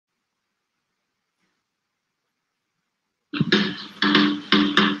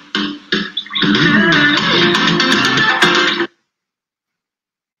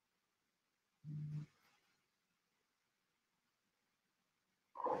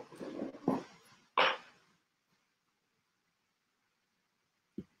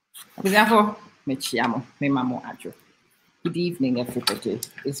Good evening, everybody.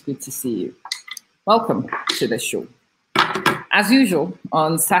 It's good to see you. Welcome to the show. As usual,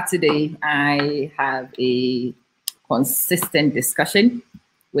 on Saturday, I have a consistent discussion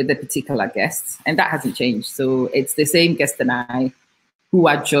with a particular guest, and that hasn't changed. So it's the same guest and I who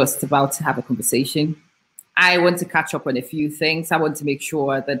are just about to have a conversation. I want to catch up on a few things. I want to make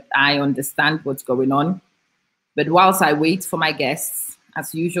sure that I understand what's going on. But whilst I wait for my guests,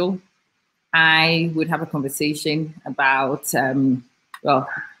 as usual, I would have a conversation about, well,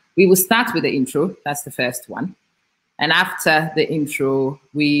 we will start with the intro. That's the first one. And after the intro,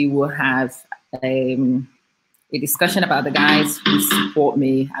 we will have a discussion about the guys who support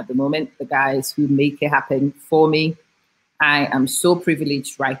me at the moment, the guys who make it happen for me. I am so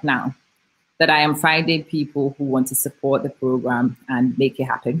privileged right now that I am finding people who want to support the program and make it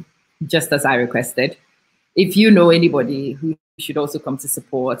happen, just as I requested. If you know anybody who should also come to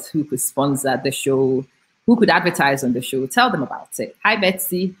support, who could sponsor the show, who could advertise on the show, tell them about it. Hi,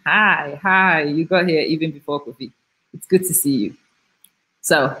 Betsy. Hi. You got here even before Kofi. It's good to see you.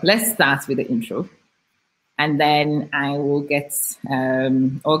 So let's start with the intro. And then I will get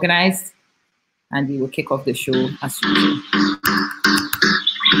organized and we will kick off the show as usual.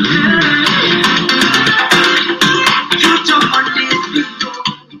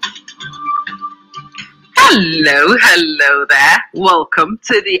 Hello there. Welcome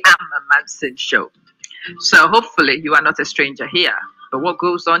to the Amma Manson Show. So hopefully you are not a stranger here, but what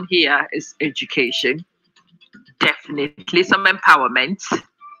goes on here is education, definitely some empowerment.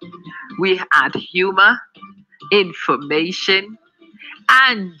 We add humor, information,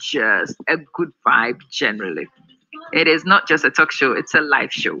 and just a good vibe generally. It is not just a talk show, it's a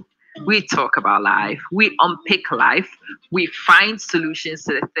live show. We talk about life, we unpick life, we find solutions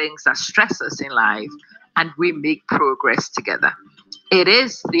to the things that stress us in life, and we make progress together. It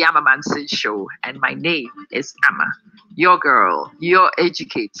is the Amma Manson Show, and my name is Amma, your girl, your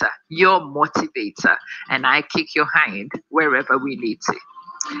educator, your motivator, and I kick your hand wherever we need to.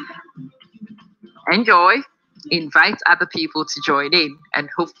 Enjoy, invite other people to join in, and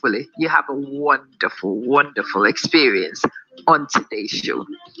hopefully you have a wonderful experience on today's show.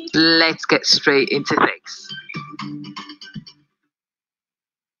 Let's get straight into things.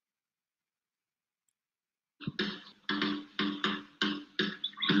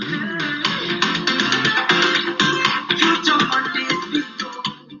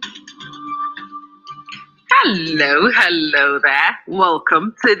 Hello there.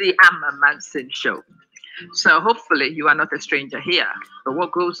 Welcome to the Amma Manson Show. So hopefully you are not a stranger here, but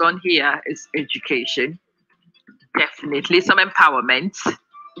what goes on here is education, definitely some empowerment.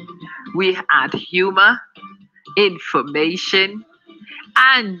 We add humor, information,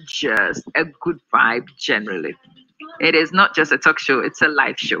 and just a good vibe generally. It is not just a talk show, it's a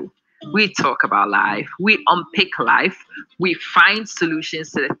live show. We talk about life, we unpick life, we find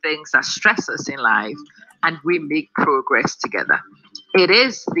solutions to the things that stress us in life, and we make progress together. It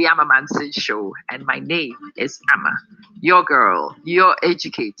is the Amma Manson Show, and my name is Amma, your girl, your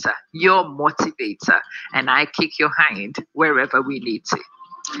educator, your motivator, and I kick your hand wherever we need to.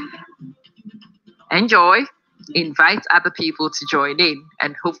 Enjoy, invite other people to join in,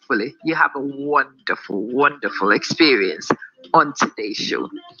 and hopefully you have a wonderful experience on today's show.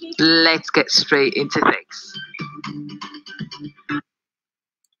 Let's get straight into things.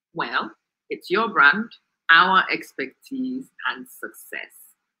 Well, it's your brand, our expertise and success.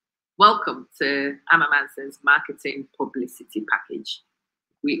 Welcome to Amma Manson's marketing publicity package.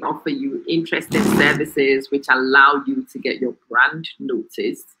 We offer you interesting services which allow you to get your brand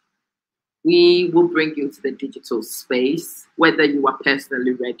noticed. We will bring you to the digital space, whether you are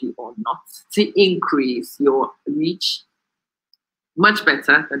personally ready or not, to increase your reach. Much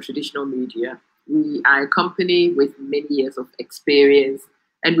better than traditional media. We are a company with many years of experience,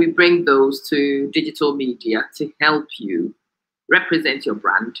 and we bring those to digital media to help you represent your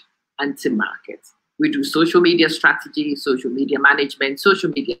brand and to market. We do social media strategy, social media management,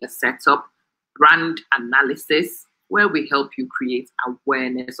 social media setup, brand analysis, where we help you create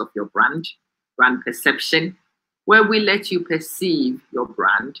awareness of your brand perception, where we let you perceive your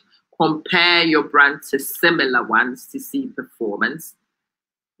brand, compare your brand to similar ones to see performance.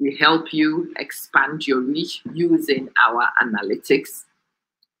 We help you expand your reach using our analytics.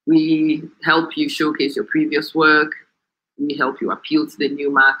 We help you showcase your previous work. We help you appeal to the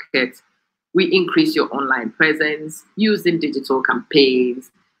new market. We increase your online presence using digital campaigns.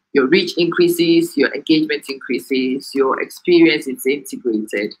 Your reach increases, your engagement increases, your experience is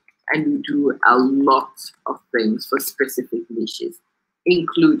integrated, and we do a lot of things for specific niches,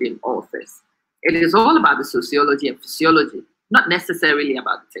 including authors. It is all about the sociology and physiology not necessarily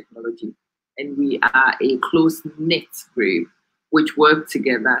about the technology. And we are a close-knit group which work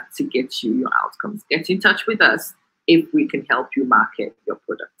together to get you your outcomes. Get in touch with us if we can help you market your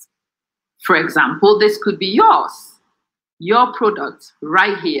product. For example, this could be yours. Your product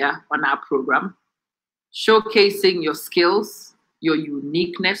right here on our program, showcasing your skills, your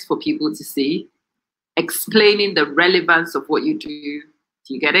uniqueness for people to see, explaining the relevance of what you do.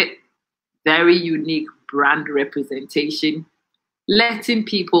 Do you get it? Very unique brand representation, letting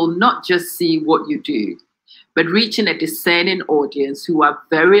people not just see what you do, but reaching a discerning audience who are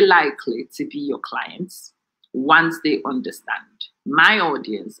very likely to be your clients once they understand. My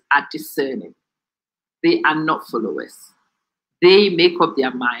audience are discerning. They are not followers. They make up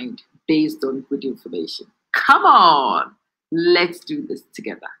their mind based on good information. Come on, let's do this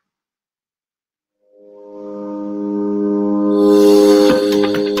together.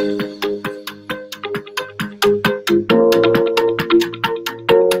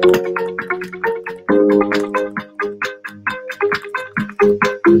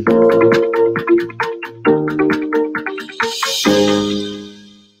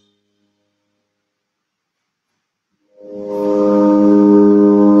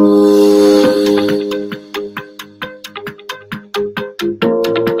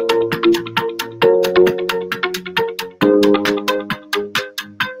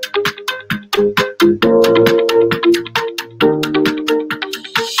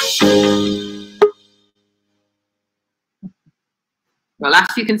 Well,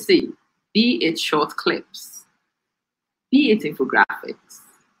 as you can see, be it short clips, be it infographics,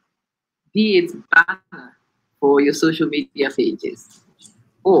 be it banner for your social media pages,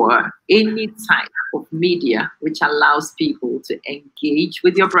 or any type of media which allows people to engage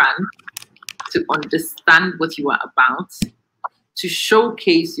with your brand, to understand what you are about, to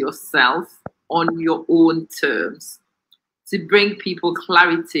showcase yourself on your own terms, to bring people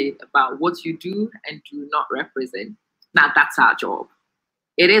clarity about what you do and do not represent. Now, that's our job.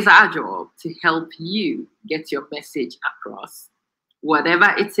 It is our job to help you get your message across,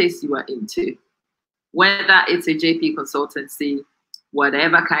 whatever it is you are into, whether it's a JP consultancy,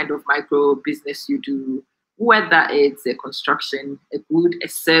 whatever kind of micro business you do, whether it's a construction, a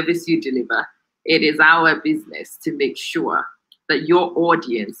service you deliver. It is our business to make sure that your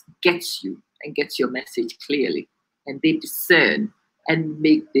audience gets you and gets your message clearly, and they discern and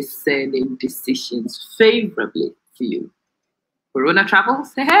make discerning decisions favorably for you. Corona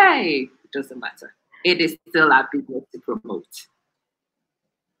travels, hey, it doesn't matter. It is still our business to promote.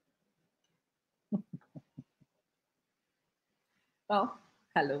 Well,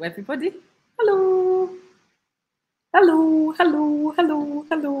 hello everybody. Hello. Hello, hello, hello,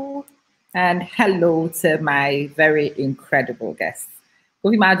 hello. And hello to my very incredible guest.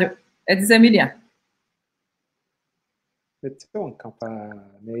 Kofi Majo, it's Emilia. It's on Kapa,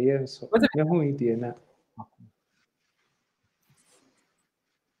 so no idea.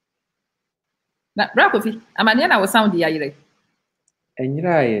 Na Kofi, amania na was sound the And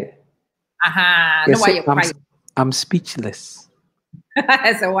you're aha, no why you're quiet. I'm speechless.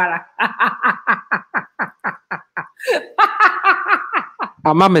 So wala.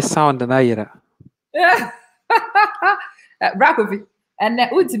 I'm a sound and I Kofi, and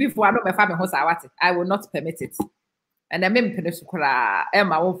to be for my family house, I will not permit it. And I mean, Penisukura,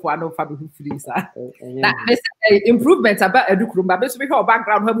 Emma, one for no family who frees. Improvement about a room, but basically her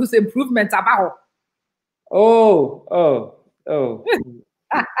background, her was improvement about. Oh.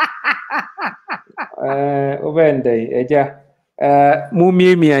 Ovende,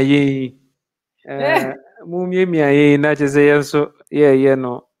 Mumia, not just say so, yeah,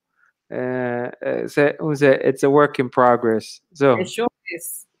 no. It's a work in progress. So, it sure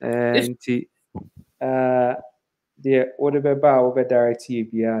is. And the whatever about over direct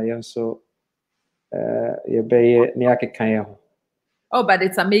TV, so you pay near Kaya. Oh, but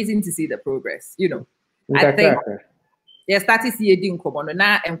it's amazing to see the progress, you know. I think they started seeing common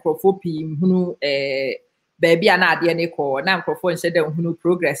now and Crofopim who baby and DNA call now Crofon said who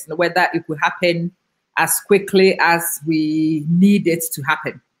progress, whether it could happen as quickly as we need it to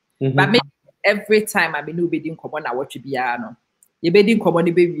happen. But maybe every time I mean, no bidding common, I watch you no. You bidding common,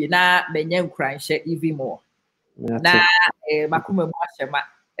 baby, now, many crying share even more. Now, Makuma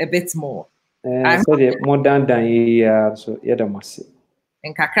a bit more. So more than so yeah, must.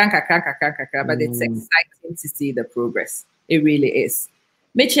 And kakran, but it's exciting to see the progress. It really is.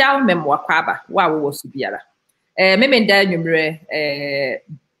 Mechiao memoir kwaba, wa was biara. Memenda numere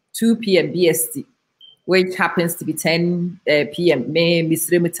 2 p.m. BST, which happens to be 10 p.m. May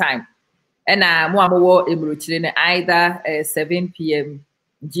Misremu time. And Muamo Emruchine either 7 p.m.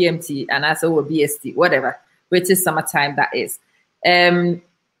 GMT and also BST, whatever. which is summertime, that is.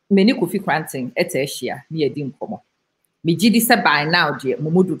 Many Kofi Koranteng at Asia, near Dinkomo. Me jidi se by now, dear,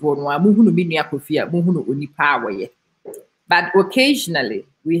 Mumudu, Muhunu Minia Kofia, Muhunu Uni power. But occasionally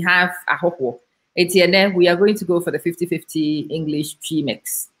we have a hopo. Etienne, we are going to go for the 50-50 English tree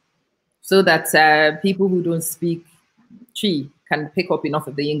mix so that people who don't speak tree can pick up enough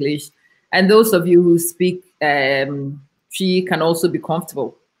of the English. And those of you who speak tree can also be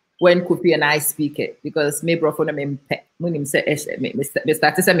comfortable when Kofi and I speak it, because me brofona me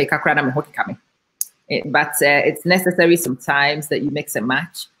but it's necessary sometimes that you mix and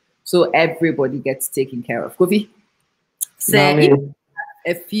match so everybody gets taken care of. Kofi, say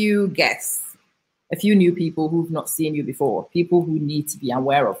a few guests, a few new people who've not seen you before, people who need to be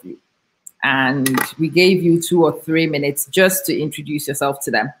aware of you. And we gave you 2 or 3 minutes just to introduce yourself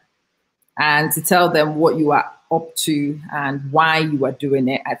to them and to tell them what you are up to and why you are doing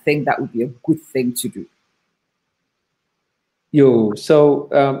it. I think that would be a good thing to do. So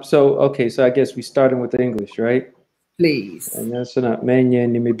okay, so I guess we starting with the English, right? Please. And that's not many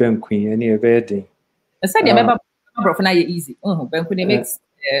ni me ben queen any of it. I said yeah, but easy. Ben queen makes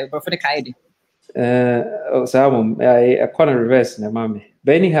but for the kaidi. So I quite reverse na mommy.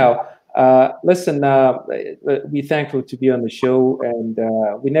 But anyhow, listen, we're thankful to be on the show, and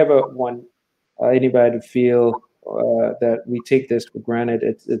we never want anybody to feel that we take this for granted.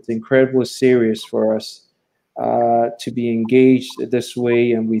 It's incredibly serious for us to be engaged this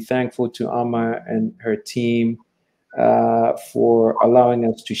way, and we're thankful to Amma and her team for allowing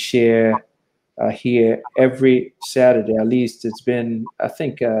us to share here every Saturday. At least it's been, I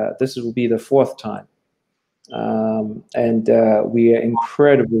think this will be the 4th time. And we are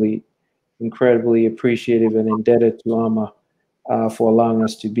incredibly appreciative and indebted to Amma for allowing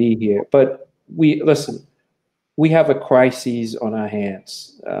us to be here. But we have a crisis on our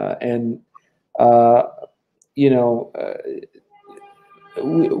hands, and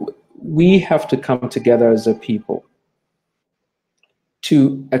we have to come together as a people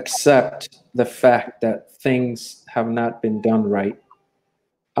to accept the fact that things have not been done right.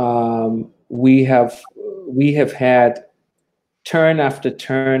 We have had turn after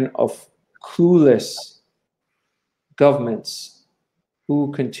turn of clueless governments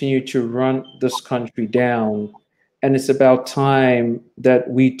who continue to run this country down. And it's about time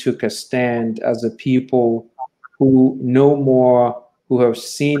that we took a stand as a people who know more, who have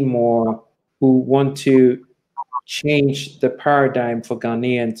seen more, who want to change the paradigm for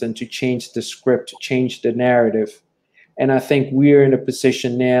Ghanaians and to change the script, to change the narrative. And I think we're in a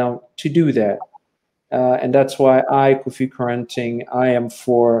position now to do that. And that's why I, Kofi Koranteng, I am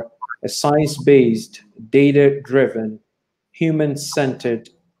for a science-based, data-driven, human-centered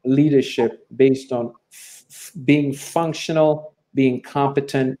leadership based on being functional, being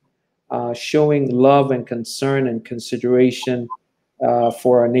competent, showing love and concern and consideration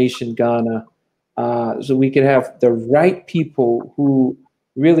for our nation, Ghana, so we can have the right people who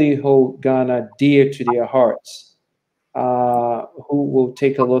really hold Ghana dear to their hearts, who will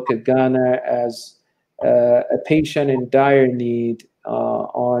take a look at Ghana as a patient in dire need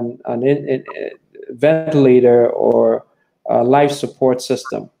on an ventilator or a life support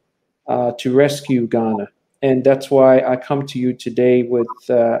system to rescue Ghana. And that's why I come to you today with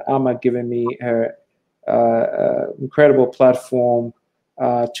Amma giving me her incredible platform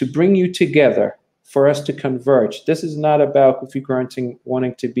to bring you together, for us to converge. This is not about Kofi Koranteng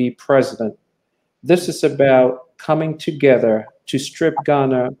wanting to be president. This is about coming together to strip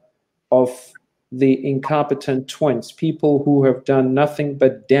Ghana of the incompetent twins, people who have done nothing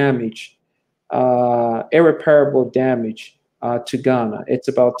but damage, irreparable damage to Ghana. It's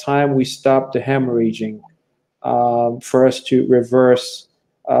about time we stop the hemorrhaging for us to reverse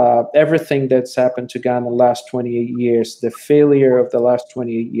everything that's happened to Ghana the last 28 years, the failure of the last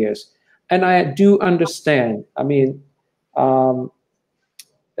 28 years. And I do understand. I mean,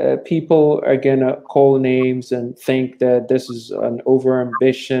 people are going to call names and think that this is an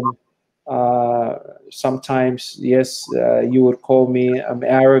overambition. Sometimes, yes, you would call me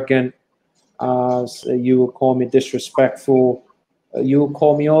arrogant. So you will call me disrespectful. You will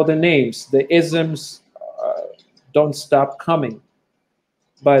call me all the names. The isms don't stop coming.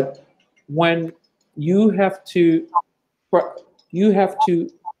 But when you have to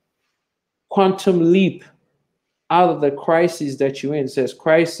quantum leap out of the crisis that you're in. It says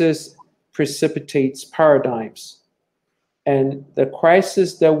crisis precipitates paradigms. And the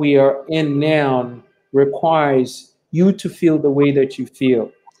crisis that we are in now requires you to feel the way that you feel.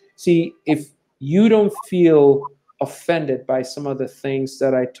 See, if you don't feel offended by some of the things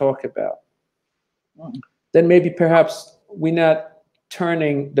that I talk about, then maybe perhaps we're not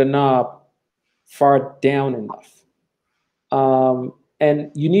turning the knob far down enough.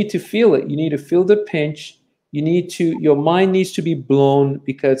 And you need to feel it. You need to feel the pinch. Your mind needs to be blown,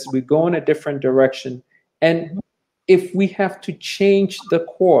 because we go in a different direction. And if we have to change the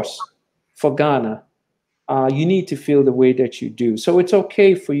course for Ghana, you need to feel the way that you do. So it's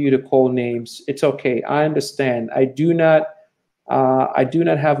okay for you to call names. It's okay. I understand. I do not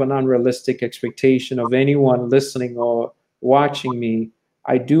have an unrealistic expectation of anyone listening or watching me.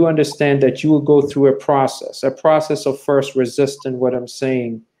 I do understand that you will go through a process of first resisting what I'm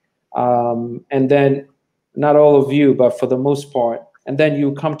saying. And then, not all of you, but for the most part, and then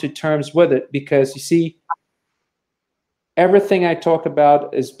you come to terms with it, because you see, everything I talk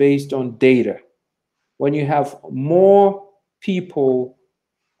about is based on data. When you have more people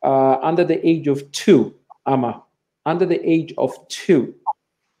under the age of 2, under the age of 2,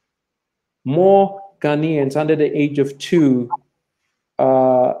 more Ghanaians under the age of 2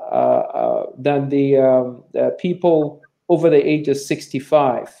 than the people over the age of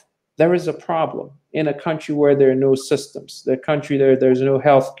 65, there is a problem in a country where there are no systems, the country there's no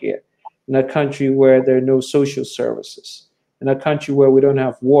healthcare, in a country where there are no social services, in a country where we don't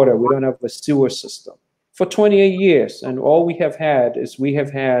have water, we don't have a sewer system. For 28 years, and all we have had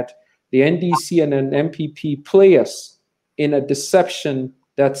the NDC and an MPP play us in a deception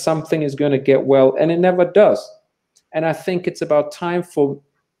that something is going to get well, and it never does. And I think it's about time for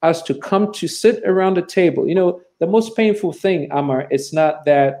us to come to sit around the table. You know, the most painful thing, Amar, it's not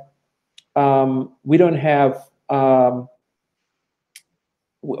that we don't have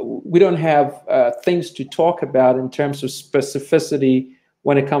things to talk about in terms of specificity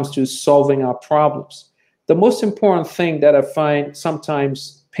when it comes to solving our problems. The most important thing that I find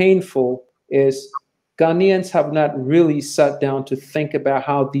sometimes painful is Ghanaians have not really sat down to think about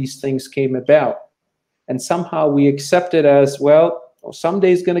how these things came about. And somehow we accept it as, well,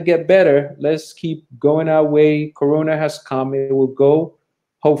 someday it's going to get better. Let's keep going our way. Corona has come. It will go,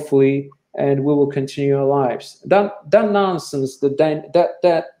 hopefully, and we will continue our lives. That nonsense,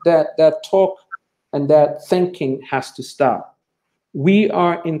 that talk and that thinking has to stop. We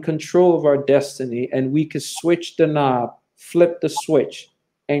are in control of our destiny, and we can switch the knob, flip the switch,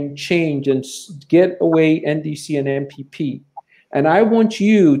 and change and get away NDC and MPP. And I want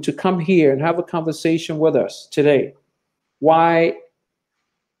you to come here and have a conversation with us today. Why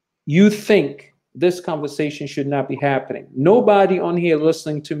you think this conversation should not be happening. Nobody on here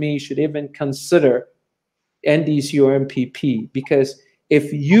listening to me should even consider NDC or MPP, because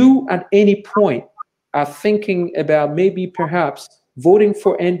if you at any point are thinking about maybe perhaps voting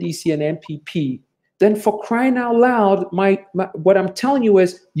for NDC and MPP, then for crying out loud, what I'm telling you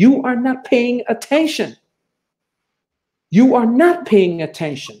is you are not paying attention. You are not paying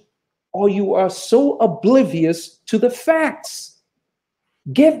attention, or you are so oblivious to the facts.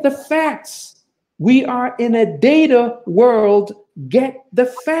 Get the facts. We are in a data world. Get the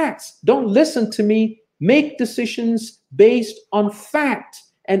facts. Don't listen to me. Make decisions based on fact.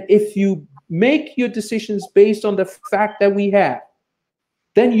 And if you make your decisions based on the fact that we have,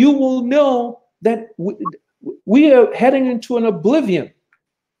 then you will know that we are heading into an oblivion.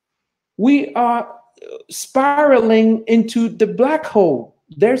 We are spiraling into the black hole.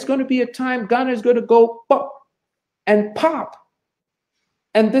 There's going to be a time Ghana is going to go pop and pop,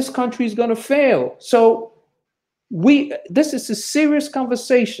 and this country is going to fail. So this is a serious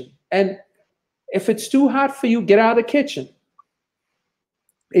conversation. And if it's too hot for you, get out of the kitchen.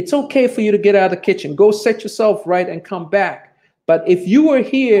 It's okay for you to get out of the kitchen. Go set yourself right and come back. But if you are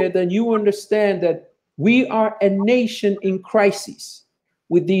here, then you understand that we are a nation in crisis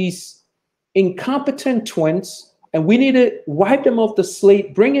with these incompetent twins, and we need to wipe them off the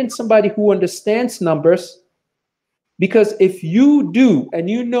slate, bring in somebody who understands numbers. Because if you do, and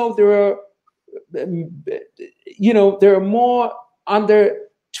there are more under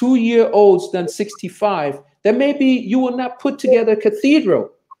 2-year-olds than 65, then maybe you will not put together a cathedral.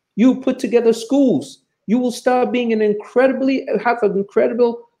 You put together schools. You will start have an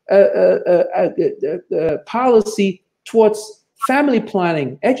incredible policy towards family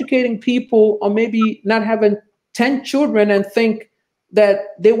planning, educating people on maybe not having 10 children and think that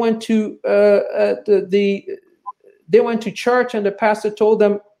they went to church and the pastor told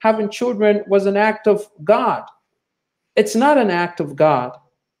them having children was an act of God. It's not an act of God.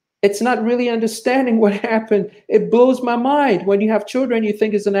 It's not really understanding what happened. It blows my mind. When you have children, you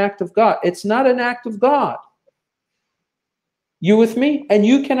think it's an act of God. It's not an act of God. You with me? And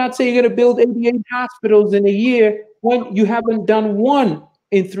you cannot say you're going to build 88 hospitals in a year when you haven't done one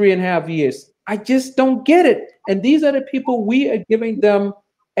in 3.5 years. I just don't get it. And these are the people we are giving them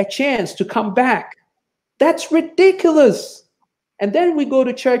a chance to come back. That's ridiculous. And then we go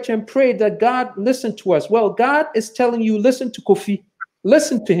to church and pray that God listen to us. Well, God is telling you, listen to Kofi.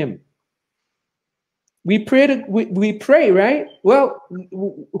 Listen to him. We pray, right? Well,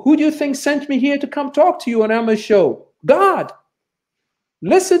 who do you think sent me here to come talk to you on Emma's show? God.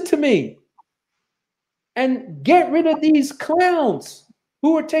 Listen to me. And get rid of these clowns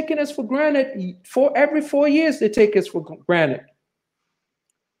who are taking us for granted. For every 4 years, they take us for granted.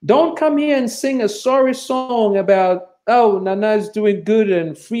 Don't come here and sing a sorry song about, oh, Nana's doing good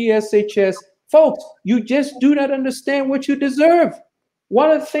and free SHS. Folks, you just do not understand what you deserve. One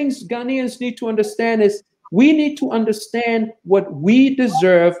of the things Ghanaians need to understand is we need to understand what we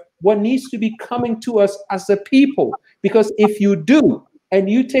deserve, what needs to be coming to us as a people. Because if you do, and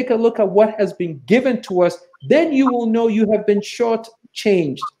you take a look at what has been given to us, then you will know you have been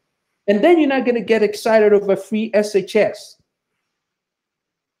shortchanged. And then you're not going to get excited over free SHS.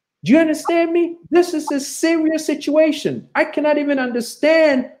 Do you understand me? This is a serious situation. I cannot even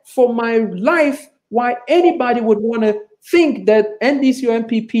understand for my life why anybody would want to think that NDC or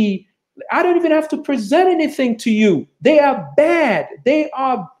MPP, I don't even have to present anything to you. They are bad. They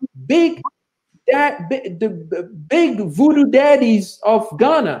are big. The big voodoo daddies of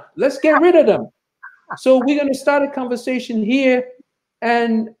Ghana. Let's get rid of them. So we're going to start a conversation here,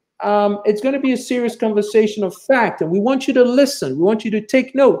 and it's going to be a serious conversation of fact. And we want you to listen. We want you to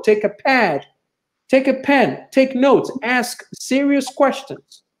take note, take a pad, take a pen, take notes, ask serious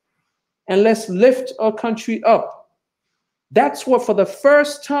questions, and let's lift our country up. That's what, for the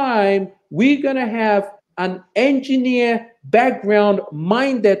first time, we're going to have an engineer background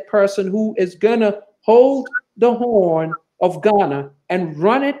minded person who is gonna hold the horn of Ghana and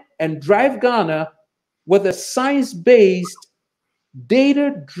run it and drive Ghana with a science-based,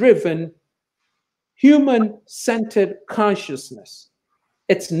 data-driven, human-centered consciousness.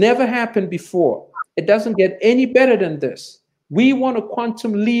 It's never happened before. It doesn't get any better than this. We want a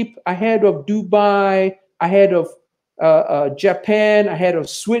quantum leap ahead of Dubai, ahead of Japan, ahead of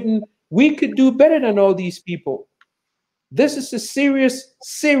Sweden. We could do better than all these people. This is a serious,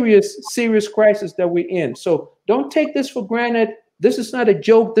 serious, serious crisis that we're in. So don't take this for granted. This is not a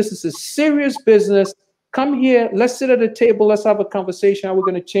joke. This is a serious business. Come here. Let's sit at a table. Let's have a conversation how we're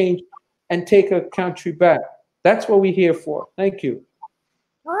going to change and take a country back. That's what we're here for. Thank you.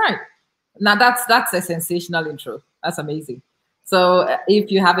 All right. Now that's a sensational intro. That's amazing. So if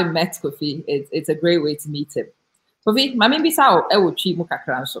you haven't met Kofi, it's a great way to meet him. Kofi, mami bisa o ewo twi mu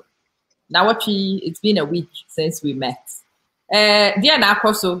kakra nso. Now it's been a week since we met. Dear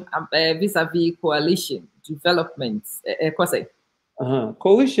Nakoso, vis-a-vis coalition development.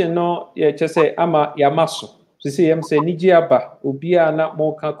 Coalition no, yeah, just say ama yamaso. See, I'm saying Nijiaba, Ubia na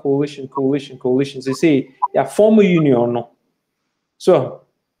more coalition. See, ya former union no. So,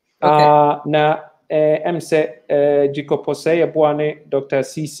 okay. Na I'm say Jacob Posey Boane, Dr.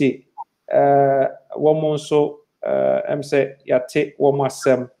 CC, woman so I'm say yate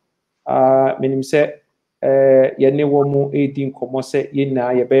womasem. Menim say yene wo mu edin komo se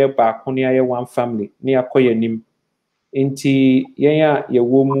yena ye be ba kone aye one family ne akoye nim enti yen a ye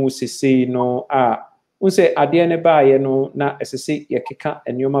wo mu sese no unse ade ne ba ye no na esese ye keka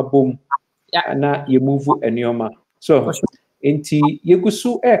enioma bom na ye move enioma so enti ye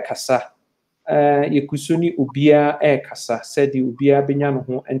gusu kasa ye kusu ni obia kasa said di obia benya no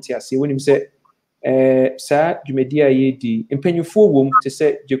ho enti ase wonim se sa dwumedi a yedi mpanyufo wom te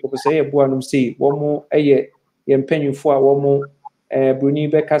se Jacob say eboanum sei wo mo ye mpanyufo a wo mo bruni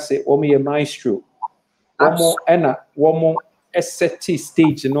beka se wo mo ye maestro wo mo ena wo mo set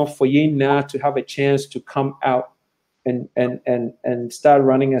stage enough for ye now to have a chance to come out and start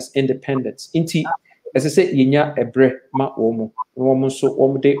running as independents inti as I say yenya ebre ma wo mo so wo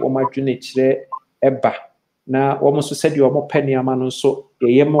mo de wo ma dwene kire eba na wo mo so said you mo peni ama no so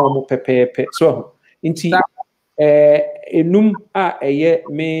ye ma wo mo pepepe so inti enum a eye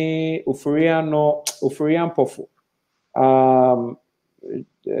me oforian pofo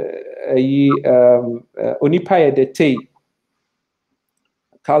onipa ye de tei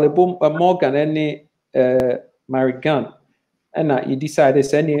Calibum Morgan any Marigan and you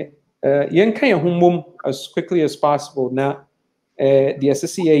decided any yen kan humum as quickly as possible now the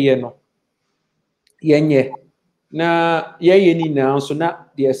SCA no yenye na ye ni now so na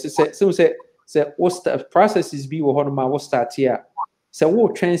the SCA so say what processes be wo hono ma what start here so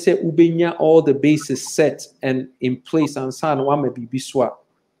what train say ubenya all the bases set and in place and san one may be so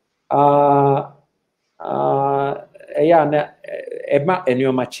yeah na ema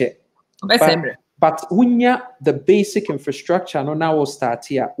enioma che but unya the basic infrastructure no now will start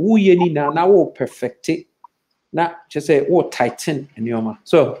here uye ni na will perfect it na just say what tighten enioma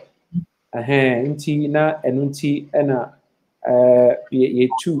so inti na enunti ena ye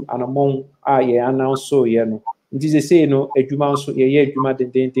two and among ye announce so ye no nti say no adwuma nso ye adwuma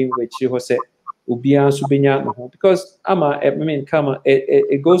den which he say obian so benya no ho because I mean come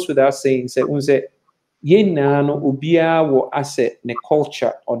it goes without saying say unse ye na no obia wo asset ne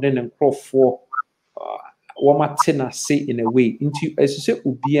culture or then nkrofo womate na say in a way nti say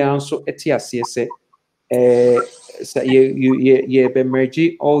obia nso ete ase say so you be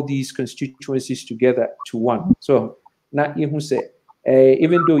merging all these constituencies together to one. So now you say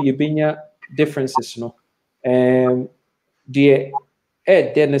even though you been differences, no, the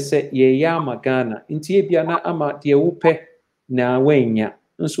then say ye yama Ghana inti biana ama the upe na wenya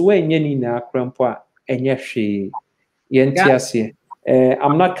nso wenya ni na krampo a enye hwe yentiase.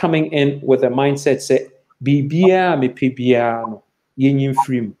 I'm not coming in with a mindset say bibia me pebia no yenyim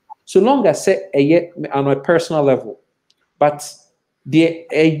free. So long as say on a personal level, but the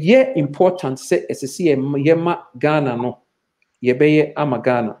important say as see yema Ghana no yebeye ama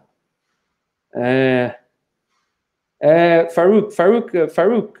Ghana. Farouk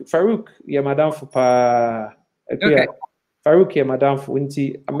ya madam for pa okay. Farouk ya madam for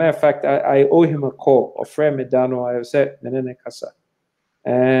inti a matter of fact I owe him a call or friend me dano I said nene kasa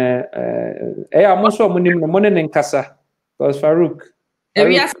I'm also money kasa because Farouk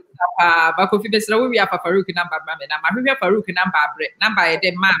Kofi Besra we have Farouk number mama na ma Farouk number e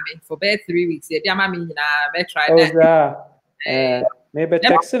dey mama for about 3 weeks e dey mama na me try that maybe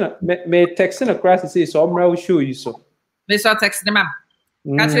texting across to say so I'm will show you so me so text the mama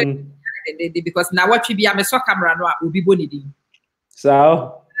because now what you be am so camera no obi boni din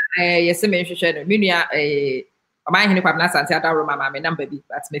so yes me hwehwe no me nua am hini kwabna sante adaro mama me number bi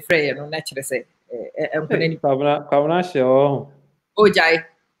but me frɛ no na kyerɛ sɛ enkonani kwabna hye Ojai,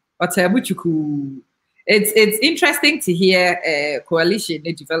 it's interesting to hear coalition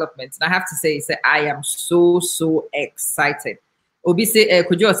developments. And I have to say I am so excited. Obi say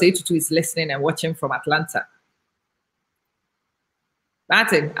Kojo say Tutu is listening and watching from Atlanta.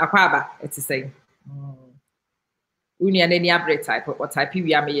 Martin, Akwaba, it's the same. Uni and any upgrade type or type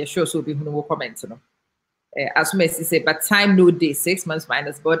we are may sure so be who comment no. As Messi say, but time no day, 6 months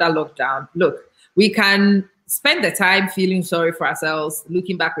minus border lockdown. Look, we can spend the time feeling sorry for ourselves,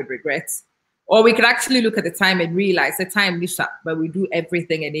 looking back with regrets, or we could actually look at the time and realize the time lifts up, but we do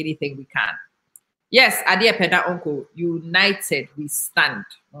everything and anything we can. Yes, Adia Peda Uncle, united we stand.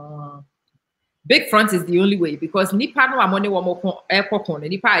 Big front is the only way because nipa no amone womo ekokon,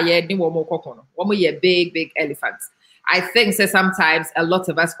 nipa ye ni womo kokon, womo ye big elephants. I think sometimes a lot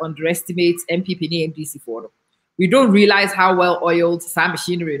of us underestimate MPP and DC for them. We don't realize how well oiled some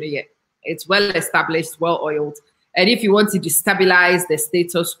machinery yet. It's well established, well oiled. And if you want to destabilize the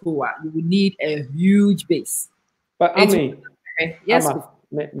status quo, you will need a huge base. But Ami, yes,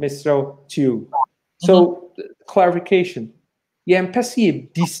 Mr. Chu. So clarification. Yeah, MPC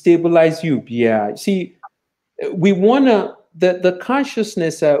destabilize you. Yeah. See, we wanna the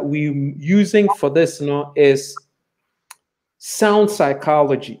consciousness that we're using for this, is sound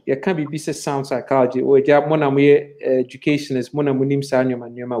psychology. It can be sound psychology. Or education is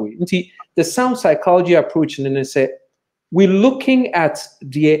the sound psychology approach, and then say we're looking at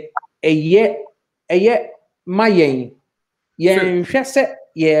the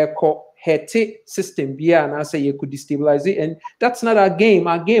system and I say you could destabilize it, and that's not our game.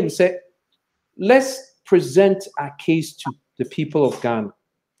 Our game say let's present a case to the people of Ghana.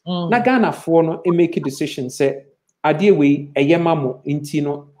 Na Ghana for no make a decision say idea we mamo inti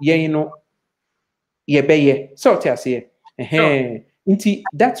no yebeye so say inti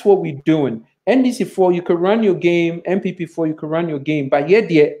that's what we're doing. NDC 4 you can run your game, MPP 4 you can run your game, but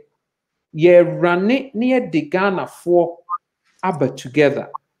run it near the Ghana 4 aber together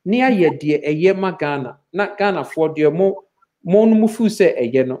near ma Ghana not Ghana 4 dear more mufu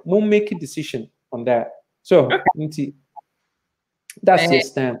say no more make a decision on that. So inti that's the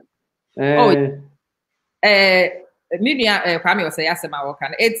stand.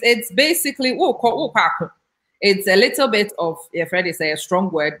 It's basically it's a little bit of your friend is a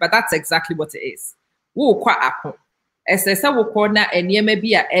strong word, but that's exactly what it is. But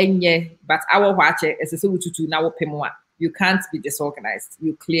our watch you can't be disorganized.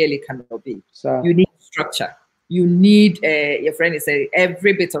 You clearly cannot be. So, you need structure. You need your friend is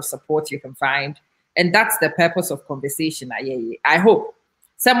every bit of support you can find, and that's the purpose of conversation. I hope.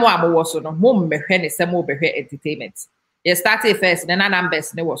 Someone was no more entertainment. You started first, then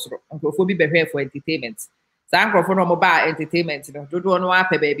numbers ne was be for entertainment. Some for no mobile entertainment, do no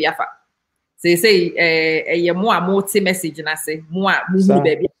baby afa. Say a more message and I say more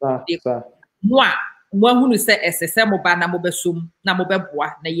baby. More who say mobile na mobesum na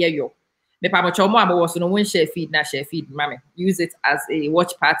mobeboa na yeyo. Me pa mo chomo amo was no one share feed na share feed mame. Use it as a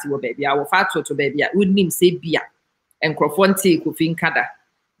watch party wo baby. I will fat to baby. Wouldn't say beer and croffonte Kofi Nkada.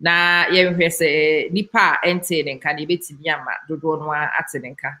 Na ye hwe se nipa ente ne nka ne betimi ama dodo no ate ne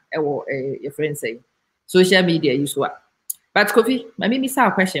nka e wo your friend say social media use what. But Kofi, mami mi sa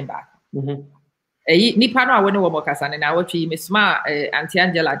question back. Nipa no a woni wo mokasa ne na wotwi me sma Auntie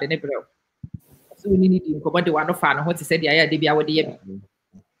Angela de ne brɛ. So we need to nkomo de wano fa no ho te se dia ya de bia wo de ye bi.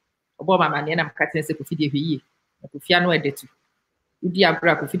 Obo mama ne na mkate se Kofi de hwi. Kofi ano edetu. Udi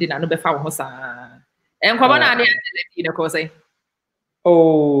abra Kofi de na no be fa wo ho sa. Nkomo na ade de ne ko say.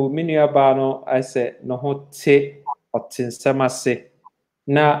 Oh, Miniabano, I said, no hote or tinsamase.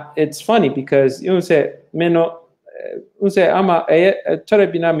 Now, it's funny because you say, Meno, you say, I'm a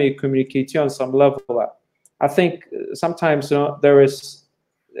Torabina may communicate you on some level. I think sometimes, you know, there is,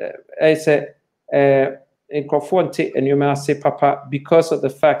 I said, in Kofi and you may say, Papa, because of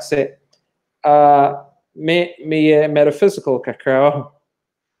the fact that, me metaphysical kakao.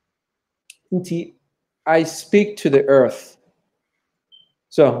 I speak to the earth.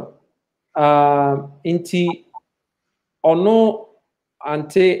 So, inti ono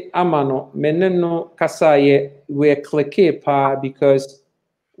ante amano meneno kasaye we clique pa because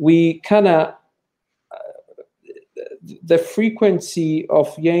we kind of the frequency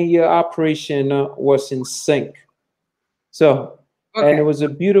of your operation was in sync. So, and it was a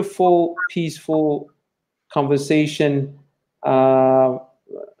beautiful, peaceful conversation. I'm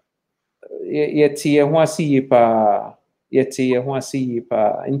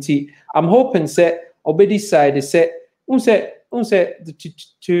hoping that obedi side say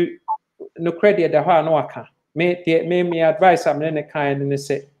to no credit the ha no aka me advice am ne kind ne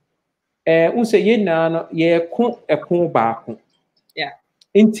say unse ye na no ye ko ekon baako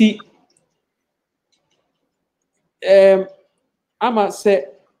nti ama say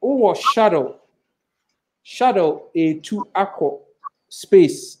wo shadow a two akọ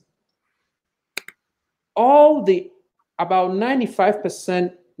space all the about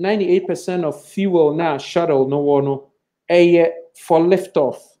 95%, 98% of fuel now shuttle no one for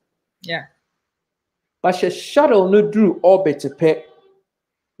liftoff. Yeah. But a shuttle no drew orbit to pay.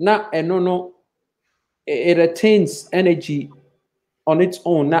 Now and no, it attains energy on its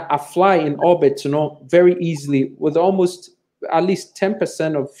own. Now a fly in orbit, you know, very easily with almost at least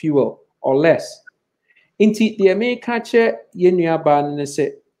 10% of fuel or less. Inti the American chair yenya ban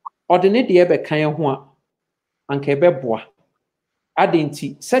say ordinate the ebe kanya ho anke beboa.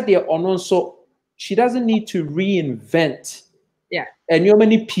 Adinti said there on so she doesn't need to reinvent. Yeah. And you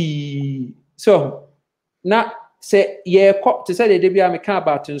many p so now say yeah to say the debia me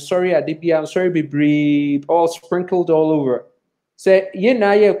about and sorry I'm sorry be breathe all sprinkled all over. Say ye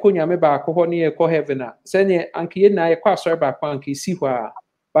na ye konya me ba ko ne ye ko heaven a say ne anke ye na ye kwa sorry ba kwa anke si hwa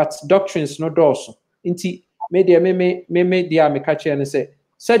but doctrines no dorso. Inti me dia me dia me catch and say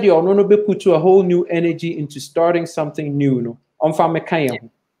said you no be put to a whole new energy into starting something new no.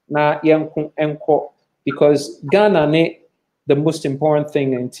 Na yenko enko because Ghana ne the most important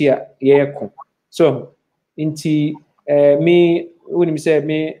thing in tia yeko. So inti me when you say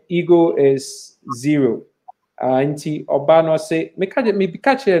me ego is 0. Inti obano say me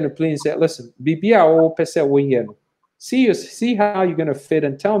catch in the plane say listen bibia o pese wo here no. See how you're gonna fit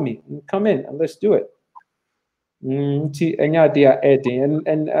and tell me come in and let's do it. And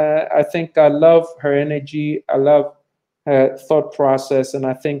I think I love her energy. I love her thought process, and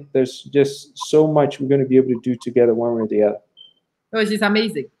I think there's just so much we're going to be able to do together one way or the other. Oh, she's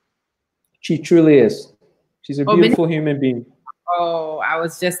amazing. She truly is. She's a beautiful human being. Oh, I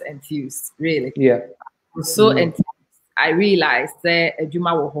was just enthused, really. Yeah. So enthused. I realized that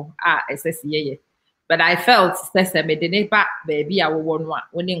but I felt baby I want one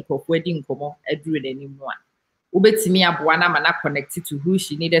when wedding come anymore. Ubetimi abuana mana connected to who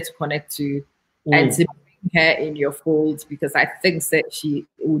she needed to connect to and to bring her in your fold because I think that she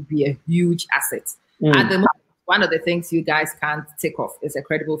would be a huge asset. At the moment, one of the things you guys can't take off is a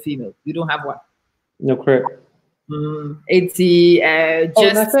credible female. You don't have one. No correct. It's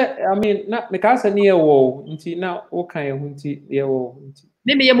just I mean not because near wall until now what kind of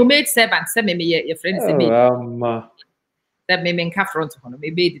maybe you made seven, maybe your friends say that maybe in front of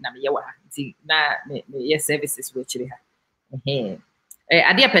maybe your services which they have.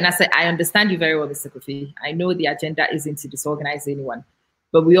 I understand you very well, Mr. Kofi. I know the agenda isn't to disorganize anyone,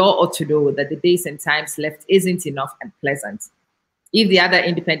 but we all ought to know that the days and times left isn't enough and pleasant. If the other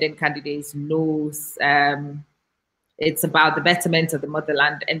independent candidates knows it's about the betterment of the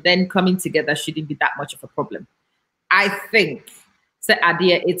motherland, and then coming together shouldn't be that much of a problem. I think,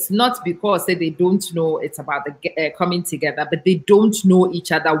 it's not because they don't know it's about the coming together, but they don't know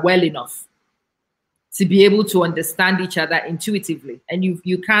each other well enough to be able to understand each other intuitively. And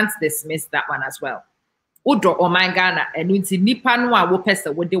you can't dismiss that one as well. Odo o my Ghana and unti nipa no a wo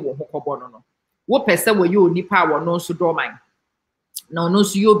pese wo de wo hokobo no no. Wo pese wo yo nipa wo no so do man. Na no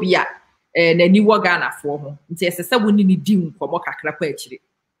so yo bia na ni wo Ghana fo ho. Nti esese wo ni di nkomo kakra kwa akire.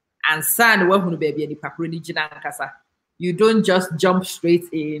 Ansa na wo hunu ba bia nipa pro ni gina nkasa. You don't just jump straight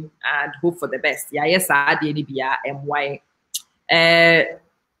in and hope for the best. Yeah, yes, I did any bia MY.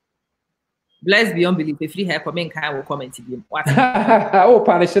 Blessed beyond belief. If you have comment, can will comment to you. Oh,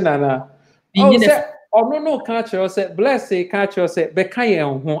 punishing Anna. Oh, no, catch you say, bless say, catch you say,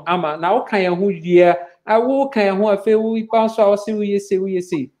 Bekayan who ama now can who dear. I will can who I feel we bounce our see we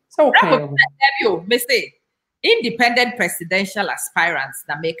see. So can you, Mr. Independent presidential aspirants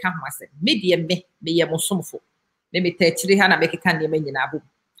that make come was medium me musumfo. Maybe 30 hana make it can name in abu.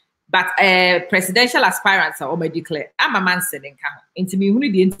 But presidential aspirants are already declared. I'm a man sending into me who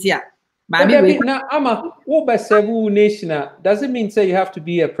need the intia. Now, I'm a several nation. Doesn't mean say you have to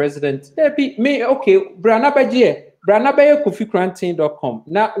be a president. There be me okay. Branabaje, Kofi Koranteng.com.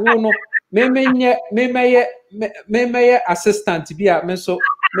 Now, no, me assistant to be a meso.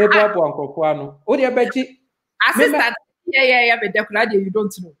 Me babu uncle Kwano. Odi abaji assistant. Yeah. But you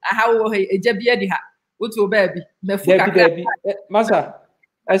don't know. How a jabia diha. What's your baby? Debbie. Masa,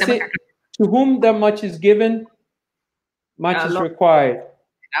 I say to whom that much is given, much is required.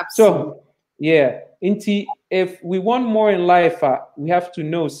 Absolutely. So, yeah, if we want more in life, we have to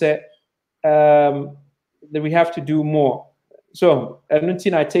know that we have to do more. So,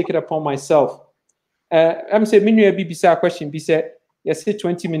 I take it upon myself. I'm saying, Minu BBC question. Be said, yes,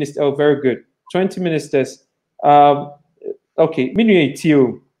 20 minutes. Oh, very good. 20 ministers. Okay, Minu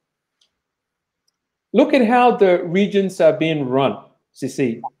Tio. Look at how the regions are being run.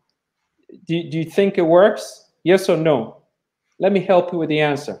 Sisi, do you think it works? Yes or no? Let me help you with the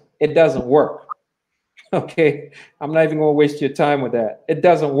answer. It doesn't work. Okay, I'm not even going to waste your time with that. It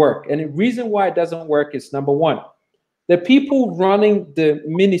doesn't work. And the reason why it doesn't work is number one, the people running the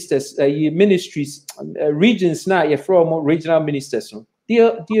ministries, regions now, you're from regional ministers,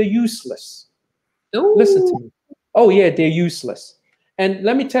 they're useless. Ooh. Listen to me. Oh yeah, they're useless. And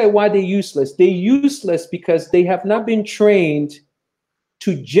let me tell you why they're useless. They're useless because they have not been trained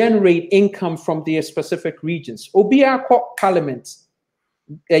to generate income from their specific regions. Obia parliament,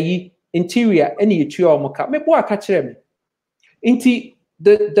 interior, any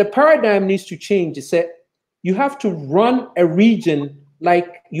the paradigm needs to change. Is that you have to run a region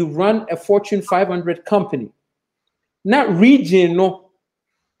like you run a Fortune 500 company. Not region, no.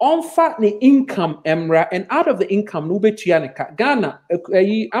 On fact, the income, Emra, and out of the income, no be Ghana,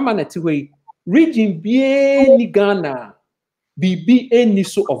 Amanatiwe, region be Ghana. Be any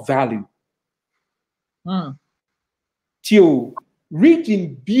sort of value. Tio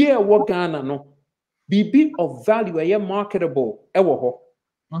region be what Ghana no be of value a marketable ewo ho.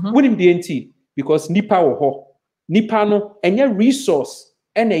 Wouldn't be NT because nipa wo ho. Nipa no enye resource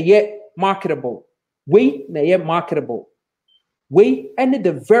and a marketable. Way na ye marketable. Way any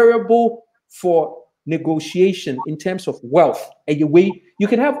the variable for negotiation in terms of wealth. A way you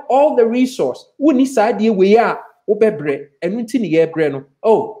can have all the resource. Wouldn't side way are. Obebre enuntini ye breno.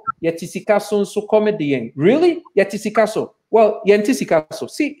 Oh, yetisikaso so comedy. Really? Yetisikaso. Well, yentisikaso.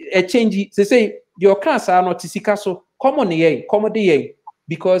 See a change. They say your cancer are not tisikaso. Common ye, comedy ye.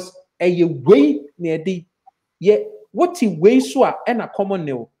 Because a way near the ye what he way so and a common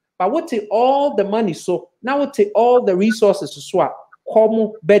nil. But what all the money so now what all the resources to swap.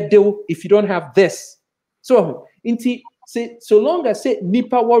 Common bed deal if you don't have this. So inti say so long as say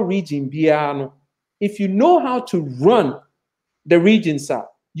nipa wa region biano. If you know how to run the regions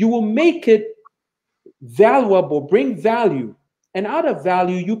up, you will make it valuable, bring value. And out of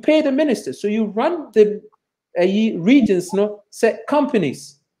value, you pay the ministers. So you run the regions, no, set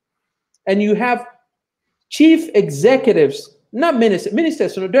companies. And you have chief executives, not ministers.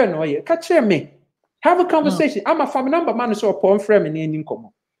 Ministers, no, they're no here. Catch me. Have a conversation. I'm a family number man, so upon frame in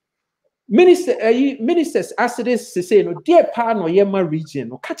income. Ministers, as it is to say, no, dear part no yema region,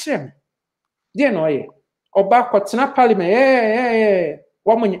 no, catch them. Dear no, yeah. Or back what's not parliament,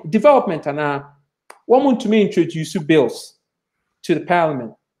 woman development and woman to me introduce bills to the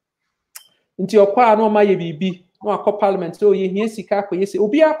parliament. Into your qua no my BB, no a parliament, so ye hear Sikako, yes, it will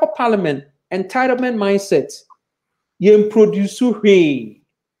be a parliament, entitlement mindset. Ye produce way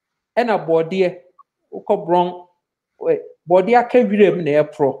and a body, wrong, body I can read them near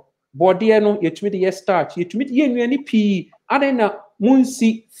pro. Body no, you to me the starch, you to me the any P, I don't know,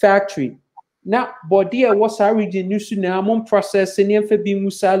 Moonsie factory. Now, body was our region news now, mon process and be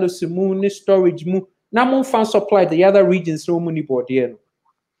musalo moon storage moon. Now, mon fan supply the other regions so many body.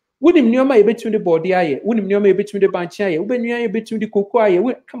 Wouldn't you may between the body aye? Wouldn't you may between the banch aye? Wouldn't you between the cocoa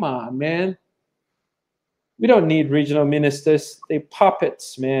aye? Come on, man. We don't need regional ministers. They're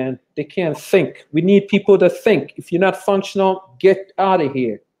puppets, man. They can't think. We need people to think. If you're not functional, get out of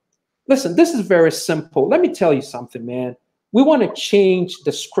here. Listen, this is very simple. Let me tell you something, man. We want to change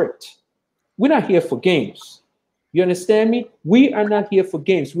the script. We're not here for games. You understand me? We are not here for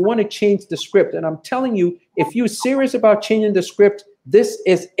games. We want to change the script. And I'm telling you, if you're serious about changing the script, this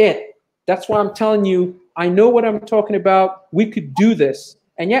is it. That's why I'm telling you, I know what I'm talking about. We could do this.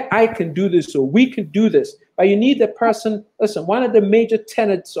 And yet I can do this, or we can do this. But you need the person. Listen, one of the major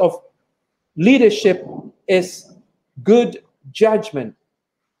tenets of leadership is good judgment.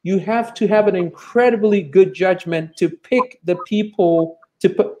 You have to have an incredibly good judgment to pick the people to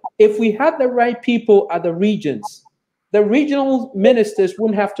put. If we had the right people at the regions, the regional ministers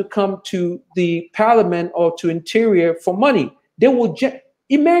wouldn't have to come to the parliament or to interior for money. They will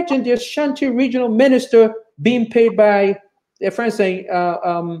imagine the Ashanti regional minister being paid by their friends saying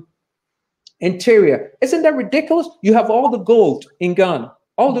interior. Isn't that ridiculous? You have all the gold in Ghana,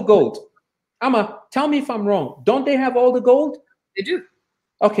 all the gold. Ama, tell me if I'm wrong. Don't they have all the gold? They do.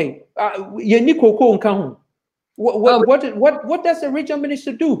 Okay. What does the regional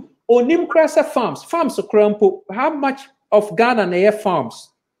minister do? Onim krasa farms. Farms okrampo. How much of Ghana na air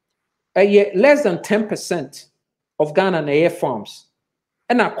farms? Less than 10% of Ghana na air farms.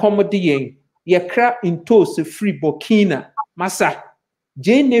 And accommodating ye crap in toast free Burkina. Masa.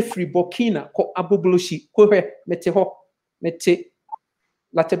 Jane free Burkina ko abublushi. Kohe mete ho mete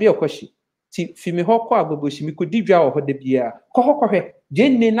latabi okwashi. Ti fimi ho ko abublushi mi kudi dwa ho de bia. Ko kohe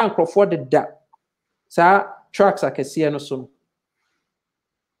Jane na nkrofo de da. Sa trucks I can see no so.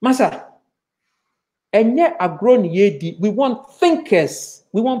 Masa, and yet we want thinkers.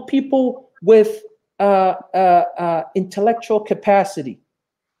 We want people with intellectual capacity.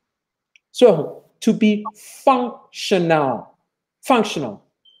 So to be functional.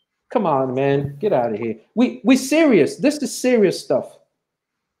 Come on, man, get out of here. We serious. This is serious stuff.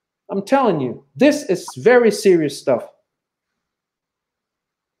 I'm telling you, this is very serious stuff.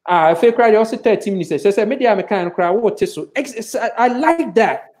 I feel cry also 30 minutes. I said, media mechanic cry. I like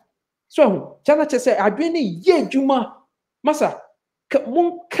that. So, Chana say, I been a ye juma masa.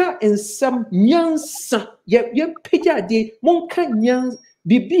 Monka in some nyansa. Ye pija de monka nyans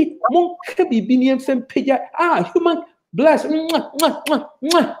bibi monka bibi fem pija. Human bless.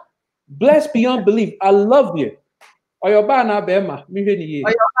 Bless beyond belief. I love you. Oyobana Bema.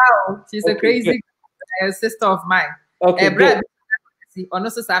 She's a crazy sister of mine. Okay. Brad,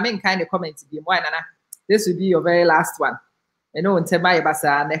 honestly, I mean, kind of comment to be one. This will be your very last one. You know, until my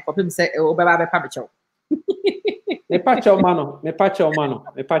basa, ne copy say, "Oh, baba, papicho." Me pacho mano.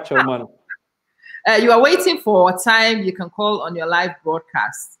 You are waiting for a time you can call on your live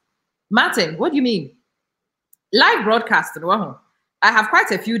broadcast. Martin, what do you mean? Live broadcast? I have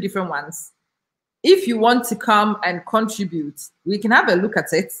quite a few different ones. If you want to come and contribute, we can have a look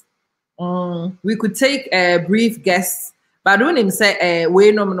at it. We could take a brief guest, but don't even say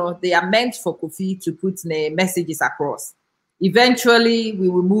no. They are meant for Kofi to put messages across. Eventually, we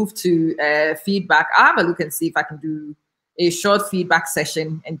will move to feedback. I'll have a look and see if I can do a short feedback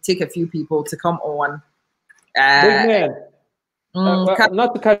session and take a few people to come on. Big man.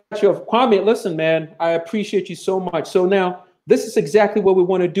 Not to cut you off. Kwame, listen, man, I appreciate you so much. So now, this is exactly what we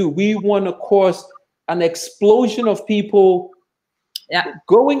want to do. We want to cause an explosion of people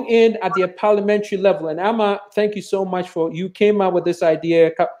going in at the parliamentary level. And Amma, thank you so much for you came out with this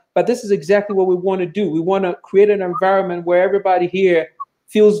idea. But this is exactly what we want to do. We want to create an environment where everybody here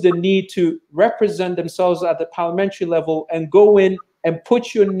feels the need to represent themselves at the parliamentary level and go in and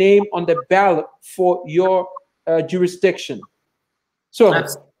put your name on the ballot for your jurisdiction. So,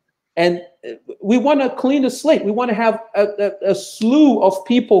 and we want to clean the slate. We want to have a slew of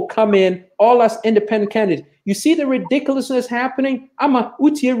people come in, all as independent candidates. You see the ridiculousness happening? Ama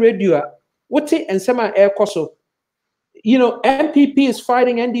utie radio, utie and sema air koso. You know, MPP is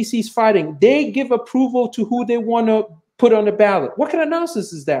fighting, NDC is fighting. They give approval to who they want to put on the ballot. What kind of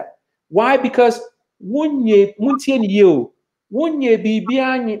nonsense is that? Why? Because wunye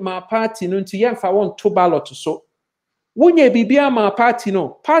bibiani ma party nunti yemfa won to ballot so. Wunye bibia ma party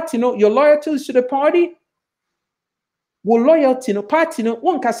no. Your loyalty to the party. Wo loyalty no party no.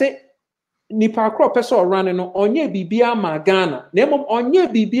 One can say nipa kro peso running no onye bibia ma Ghana. Nemo onye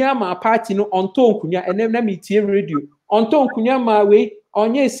bibia ma party no onto nkunya enem na metie radio. Onto nkunya ma we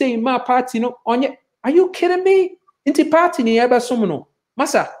onye say ma party no onye. Are you kidding me? Inti party ni eba somuno.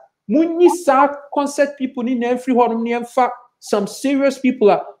 Masa munyi sa concert people ni na free honum ni emfa some serious people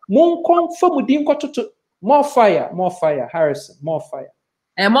are mon kon fa mudin ko to more fire, Harrison, more fire.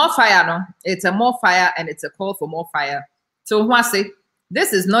 And more fire, no? It's a more fire and it's a call for more fire. So who I say,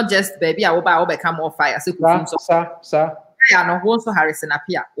 this is not just baby, I will become more fire. So, sir. Fire, no, also Harrison up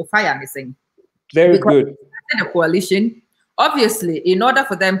here, or fire missing. Very good. The coalition, obviously, in order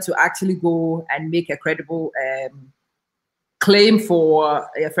for them to actually go and make a credible claim for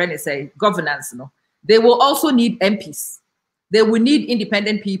a friend is saying governance, no, they will also need MPs. They will need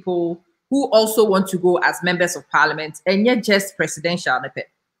independent people who also want to go as members of parliament, and yet just presidential.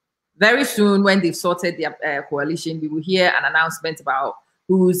 Very soon, when they've sorted their coalition, we will hear an announcement about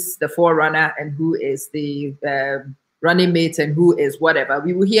who's the forerunner and who is the running mate and who is whatever.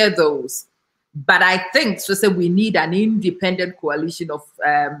 We will hear those. But I think, so we need an independent coalition of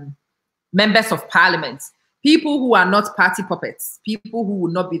members of parliament, people who are not party puppets, people who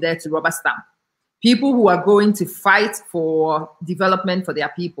will not be there to rubber stamp, people who are going to fight for development for their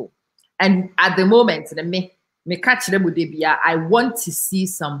people. And at the moment, I want to see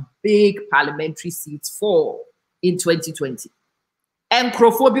some big parliamentary seats fall in 2020. And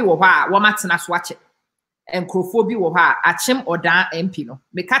Krofobi Wamatana and Krofobi Waha, Achim Odan MP. No,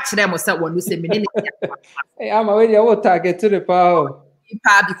 me catch them was that one who said, hey, I'm already I will target to the power.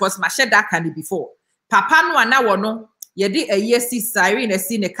 Because my shed that can be before. Papa no now no, yedi a year see siren a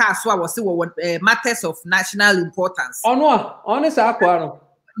scene a car so I was matters of national importance. Oh no, honest aquano.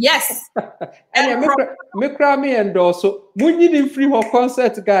 Yes. And me cry me and also Munyin in free her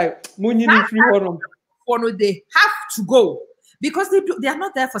concert guy. Munyin in free her. They have to go because they are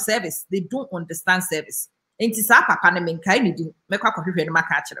not there for service. They don't understand service. And it's our papa and kind do make a coffee and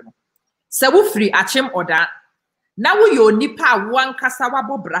catch them. So we free Achim Oda. Now we your nipa one casawa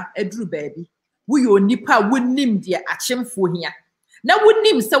bobra edru baby. We your nipa win nim dear Achim for here. Now we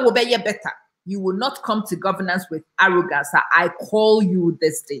nim so will be better. You will not come to governance with arrogance. I call you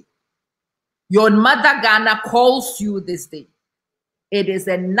this day. Your mother Ghana calls you this day. It is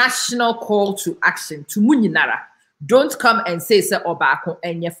a national call to action. To Muninara. Don't come and say, Obako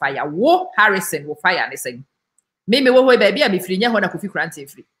and ye fire. Wo Harrison will fire anything. Maybe wo baby, I'm free. When a Kofi Koranteng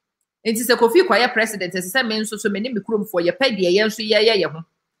free. It is a Kofi quiet president. As I mean, so many become for your pay, the Yansu ya.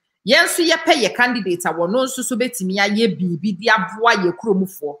 Yansu ya pay your candidates. I will not so bet me a ye be the abwa ye krum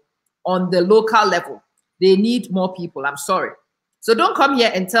for. On the local level, they need more people. I'm sorry. So don't come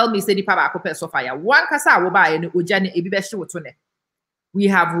here and tell me, say the Papa Kope fire. One kasa will buy and Ujani Ebibeshi Wotune. We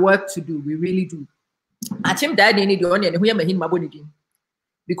have work to do. We really do. Achim died in the onion and we are making my body.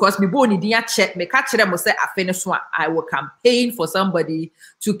 Because me boni dia check, me catch them will say I finish one. I will campaign for somebody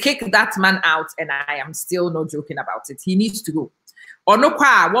to kick that man out, and I am still not joking about it. He needs to go. Or no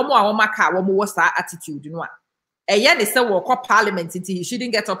kwa, one more what's that attitude, you know. And yet they say we'll call parliament until he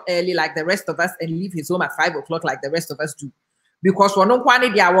shouldn't get up early like the rest of us and leave his home at 5 o'clock like the rest of us do. Because we're not quite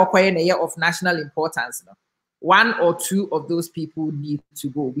in a year of national importance. No? One or two of those people need to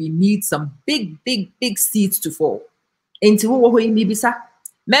go. We need some big seats to fall. Into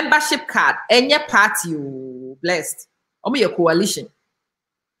membership card, any party blessed. Your coalition.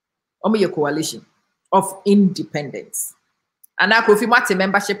 Your coalition of independence. And I could a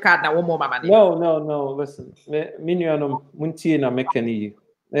membership card now one more mama. No. Listen, minion munti na mekani.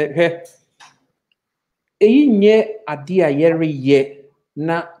 Nye adia yeri ye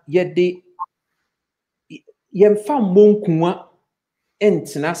na yede yemfa monkunwa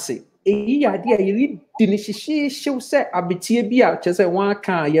entenase. Adia yeri dinishishi show se abitie bi a chese wan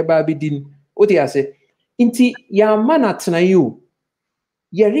kan ye ba bidin. Odi ase. Inti ya mana tena you.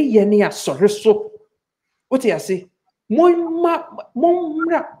 Yeri ye ne asore so. Odi ase.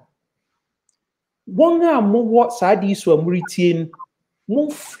 Monra wonga mo what sadi so amuritin mon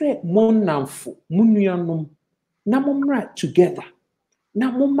frɛ mon namfo munuanom na momra together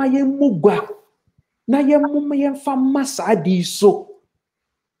na momma yemugwa na yemma yemfa masadi so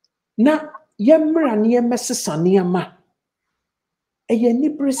na yemra ne yemesesane ma eye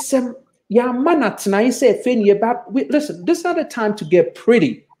nibresem ya mana tena say fe ne ba. Listen, this is not a time to get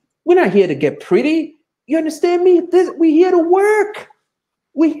pretty. We're not here to get pretty. You understand me? We're here to work.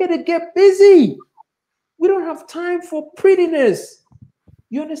 We're here to get busy. We don't have time for prettiness.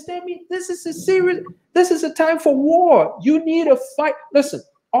 You understand me? This is a time for war. You need a fight. Listen,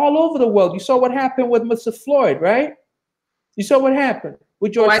 all over the world, you saw what happened with Mr. Floyd, right? You saw what happened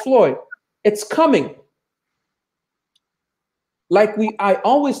with George Floyd. It's coming. Like I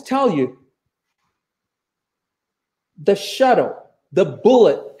always tell you, the shuttle, the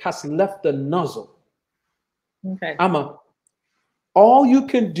bullet has left the nozzle. Okay. All you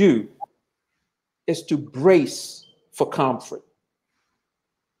can do is to brace for comfort.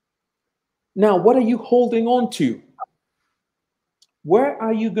 Now, what are you holding on to? Where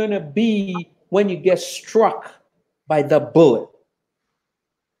are you going to be when you get struck by the bullet?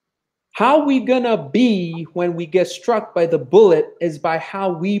 How we gonna be when we get struck by the bullet is by how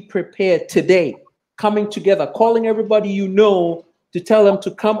we prepare today, coming together, calling everybody you know to tell them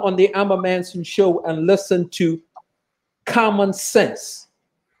to come on the Amma Manson show and listen to Common Sense.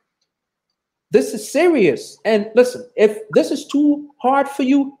 This is serious. And listen, if this is too hard for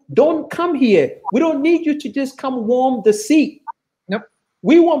you, don't come here. We don't need you to just come warm the seat. Nope.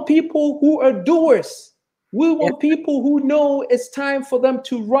 We want people who are doers. We want people who know it's time for them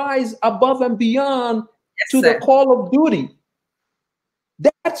to rise above and beyond to the call of duty.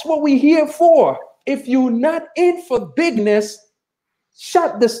 That's what we're here for. If you're not in for bigness,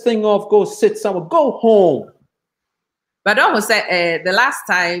 shut this thing off, go sit somewhere, go home. But almost the last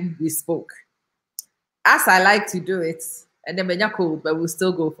time we spoke, as I like to do it, and then when you're cold, but we'll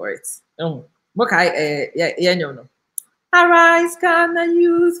still go for it. Arise, Ghana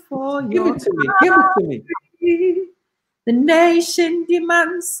youth, for Give your it to me. Give it to me. The nation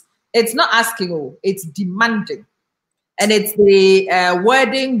demands. It's not asking, oh, it's demanding. And it's the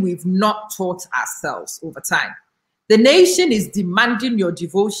wording we've not taught ourselves over time. The nation is demanding your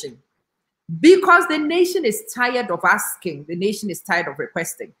devotion because the nation is tired of asking. The nation is tired of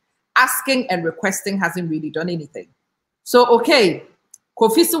requesting. Asking and requesting hasn't really done anything. So, okay,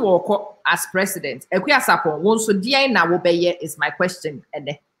 Kofi Koranteng as president, is my question.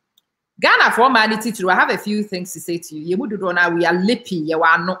 Ghana for humanity too. I have a few things to say to you. We are lippy.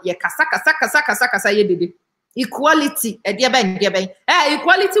 Equality.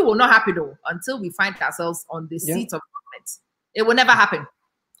 Equality will not happen though, until we find ourselves on the seat of government. It will never happen.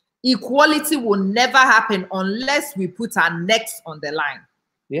 Equality will never happen unless we put our necks on the line.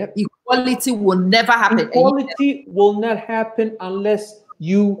 Yep. Equality will never happen. Equality will not happen unless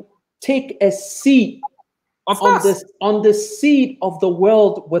you take a seat on the seat of the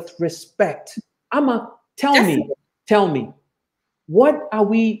world with respect. Amma, tell me, what are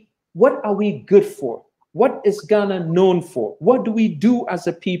we good for? What is Ghana known for? What do we do as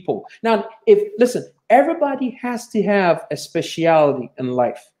a people? Now, listen, everybody has to have a speciality in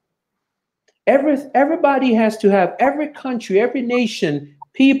life. Everybody has to have, every country, every nation,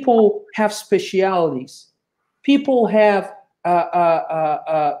 people have specialities. People have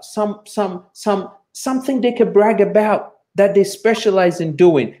something they can brag about that they specialize in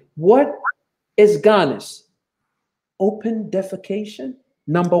doing. What is Ghana's? Open defecation,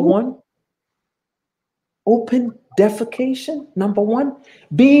 number one. Open defecation, number one.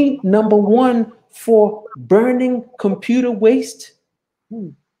 Being number one for burning computer waste.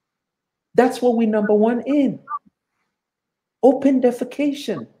 That's what we number one in. Open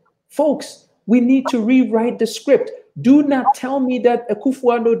defecation. Folks, we need to rewrite the script. Do not tell me that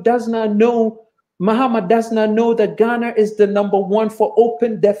Akufo-Addo does not know, Mahama does not know that Ghana is the number one for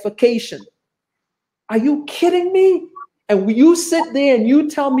open defecation. Are you kidding me? And you sit there and you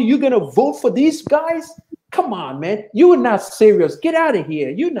tell me you're going to vote for these guys? Come on, man. You are not serious. Get out of here.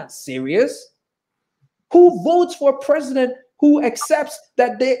 You're not serious. Who votes for a president who accepts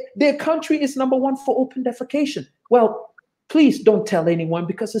that their country is number one for open defecation? Well, please don't tell anyone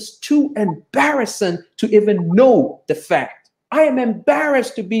because it's too embarrassing to even know the fact. I am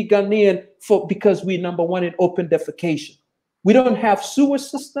embarrassed to be Ghanaian because we're number one in open defecation. We don't have sewer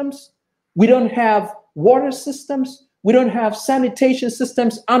systems. We don't have water systems. We don't have sanitation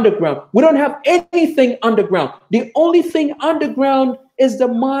systems underground. We don't have anything underground. The only thing underground is the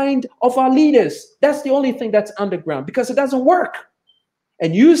mind of our leaders. That's the only thing that's underground because it doesn't work.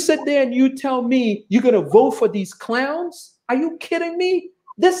 And you sit there and you tell me you're going to vote for these clowns? Are you kidding me?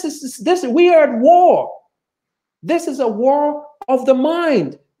 We are at war. This is a war of the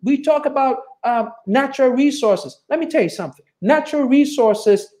mind. We talk about natural resources. Let me tell you something. Natural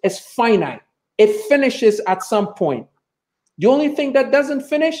resources is finite. It finishes at some point. The only thing that doesn't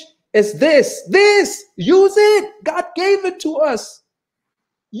finish is this. Use it. God gave it to us.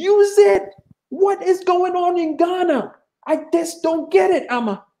 Use it. What is going on in Ghana? I just don't get it,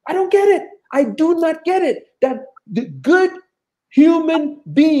 Amma. I don't get it. I do not get it. That the good human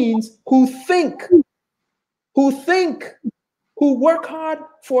beings who think, who work hard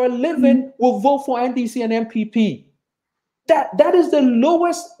for a living will vote for NDC and MPP. That is the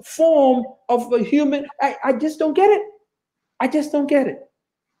lowest form of a human. I just don't get it. I just don't get it.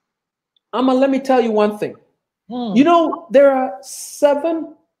 Amma, let me tell you one thing. You know, there are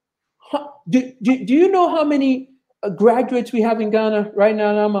do you know how many graduates we have in Ghana right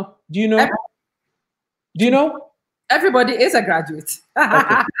now, Amma? Do you know? Do you know? Everybody is a graduate.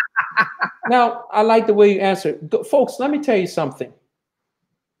 Okay. Now, I like the way you answer. Folks, let me tell you something.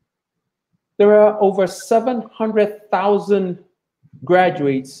 There are over 700,000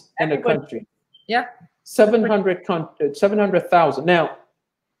 graduates in the country. Yeah. 700,000. Now,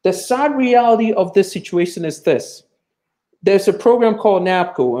 The sad reality of this situation is this. There's a program called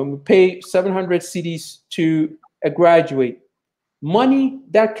NAPCO, and we pay 700 CDs to a graduate. Money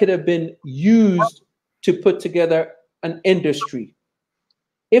that could have been used to put together an industry.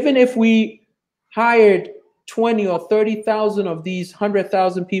 Even if we hired 20 or 30,000 of these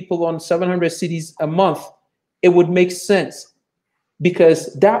 100,000 people on 700 CDs a month, it would make sense,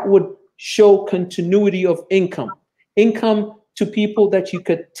 because that would show continuity of income to people that you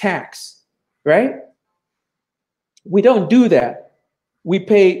could tax, right? We don't do that. We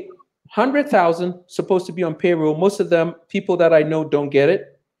pay 100,000 supposed to be on payroll. Most of them, people that I know, don't get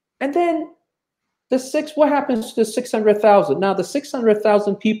it. And then what happens to the 600,000? Now, the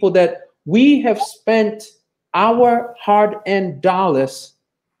 600,000 people that we have spent our hard-earned dollars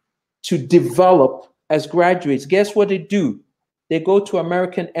to develop as graduates, guess what they do? They go to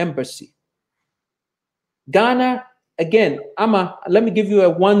American Embassy. Ghana, again, let me give you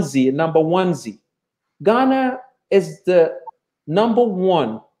a onesie, a number onesie. Ghana is the number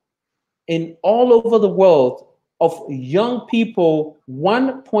one in all over the world of young people.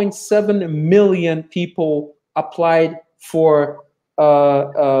 1.7 million people applied for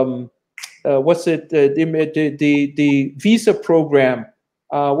what's it? The visa program.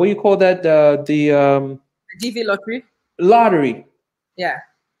 What do you call that? The DV lottery. Lottery. Yeah.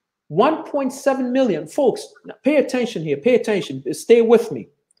 1.7 million folks. Now pay attention here. Pay attention. Stay with me.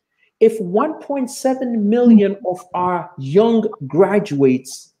 If 1.7 million of our young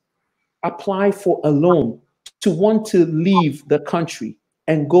graduates apply for a loan to want to leave the country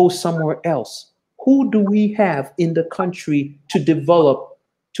and go somewhere else, who do we have in the country to develop,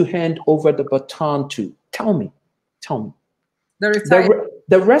 to hand over the baton to? Tell me. The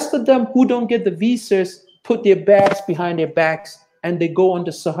rest of them who don't get the visas put their bags behind their backs and they go on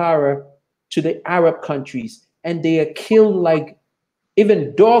the Sahara to the Arab countries, and they are killed like,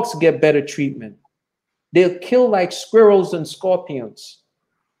 even dogs get better treatment. They'll kill like squirrels and scorpions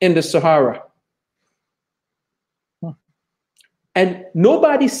in the Sahara. And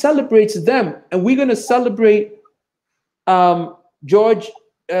nobody celebrates them. And we're going to celebrate George.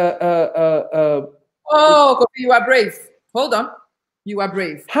 Oh, Kofi, you are brave. Hold on. You are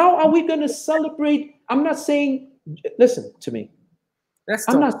brave. How are we going to celebrate? I'm not saying, listen to me.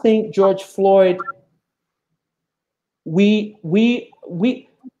 I'm not saying George Floyd. We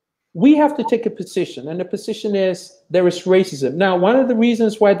have to take a position, and the position is there is racism. Now, one of the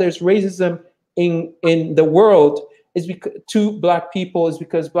reasons why there's racism in the world is because to Black people is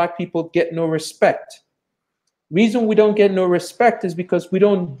because Black people get no respect. Reason we don't get no respect is because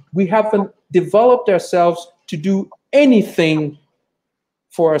we haven't developed ourselves to do anything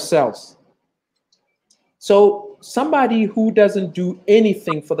for ourselves. So somebody who doesn't do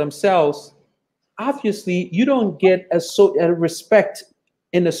anything for themselves, obviously you don't get a respect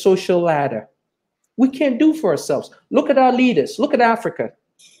in the social ladder. We can't do for ourselves. Look at our leaders. Look at Africa.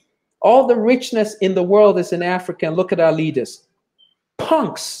 All the richness in the world is in Africa, and look at our leaders.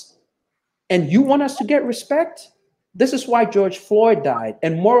 Punks. And you want us to get respect? This is why George Floyd died,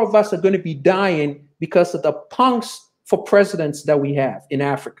 and more of us are going to be dying because of the punks for presidents that we have in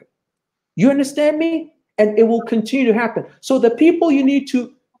Africa. You understand me? And it will continue to happen. So the people you need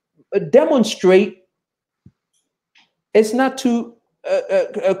to demonstrate is not to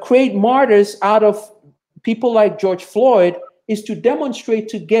create martyrs out of people like George Floyd, is to demonstrate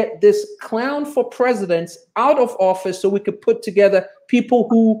to get this clown for presidents out of office so we could put together people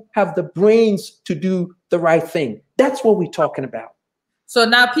who have the brains to do the right thing. That's what we're talking about. So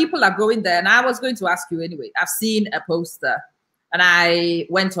now people are going there, and I was going to ask you anyway. I've seen a poster, and I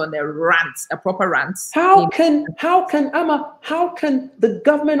went on a rant, a proper rant. How can the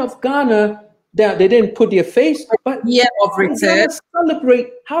government of Ghana, they didn't put their face, but year of return,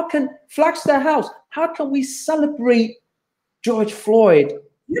 celebrate? How can Flagstaff House? How can we celebrate George Floyd?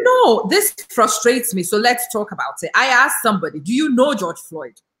 You know, this frustrates me. So let's talk about it. I asked somebody, do you know George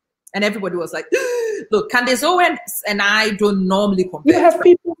Floyd? And everybody was like, look, Candace Owens and I don't normally compare. You have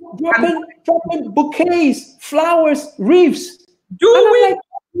people dropping bouquets, flowers, wreaths. Do we know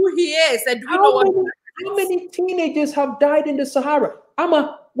who he is? And do we know how many teenagers have died in the Sahara?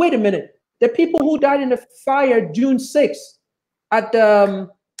 Wait a minute. The people who died in the fire June 6th at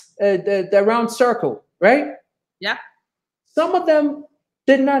the round circle, right? Yeah. Some of them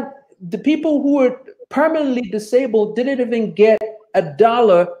did not, the people who were permanently disabled didn't even get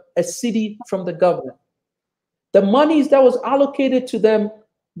 $1 a city from the government. The monies that was allocated to them,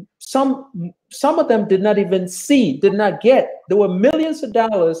 some of them did not even did not get. There were millions of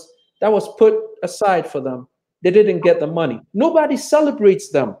dollars that was put aside for them. They didn't get the money. Nobody celebrates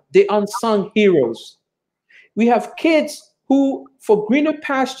them. The unsung heroes. We have kids who, for greener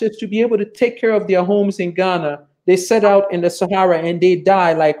pastures to be able to take care of their homes in Ghana, they set out in the Sahara and they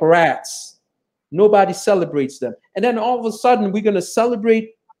die like rats. Nobody celebrates them. And then all of a sudden, we're going to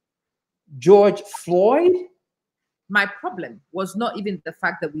celebrate George Floyd? My problem was not even the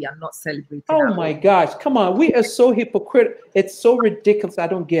fact that we are not celebrating. Oh my gosh, come on. We are so hypocritical. It's so ridiculous. I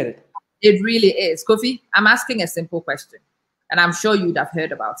don't get it. It really is. Kofi, I'm asking a simple question, and I'm sure you'd have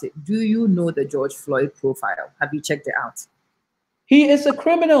heard about it. Do you know the George Floyd profile? Have you checked it out? He is a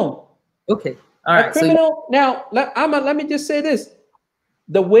criminal. Okay. All right. A criminal. Now, let me just say this.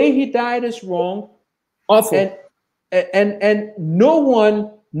 The way he died is wrong. Awful. And no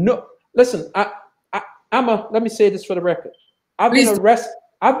one, listen, let me say this for the record. I've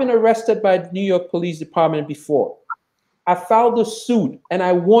been arrested by the New York Police Department before. I filed a suit and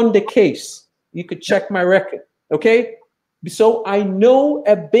I won the case. You could check my record, okay? So I know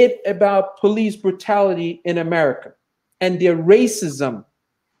a bit about police brutality in America and their racism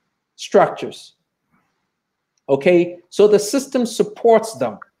structures, okay? So the system supports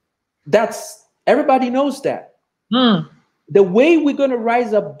them. Everybody knows that. The way we're going to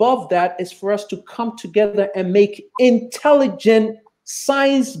rise above that is for us to come together and make intelligent,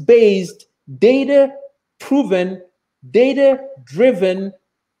 science-based, data-proven, data-driven,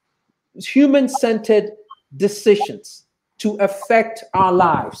 human-centered decisions to affect our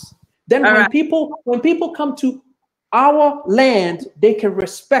lives. Then when people come to our land, they can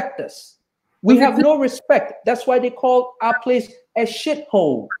respect us. We have no respect. That's why they call our place a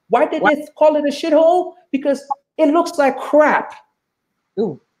shithole. Why did they call it a shithole? Because it looks like crap.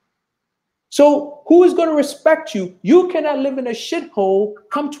 Ooh. So who is going to respect you? You cannot live in a shithole,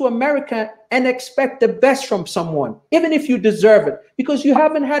 come to America and expect the best from someone, even if you deserve it, because you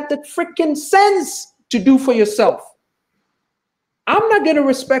haven't had the freaking sense to do for yourself. I'm not going to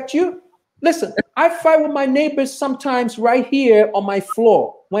respect you. Listen, I fight with my neighbors sometimes right here on my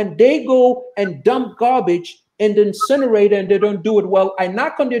floor. When they go and dump garbage in the incinerator and they don't do it well, I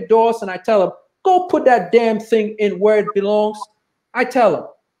knock on their doors and I tell them, go put that damn thing in where it belongs. I tell them,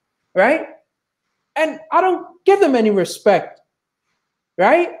 right? And I don't give them any respect,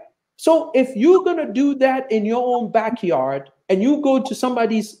 right? So if you're going to do that in your own backyard and you go to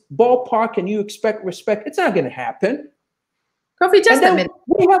somebody's ballpark and you expect respect, it's not going to happen. Kofi, just a minute.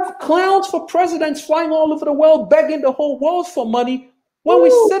 We have clowns for presidents flying all over the world, begging the whole world for money when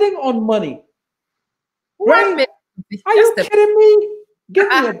we're sitting on money. Right? Are you kidding me? Give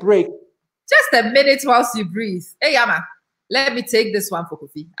me a break. Just a minute whilst you breathe. Hey, Yama, let me take this one for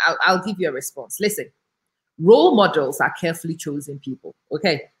Kofi. I'll give you a response. Listen, role models are carefully chosen people,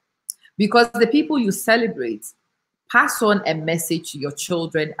 okay? Because the people you celebrate pass on a message to your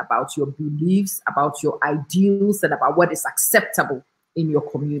children about your beliefs, about your ideals, and about what is acceptable in your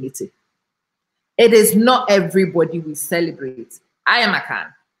community. It is not everybody we celebrate. I am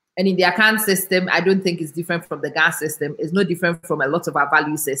Akan. And in the Akan system, I don't think it's different from the Ghana system. It's no different from a lot of our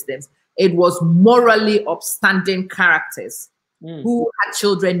value systems. It was morally upstanding characters who had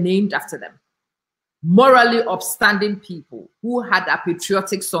children named after them. Morally upstanding people who had their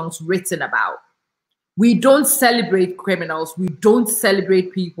patriotic songs written about. We don't celebrate criminals. We don't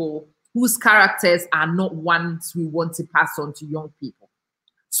celebrate people whose characters are not ones we want to pass on to young people.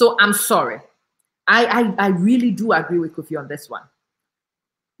 So I'm sorry. I really do agree with Kofi on this one.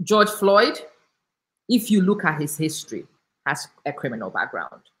 George Floyd, if you look at his history, has a criminal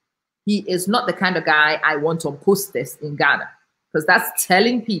background. He is not the kind of guy I want on posters in Ghana, because that's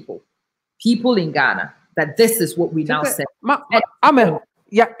telling people in Ghana that this is what we now say. Amen.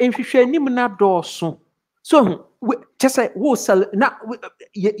 Yeah, if you share Nimna Dawson. So just say who sell now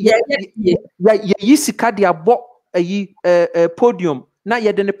Yisika dia bo a podium. Now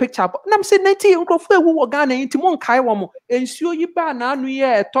you're in the picture. I'm saying 90 uncle who Ghana into one Kaiwamo and sure you ban now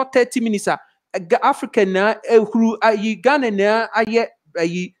year 30 minutes. African who are Ghana now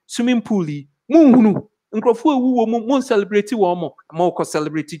a swimming pool. Moon uncle who won't celebrate one more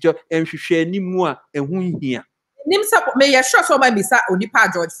celebrity and she share ni more and who here. Nimsa may you sure so my misa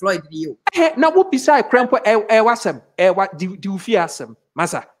onipa George Floyd you. Now what beside crampo wasam what do fear some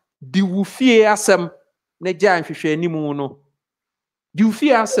massa do fear some neja and she share ni no. Do you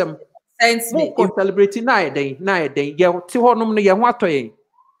fear some sense me celebrating na day ya ti honum no ye ho atoyen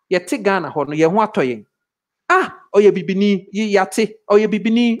ye ti Ghana ho no ye ho atoyen oye bibini ye yate oye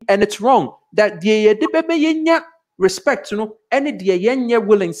bibini and it's wrong that ye de bebe yenya respect no any de yenya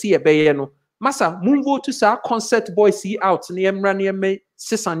willing see ebe no massa move to sa concert boys see out na yemra na yeme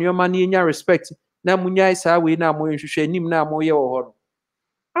sisan yo ma na yenya respect na munyai sa we na mo nhwehwe nim na mo ye wo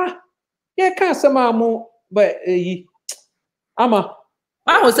ho ye kan sama mo but ama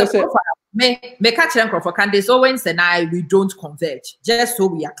I was a profile. Me catch them for Candace Owens and I, we don't converge, just so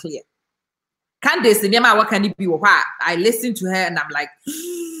we are clear. Candace, what can it be? I listen to her and I'm like,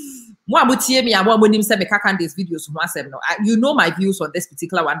 Candace videos. You know my views on this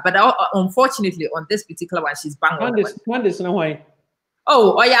particular one, but unfortunately on this particular one, she's bang on. Candace, no why?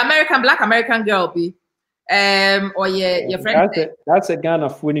 Oh, or your Black American girl be. Or your friend. That's a gun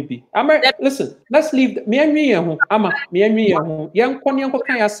of Winnipeg. Listen, let's leave me and me and Ama, me and me and young Konyanko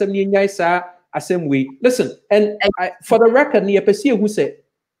assembly in Yaisa assembly. Listen, and for the record, Nia Pesia who said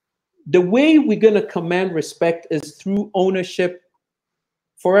the way we're gonna command respect is through ownership,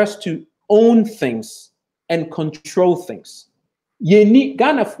 for us to own things and control things. Ye need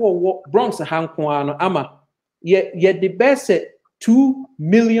Ghana for Bronx Hankwano Ama. Ye the best $2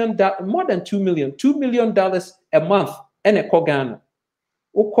 million, more than $2 million a month, and a Ghana.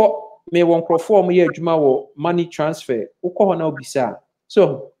 Oko me won perform ye juma money transfer. Oko na bisa.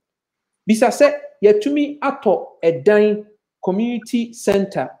 So bisa se ye to me ato a dine community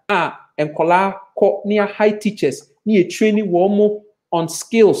center and kola ko near high teachers near training womo on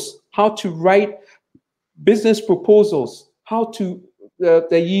skills, how to write business proposals, how to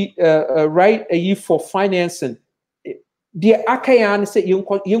write a year for financing. The Akayan say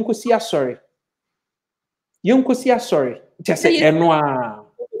Yunkusia sorry. Yunkusia sorry. Just say Enwa.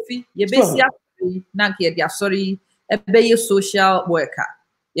 You basically Nanki, they are sorry, a bay social worker.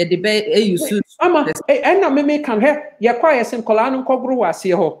 You debate a use. Ama, and I may come here. You acquire some colano cogru see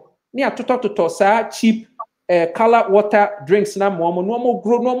ho. Near to talk to tosa cheap color water drinks na normal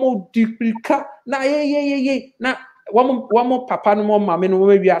grow normal duplica. Na ye. Na one more papa no more mamma no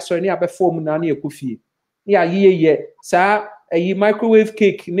maybe I saw near before Munani Kufi. Yeah, sir, a microwave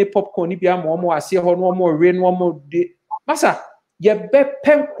cake, ne popcorn, if you are more, I see her no more rain, one more day. Massa, ye be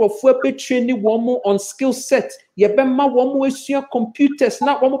pen for training one more on skill set. Ye be ma one more your computers,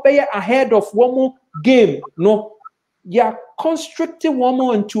 not one more pay ahead of one more game. No, you're constricting one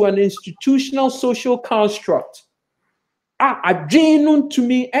more into an institutional social construct. A genuine to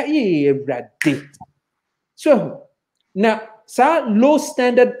me, so now. Low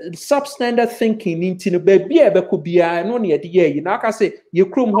standard, substandard thinking into the baby could be no near the year. You know, I say, you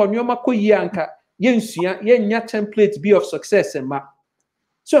crum on your mako yanka, yensia, yenya templates be of success and ma.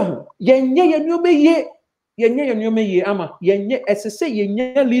 So, yenya ama, yenya, as I say,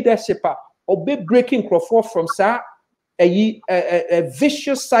 yenya leadership or be breaking Crawford from a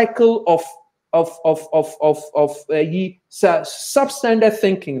vicious cycle of substandard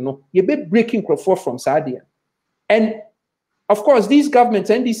thinking. No, you be breaking Crawford from Sadia. And of course, these governments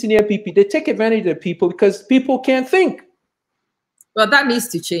and these senior people, they take advantage of people because people can't think. Well, that needs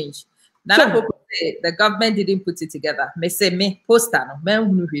to change. Now, the government didn't put it together. Me say me poster no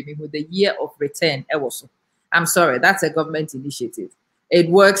with the year of return. I'm sorry, that's a government initiative. It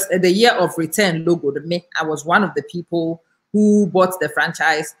works. The year of return logo. I was one of the people who bought the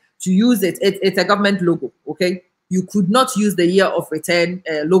franchise to use it. It's a government logo. Okay, you could not use the year of return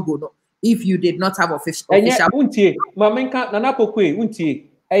logo. No. If you did not have official Office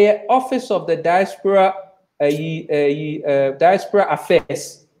of the Diaspora Diaspora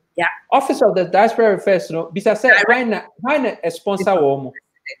Affairs. Yeah. Office of the Diaspora Affairs, no, bisa say why a sponsor woman.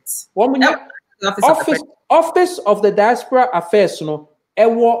 Office of the Diaspora Affairs, no,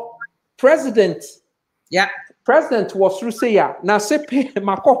 president. Yeah. President was through say ya. Na sepe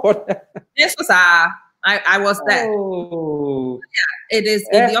mako. Yes, I was there. Oh. Yeah, it is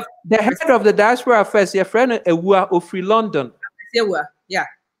the head of the Diaspora Affairs, your friend of Free London. Yeah.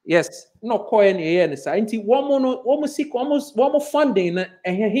 Yes. No coin here. One more funding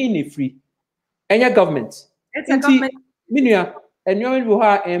and free. And your government. It's a government. Minia and you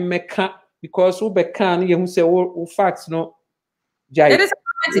are a mecca because we can you say all facts no. It is a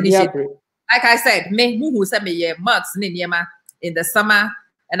government initiative. Like I said, me who sent me months in the summer.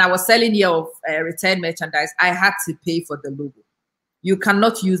 And I was selling year of return merchandise, I had to pay for the logo. You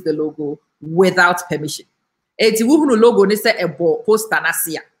cannot use the logo without permission. It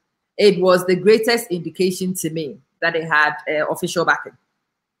was the greatest indication to me that it had official backing.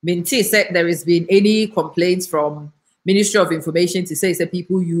 Minty said there has been any complaints from Ministry of Information to say that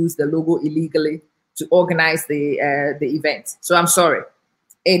people use the logo illegally to organize the event. So I'm sorry.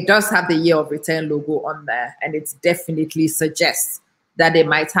 It does have the year of return logo on there, and it definitely suggests that they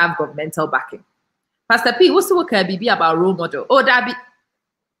might have governmental backing. Pastor P, what's the be about role model? Oh, Darby,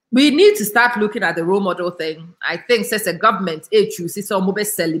 we need to start looking at the role model thing. I think since a government, chooses some mobile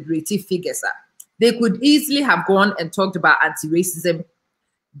celebrity figures. They could easily have gone and talked about anti-racism,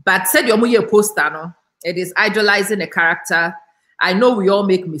 but said you're poster, no? It is idolizing a character. I know we all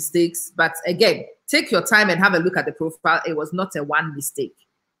make mistakes, but again, take your time and have a look at the profile. It was not a one mistake.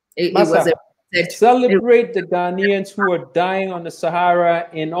 It was celebrate the Ghanaians who are dying on the Sahara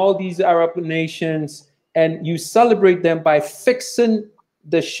in all these Arab nations, and you celebrate them by fixing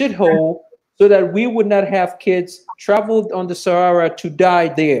the shithole so that we would not have kids traveled on the Sahara to die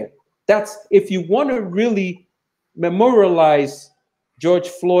there. That's, if you want to really memorialize George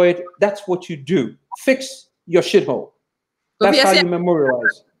Floyd, that's what you do. Fix your shithole. That's how you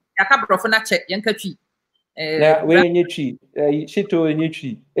memorialize. Yeah, we in your tree. Shito in your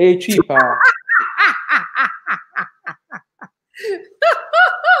tree. A tree power.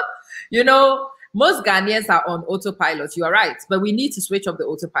 You know, most Ghanaians are on autopilot. You are right, but we need to switch off the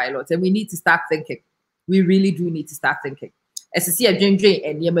autopilot and we need to start thinking. We really do need to start thinking. Yes,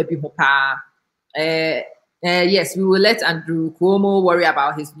 we will let Andrew Cuomo worry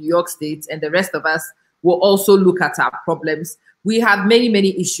about his New York State, and the rest of us will also look at our problems. We have many,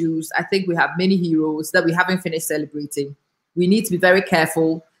 many issues. I think we have many heroes that we haven't finished celebrating. We need to be very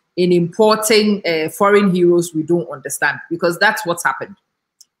careful in importing foreign heroes we don't understand, because that's what's happened.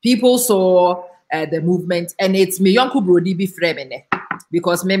 People saw the movement, and it's me Yonko Brody be framing,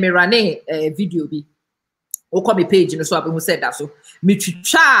 because me run video be or me page, you know, so I've been said that. So me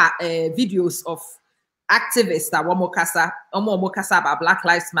try videos of activists that Wamokasa about Black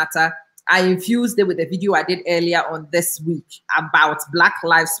Lives Matter. I infused it with a video I did earlier on this week about Black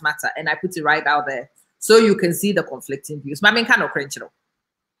Lives Matter, and I put it right out there so you can see the conflicting views. I mean, kind of cringe, you know.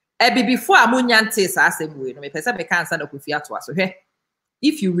 Before Amunyante sa same way, no me pesa me can't stand up with you. So hey,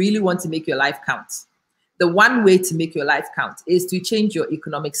 if you really want to make your life count, the one way to make your life count is to change your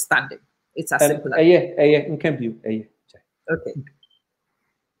economic standing. It's as simple as that. Okay.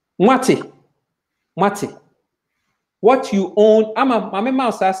 Mati. What you own, I'm a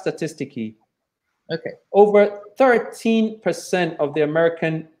mouse statistic. Okay. Over 13% of the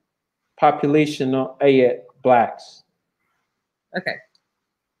American population are blacks. Okay.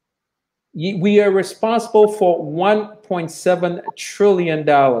 We are responsible for $1.7 trillion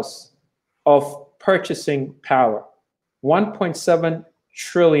of purchasing power. $1.7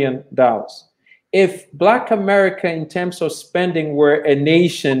 trillion. If Black America, in terms of spending, were a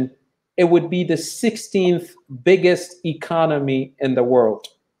nation, it would be the 16th biggest economy in the world.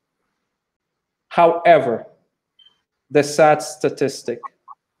 However, the sad statistic,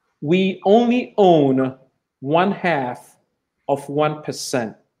 we only own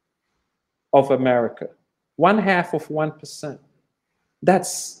 0.5% of America. 0.5%.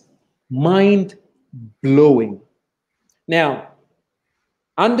 That's mind-blowing. Now,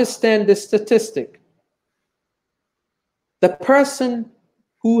 understand this statistic. The person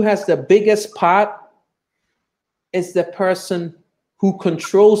who has the biggest pot is the person who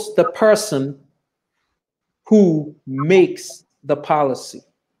controls the person who makes the policy.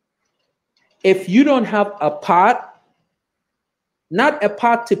 If you don't have a pot, not a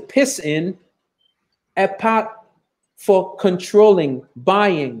pot to piss in, a pot for controlling,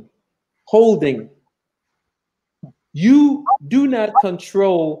 buying, holding, you do not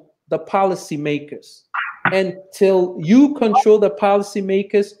control the policymakers. Until you control the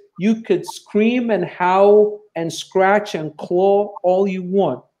policymakers, you could scream and howl and scratch and claw all you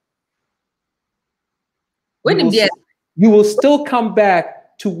want. You will still come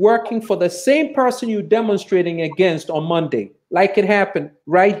back to working for the same person you're demonstrating against on Monday, like it happened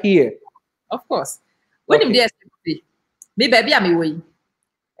right here. Of course. Okay. United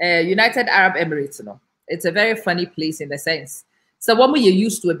Arab Emirates, you know, it's a very funny place in the sense. So what we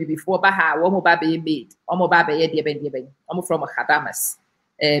used to be before Baha, one more baby maid, almost from Khadamas,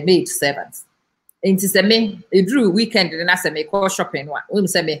 maid servants. And it's a me, it drew weekend and I say me call shopping one.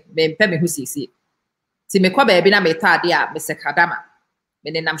 Say me pay me who see. See me call baby na me tadia, Mr. Khadama.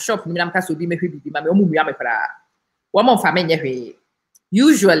 Then I'm shop, I'm casu be me who be my one more family.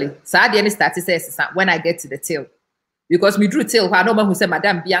 Usually, Sadi started says when I get to the till. Because me drew till, I know who said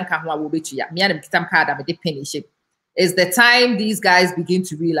Madame Bianca who will be to ya. Me and Kitam card, I'm a penny shape. Is the time these guys begin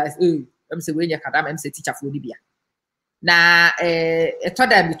to realize, oh, I'm saying when you I'm say teacher for Libya. Now, I told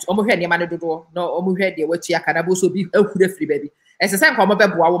them it's almost here, man, no, almost here, they watch ya can also be a free baby. As the same come up,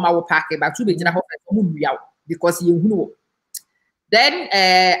 I will pack about 2 days because you know. Then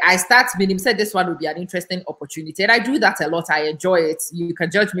I start meaning said this one would be an interesting opportunity. And I do that a lot. I enjoy it. You can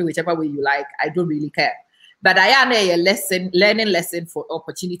judge me whichever way you like. I don't really care. But I am a learning lesson for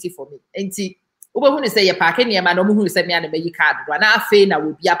opportunity for me. And see, who say you're packing your man, who send me and a card, one I fain, I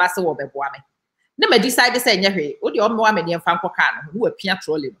will be a basso of a woman. Never decide to say, hey, what your woman and Franco can, who appear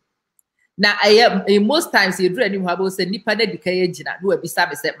trolling. Now, I am most times you do any who have said Nippon education, who will be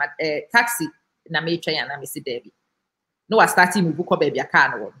service at my taxi in a matron and I miss it, Debbie. No, I started with book baby a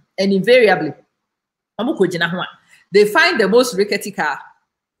car, and invariably, they find the most rickety car.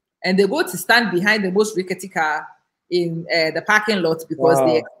 and they go to stand behind the most rickety car in the parking lot because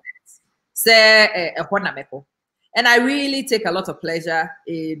they expect say a Honameko. And I really take a lot of pleasure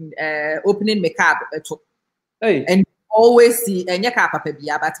in opening my car. Hey. And always see and your car papa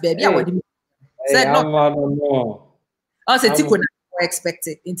but baby I would said no. I said Tico expect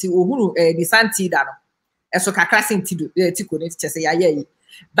it into Uhuru the Santi Dano. And so Kakrasin Tico needs to say yeah.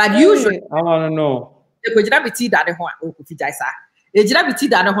 But usually I want to know. The Kojabiti Dano Kofi Jaisa. A Jirabiti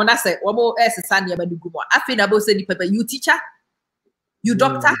Dano Honda said, Omo S. Sanya Madugumo. I feel about saying paper, you teacher, you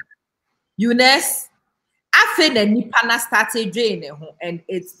doctor, you nurse. I feel that Nipana started draining and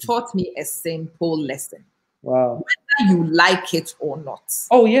it taught me a simple lesson. Wow. Whether you like it or not.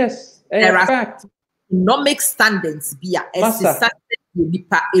 Oh, yes. There are fact. economic standards via Massa.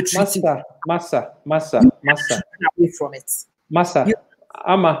 Away from it. Massa.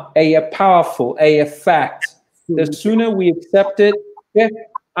 Ama a powerful, a fact. The sooner we accept it,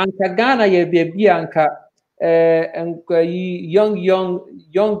 anka Ghana ye baby anka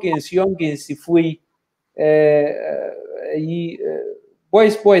youngins if we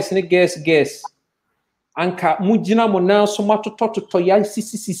boys ne guess anka mujina mo now so much to ya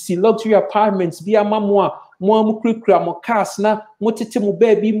CCC luxury apartments be amamwa mo amukura mo cars na mo tete mo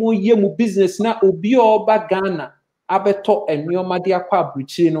baby mo ye mo business na obi oba Ghana abeto enwoma de akwa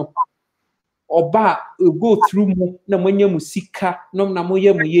abrichi no oba go through mu na manya musika nom na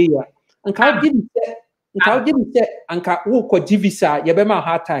moye mu ye ya anka give me say anka wo ko visa ye be ma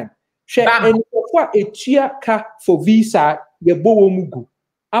hard time hwe enofo etua ka for visa ye bo mu gu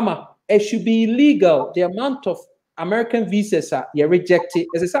ama it should be illegal the amount of American visas are ye rejected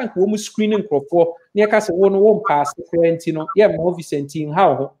as a sank wo mu screening crofo na ka se wo no wo pass the no ye mo visa ntin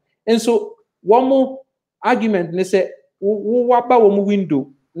how and so one more argument ne say wo waba wo mu window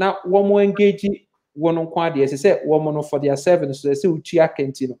na woman engage one on quantity as I said, woman for their service. So they say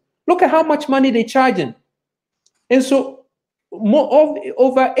look at how much money they're charging. And so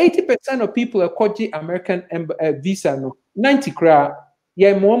over 80% of people are called American visa no 90 kra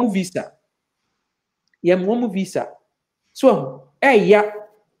yeah mom visa. Yeah mom visa. So yeah.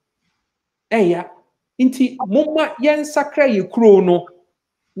 Inti mama yen sakra ye kro no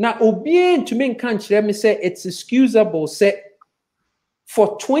na obien to me can't let me say it's excusable say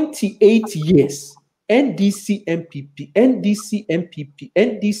for 28 years, NDC MPP.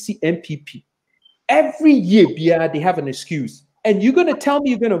 Every year, they have an excuse. And you're going to tell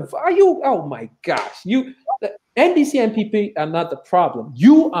me oh my gosh, the NDC MPP are not the problem.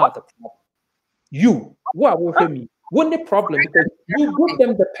 You are the problem. You, what will me? What the problem? Because you give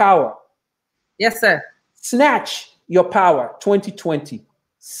them the power. Yes, sir. Snatch your power, 2020.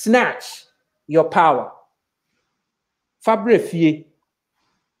 Snatch your power. Fabrifie.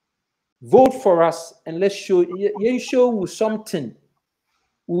 Vote for us and let's show you something.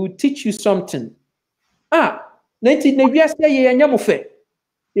 We'll teach you something. 19 nevias ye nyamofe.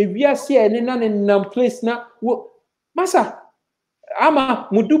 Nevias ye na place na masa ama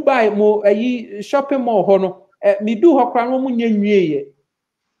mu Dubai mo shopping mall ho no mi du ho kra no mu nyanwie ye.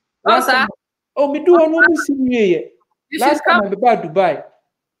 Mi du ho no mu sinwie ye. Last time I be Dubai.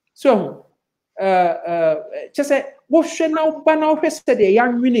 So just say what now banana yesterday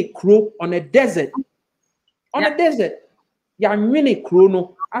young mini crow on a desert. A desert. Young mini crow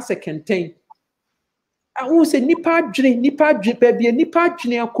no as a contain. I won't say nipa dream baby nipa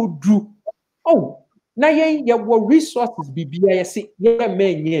dream could do. Oh, now ye were resources BBI say yeah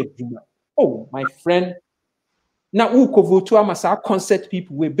man yeah. Oh my friend. Now who could vote to amasa concert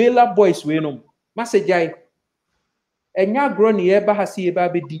people with Bella boys we no message enya grow ne eba hase eba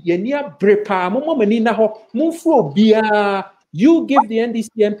bedi yenia brepa momani na ho mumfo bia you give the NDC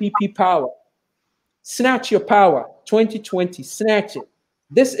MPP power. Snatch your power 2020 snatch it.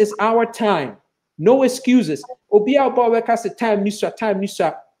 This is our time. No excuses. Obia about time nisa.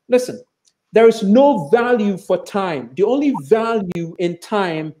 Listen, there is no value for time. The only value in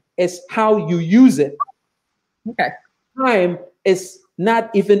time is how you use it. Okay. Time is not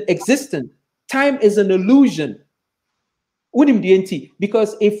even existent. Time is an illusion.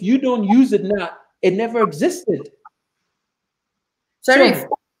 Because if you don't use it now, it never existed. Sorry.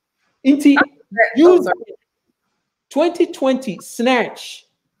 So, use 2020, snatch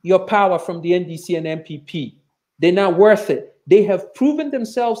your power from the NDC and MPP. They're not worth it. They have proven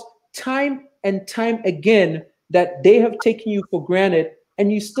themselves time and time again that they have taken you for granted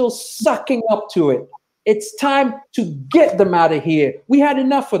and you're still sucking up to it. It's time to get them out of here. We had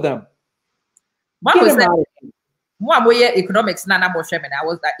enough of them. Get them out of here. Economics, I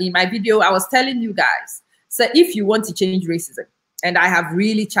was in my video, I was telling you guys, so if you want to change racism, and I have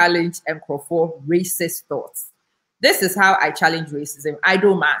really challenged and called for racist thoughts, This is how I challenge racism. I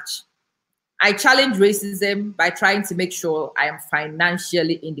don't match. I challenge racism by trying to make sure I am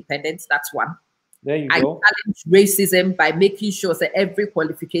financially independent. That's one. There you I go. challenge racism by making sure that every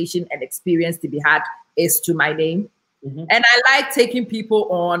qualification and experience to be had is to my name. And I like taking people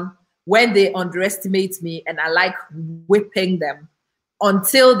on when they underestimate me, and I like whipping them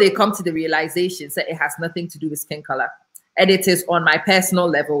until they come to the realization that it has nothing to do with skin color. And it is on my personal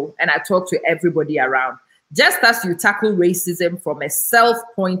level, and I talk to everybody around. Just as you tackle racism from a self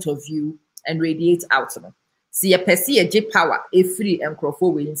point of view and radiate out. See a perceive a power, a free and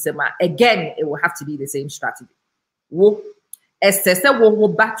again, it will have to be the same strategy. We'll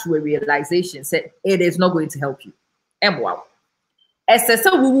back to a realization, say it is not going to help you. Wow. We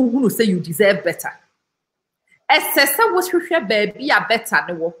will say you deserve better. Baby are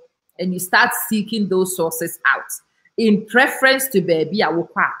better, and you start seeking those sources out in preference to baby.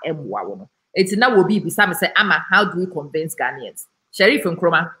 It's now will be beside say, Ama, how do we convince Ghanaians? Sheriff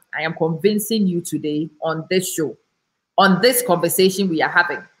Nkrumah, I am convincing you today on this show, on this conversation we are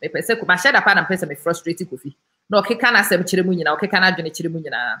having. Me pese kuma share that part and pese me frustrated Kofi. No, okay, can I say chirimunyina? Okay, can I do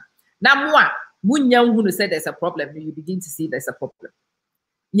chirimunyina? Now, munya who said there's a problem, you begin to see there's a problem.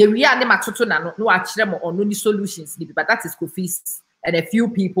 We are no actually on only solutions, but that is Kofi's, and a few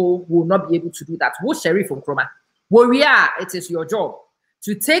people will not be able to do that. What Sheriff Nkrumah? Warrior, it is your job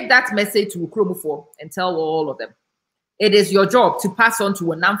to take that message to Ukromufo and tell all of them. It is your job to pass on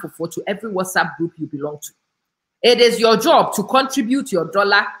to a Namfofo, to every WhatsApp group you belong to. It is your job to contribute your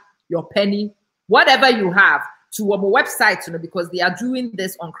dollar, your penny, whatever you have to our website, because they are doing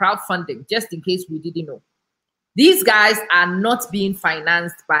this on crowdfunding, just in case we didn't know. These guys are not being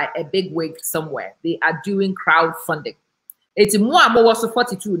financed by a big wig somewhere. They are doing crowdfunding. It's more and more also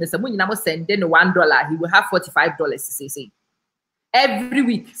 42. Someone you send in $1, he will have $45 to say. Every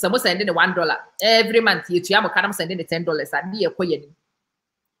week, someone sending $1. Every month, you am sending $10. And be a koyen.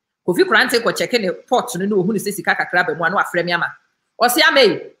 Kofi Koranteng ko checking the pot to know who is Sika Crab and one frame yama. Or say,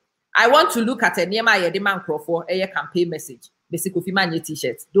 I want to look at a near my demand for a campaign message. Basic Kofi Man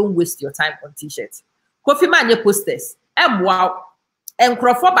t-shirts. Don't waste your time on t-shirts. Kofi Man posters. Wow. And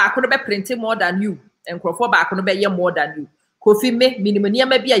Crawford back could be printing more than you. And Crawford back could be more than you. Kofi me minimum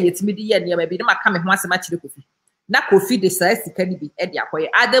maybe a yet media near maybe not coming once a match the Kofi. Now Kofi decides to be at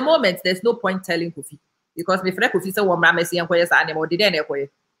the moment, there's no point telling Kofi because my friend Kofi said, "Well, I'm messy and quiet animal did anyway."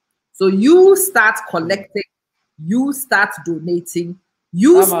 So you start collecting, you start donating,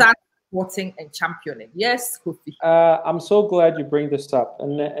 you start supporting and championing. Yes, Kofi. I'm so glad you bring this up,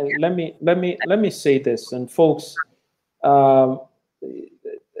 and let me say this, and folks,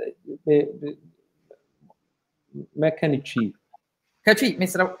 Mekanichi,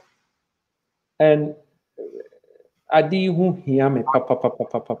 Mr. And adi hu hia me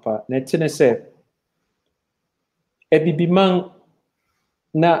papa na tene se ebibiman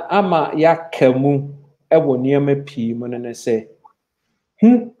na ama ya kamu ewo niema pii mu ne se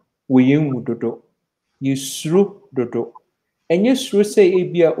hu woyemu dodo yesuro dodo enye suro se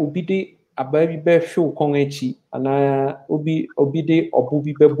ebia obi de ababi be hwe kon achi ana obi de obo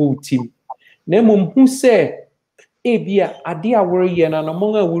bi bebo tim na mom hu se ebia ade a wore ye na no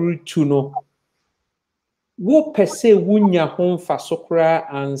mon a wore tu no wo pese wunya ho mfa sokra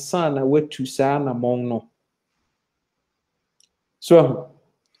ansa na watu saa na mon no. So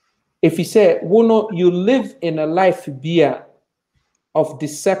if you say you live in a life of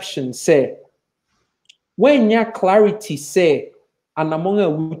deception, say when ya clarity say anamonga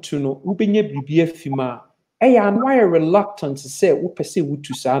wutu no ubenya bibia fima no reluctant to say wo pese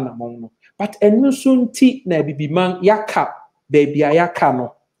wutu saa na mon no, but enu so nti na bibiman yaka baby yaka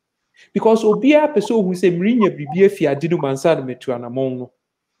no. Because obia person who say mrinya bibia fi adinu mansa na metu anamon no.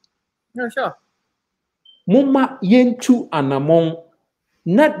 No, sure. Mumma yentu anamon,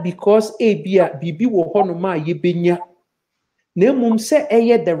 not because ebia bibi wo hono ma yebenya. Na mum say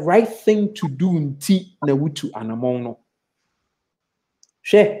eye the right thing to do nti na wutu anamon no.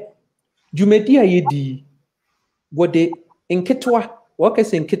 She jumedi ayedi wode enketwa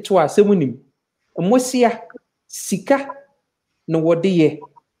wakase enketwa semunim. Mmosia sika na wode ye.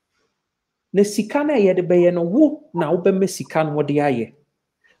 Na sika na ye de beye no wo na wo be me sika no de aye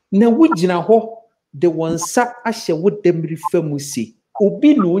na wo gina ho de wonsa ahye wo demri famusi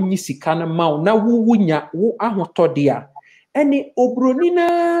obi no onyi sika na ma na wo wunya wo ahotode a ene obroni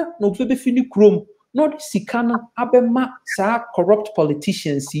na no be fini krom no sika no abema sa corrupt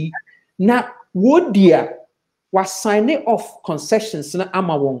politicians na wo dia wa sign off concessions na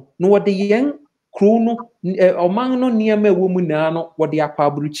ama won no wo de yen kro no oman no niam e wo mu na no wo de akwa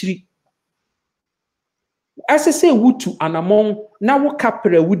abruchiri. as I say wutu anamon na wo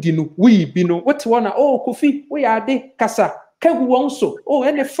kapre wudi no we bi no what one oh Kofi we ade kasa kagu won so oh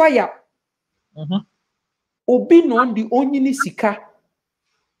ene fire obi no ndi onyini sika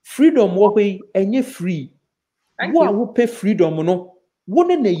freedom wo hwe enye free wo a wo pe freedom no wo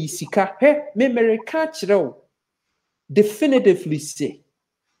ne na yisika he me America kireo definitively say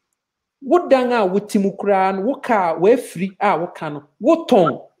wo dan a wotimu kura no wo ka we free a wo ka no wo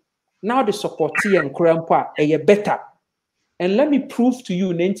ton now the support and crampa a better. And let me prove to you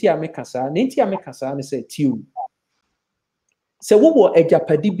Nenti Amekasa and say to you. So what were a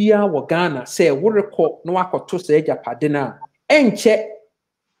Japadibia or Ghana say what record no wako to say Japadina and check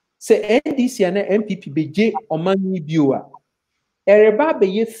say NDC and MPP BJ or money viewer. Ereba be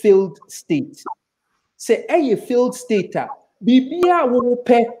ye failed state. Say a failed state Bibia wo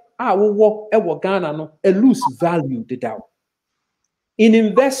pe wo Ghana no a lose value the doubt. In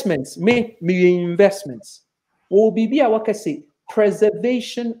investments, investments will be what I say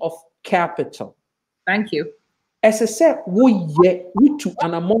preservation of capital. Thank you. As I said, we to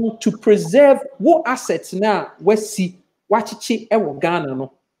an amount to preserve what assets now we see what e Ghana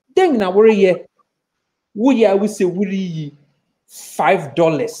no. Then now we say we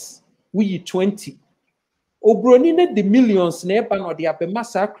 $5, we 20. Obroni the millions na eba no de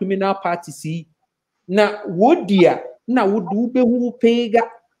abemasa criminal party see na wodia na wodu be hu pega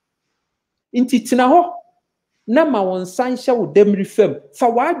inti tina ho na ma won sanhye wo demri fam fa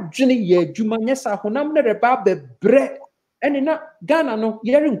wadwene ye adwuma nyesa honam ne reba bebre ene na Ghana no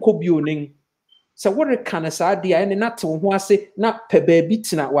yere nkobio nen se wore kana sa de ene na te ho ase na pe ba bi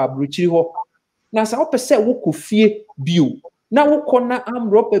tina wa abrochiri ho na sa opese wo kofie bio na wo kona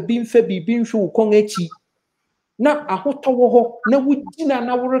amropa bi mfa bibi nhwe wo kon achi na ahoto wo ho na wugina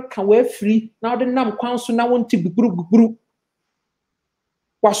na wore ka wa afiri na wode nam kwan so na wonti buguru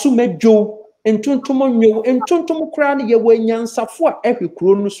waso medwo entontom nwo entontom kra na ye wanyansafo a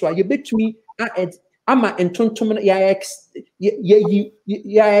ehwekuro no so a ye betumi ama entontom ya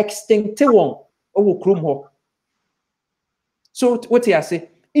extinct won owo krom ho. So what you say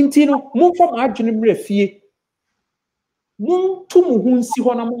intino mo fam adwene mra fie mo tum hu nsi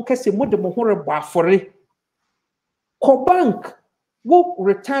ho na mo kase mo de mo ho reba afore ko bank wo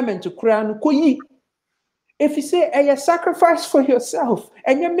retirement kura no koyi. If you say a sacrifice for yourself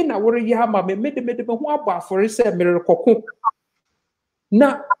and you mean I worry you have my made ho aba for say mere kokko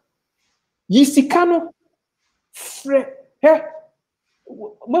na yisikano fre he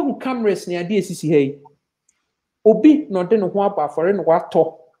mahu cameras ni ade esisi hey obi no de no ho aba for no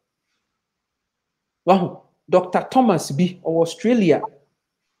wato wow Dr. Thomas B of Australia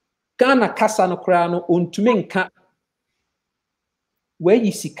Ghana kasa no kra no ontume nka where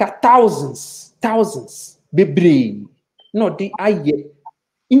yisika thousands bebre no de aye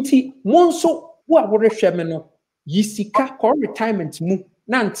inti monso wo aworehwe me no yisika ko retirement mu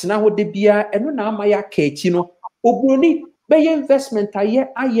na ntena ho de bia eno na amaya ka echi no obroni be investment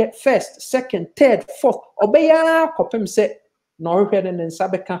aye first second third fourth obeya kopem se no ohwe ne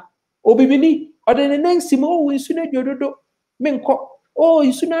nsabeka obibini ode ne nansimo o nsu na dwododo menko o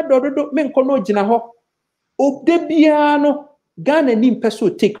nsu na dododo menko no gina ho obde bia no Ghana nim peso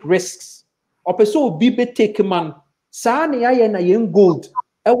take risks or peso obi be take man saa ne aye na yen gold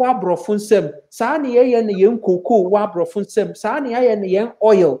e wa brofo nsem saa ne aye na yen cocoa wa brofo nsem saa ne aye na yen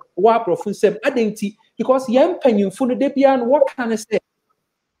oil wa brofo nsem adenti because yen panyimfo no de bia no what can I say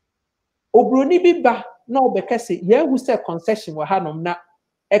obroni bi ba na obekase yen hu say concession wa hanom na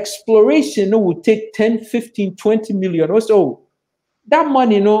exploration no will take 10 15 20 million or so that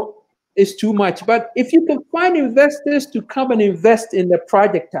money no is too much. But if you can find investors to come and invest in the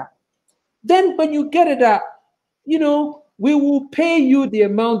project, then when you get it out, you know, we will pay you the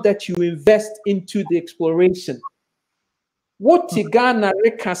amount that you invest into the exploration. What Tigana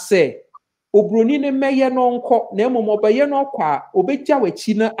Reka say, Obroni ne meye no nko, na emo mobaye no kwa, obeja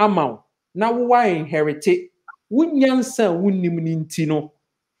wechi na amount, na wa inherit. Wunyansa wunnim ni nti no.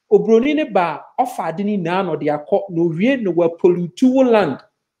 Obroni ne ba, offer adini na no de akọ, no wie no wa pollute land.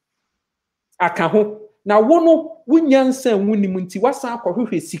 Akaho na wono wunyansa wunim nti wasan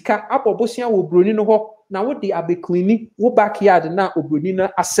akọhwehwe sika abobosia wo broni no ho na wo de abeklini wo backyard na obroni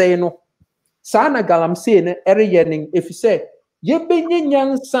na asɛe no saa na galamsey ne ereyɛ nen efise ye benye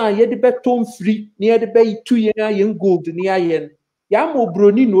nyansa ye de beton free ne ye de be tu ye na ye gold ne ayen ya ma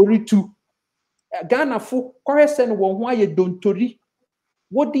obroni no ritu Ghana fo kɔhwese no wo ho aye dontori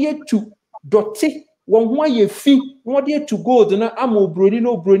wo de etu dɔte won ho aye fi no de to gold na ama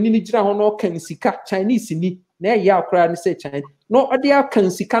obroni ni gira ho no kan sika Chinese ni na ya akra ni say China no ode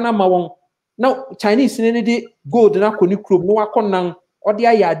akan sika na ma won na Chinese ni de gold na koni krom no wakonan ode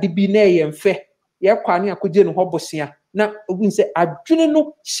aya ade bi na ye mfe ye kwani akogye no hobosia na ogun sɛ adwene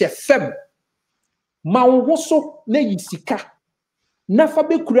no hye fam ma wo so na yisika na fa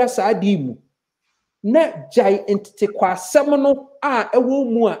bekura saadi mu na jai entite kwa asɛm no a ɛwɔ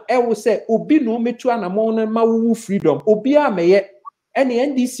mu a ɛwɔ sɛ obi no metu anamon na ma wo freedom obi a meyɛ ɛne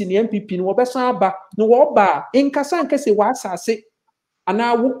NDC ne MPP no wɔbɛsan aba no wɔba nkasa nkase wa asase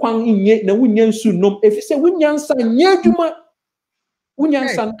ana wo kwan nye na wonya nsu nom efi sɛ wonya nsa nye adwuma wonya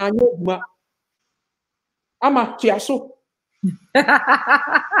nsa anya adwuma ama tiaso.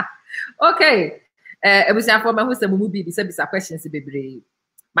 Okay. Ebusiafo ma hu sɛ mumu bi bisa questions bebree.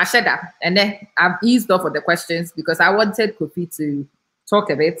 Masheda, and then I've eased off of the questions because I wanted Kofi to talk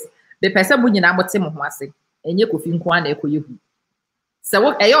a bit. The person who you know what him was saying, and you Kofi nkwa na ekoyehu. So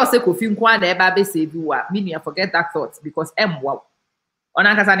what I also Kofi nkwa na eba be save you meaning I forget that thought because wow.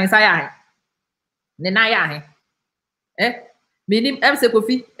 Onankasa ne saya ne na ya meaning say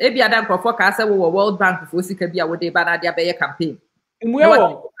Kofi e bia dan crofo ka say wo World Bank for sika bia wo de ba na dia be campaign.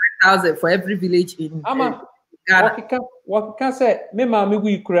 1,000 for every village in Wakika say me maame gu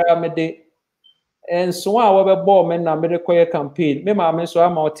ikura me de enso a wo be ball me na me de koye campaign me maame so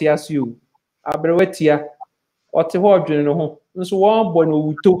ama otiase o abrewatia ote ho odwene no ho nso won bo no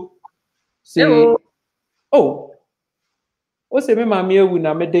wuto say oh o say me maame ewu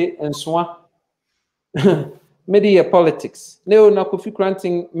na me de enso a me de politics ne o na Kofi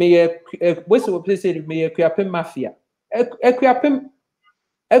Koranteng me ye we say me ye kuapem mafia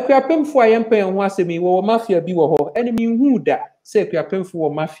Ekuapem fo ayempe ho asemi wo mafia bi wo ho enemy hu da say ekuapem fo wo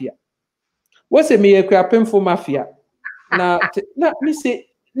mafia wo se me ekuapem fo mafia na me say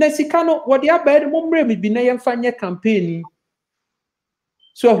na sika no wo de abed mo mre me bi na yemfa nye campaign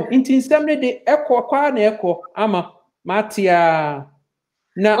so intinsem ne de kwa na ama matia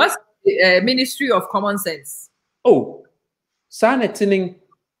na what's the Ministry of Common Sense? Oh sanetinin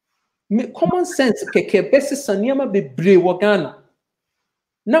common sense keke besi saniama bebre wo Ghana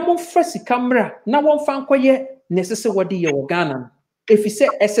na mo fresi camera na won fa nkoye nesese wode ye wo Ghana efise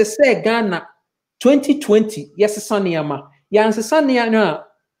SSA Ghana 2020 yes saniama ya nsesania na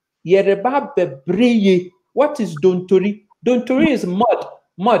ye reba bebreye. What is dontori? Dontori is mud.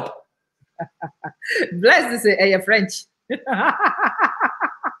 Bless this your French.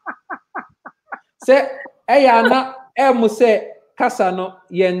 Say eya na emu say kasa no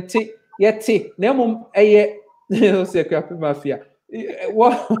yenti yeti na emu eye o se kwape mafia.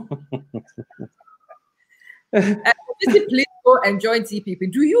 What? Please go and join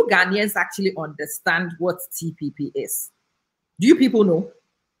TPP. Do you Ghanaians actually understand what TPP is? Do you people know?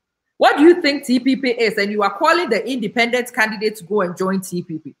 What do you think TPP is? And you are calling the independent candidate to go and join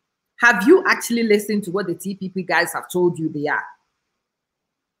TPP. Have you actually listened to what the TPP guys have told you they are?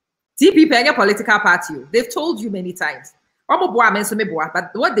 TPP is a political party. They've told you many times. But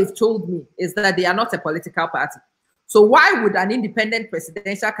what they've told me is that they are not a political party. So why would an independent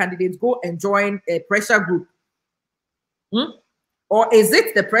presidential candidate go and join a pressure group? Or is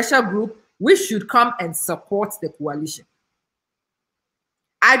it the pressure group which should come and support the coalition?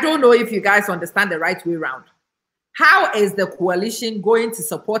 I don't know if you guys understand the right way around. How is the coalition going to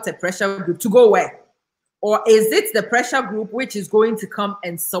support a pressure group to go where? Or is it the pressure group which is going to come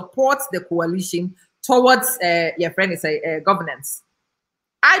and support the coalition towards your friend is a governance?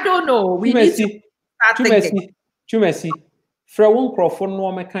 I don't know. We need to start thinking. Chumesi, fra won krofo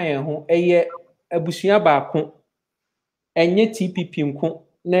no meka yen ho eye abusua baako enye TPP nko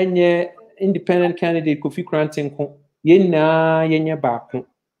na enye independent candidate Kofi Koranteng nko yenna yenye baako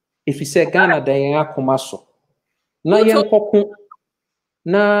efise Ghana da yen akoma so na yen kokko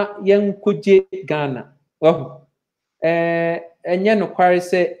na yen koje Ghana enye no kware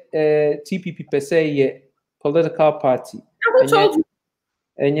se TPP per se ye political party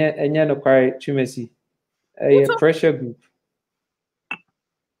enye no kware Chumesi a pressure group.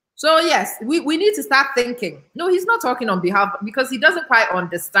 So yes, we need to start thinking. No, he's not talking on behalf because he doesn't quite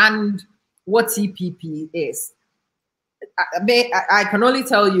understand what TPP is. I can only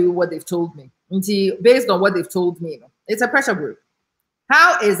tell you what they've told me. Based on what they've told me, it's a pressure group.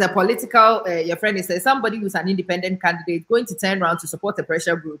 How is a political, your friend is somebody who's an independent candidate going to turn around to support a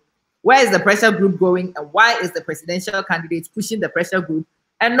pressure group? Where is the pressure group going? And why is the presidential candidate pushing the pressure group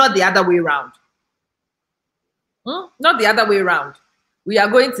and not the other way around? Not the other way around. We are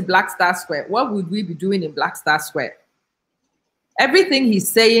going to Black Star Square. What would we be doing in Black Star Square? Everything he's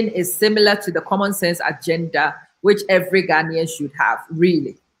saying is similar to the common sense agenda, which every Ghanaian should have,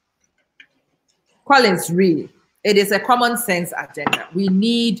 really. Collins, really. It is a common sense agenda. We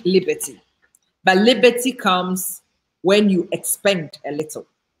need liberty. But liberty comes when you expend a little.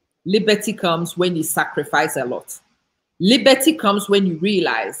 Liberty comes when you sacrifice a lot. Liberty comes when you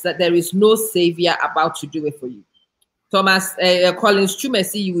realize that there is no savior about to do it for you. Thomas Collins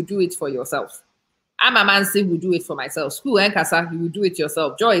Chumesi, you will do it for yourself. Amamansi will do it for myself. School Enkasa, you will do it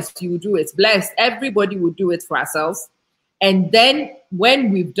yourself. Joyce, you will do it. Blessed, everybody will do it for ourselves. And then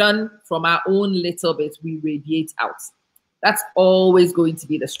when we've done from our own little bit, we radiate out. That's always going to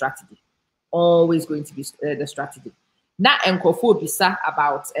be the strategy. Always going to be the strategy. Now, Nkofo Bisa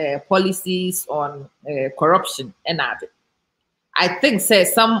about policies on corruption and other. I think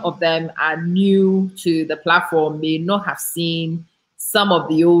some of them are new to the platform, may not have seen some of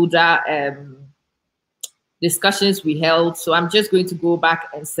the older discussions we held. So I'm just going to go back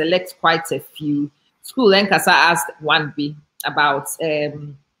and select quite a few. School Enkasa asked 1B about,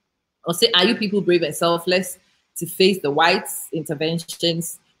 or say, are you people brave and selfless to face the whites'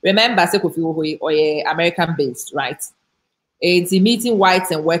 interventions? Remember, Kofi or American-based, right? It's meeting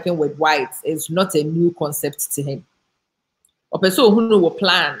whites and working with whites is not a new concept to him. Or person who will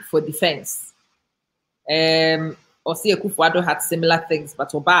plan for defense. Or see Kufuado had similar things,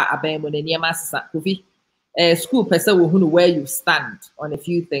 but Oba Abem when Kofi. School person who know where you stand on a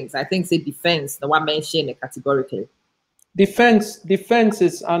few things. I think say defense, the one mentioned categorically. Defense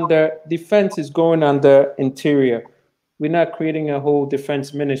is going under interior. We're not creating a whole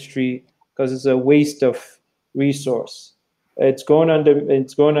defense ministry because it's a waste of resource. It's going under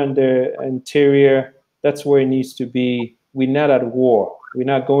interior. That's where it needs to be. We're not at war. We're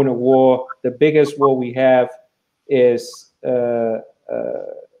not going to war. The biggest war we have is our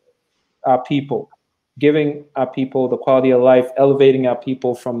people. Giving our people the quality of life, elevating our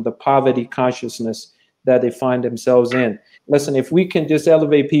people from the poverty consciousness that they find themselves in. Listen, if we can just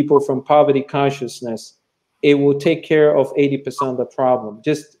elevate people from poverty consciousness, it will take care of 80% of the problem.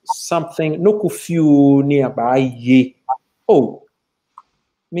 Just something, no few nearby ye. Oh,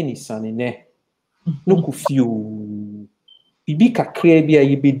 mini sanine. No few. Bibika krebia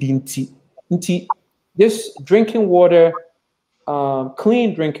yibidinti. Inti, just drinking water,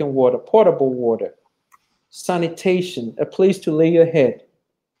 clean drinking water, portable water. Sanitation, a place to lay your head.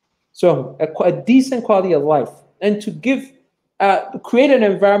 So a decent quality of life, and to give, create an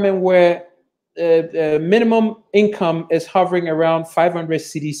environment where minimum income is hovering around 500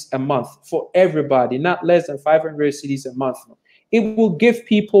 cedis a month for everybody, not less than 500 cedis a month. It will give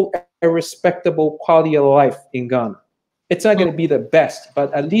people a respectable quality of life in Ghana. It's not going to be the best,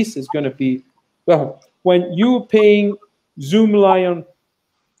 but at least it's going to be, well, when you're paying Zoom Lion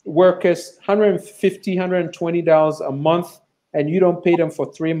workers $150, $120 a month, and you don't pay them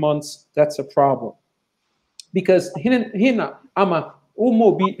for 3 months, that's a problem. Because hina ama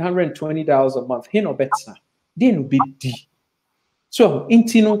umo be $120 a month, hino better. Then be D. So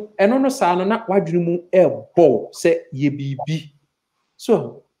intino enono sana na wadrumu ebo se ye bibi.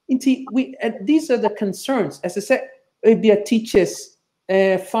 So inti we these are the concerns. As I said, be teachers,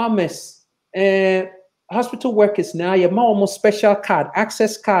 farmers, hospital workers now, you almost special card,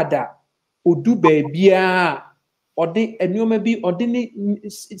 access card that odu baby or they and you maybe or they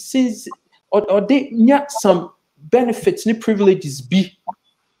since or they nya some benefits ni privileges be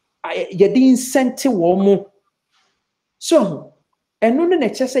you the incentive woman. So and no na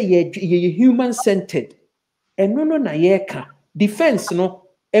say ye human centered and no na yeka defense no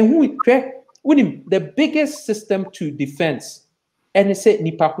and who with the biggest system to defense. And it said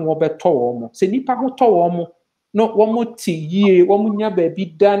nipa ho obeto wo se nipa ho to wo no wo mo ti yie wo mo nya ba bi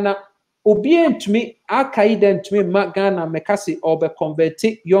dana obi entumi akai den tumi magana mekase obe convert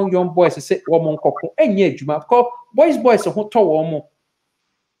young boys say wo mo nkoko enye adwuma because boys ho to wo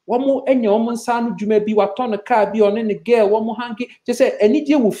mo enye wo mo nsa no dwuma bi wato no car bi one ne girl wo mo hanki je say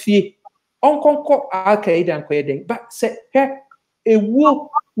enije wo fie onkonko akai den ko eden but say ewu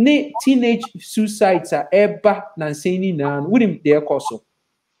ne teenage suicides are eba nanseni nan wouldn't there cause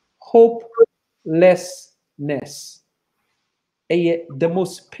hopelessness. The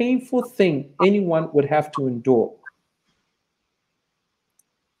most painful thing anyone would have to endure.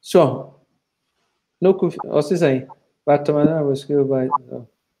 So no also say but I was good by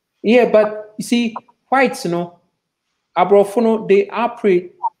yeah, but you see whites abrofono they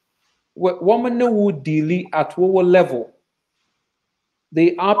operate woman no would deal at what level.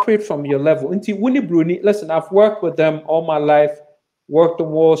 They operate from your level. Listen, I've worked with them all my life, worked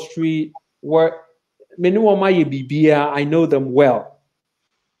on Wall Street, I know them well.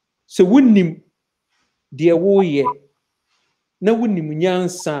 So wouldn't dear warrior, no wouldn't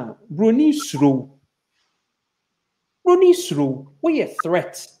nyansa, Bruni through, we a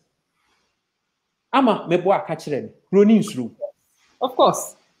threat. Ama meboa catching, Bruni through. Of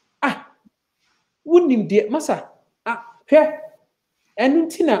course. Wouldn't dear massa, here.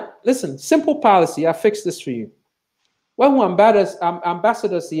 And Tina, listen, simple policy. I fix this for you. when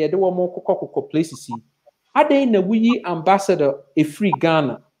ambassadors here, they were more cocoa places. Are they in a wee ambassador a free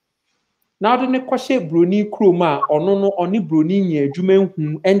Ghana? Now the nekwashe broni kroma or no oni broni nye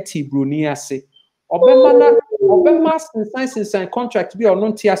jume anti broni ase. Obema sign contract be or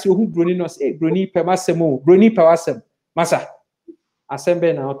non tiasi who broni nos broni pemasemo broni pewasem masa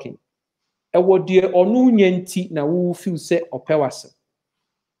asembe na okay. Ewo die onu nyanti na wo feel say opewasem.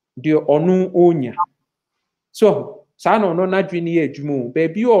 Die onu onya. So sa no na dwene ye adwuma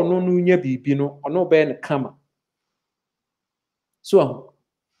baby onu no nya bibi no ono be na kama. So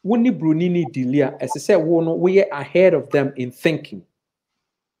when you bruni delia, as I said, we are ahead of them in thinking.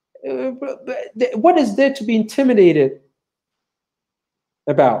 What is there to be intimidated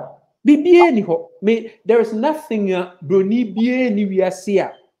about? There is nothing bruni ni we are see.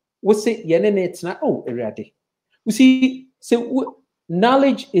 We say yenene na oh erade. You see, so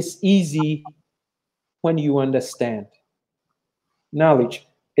knowledge is easy when you understand. Knowledge,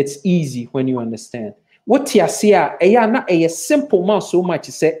 it's easy when you understand. What you see, a simple man so much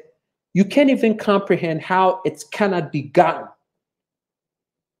you say you can't even comprehend how it cannot be gotten.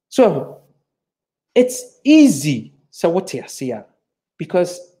 So it's easy. So what you see,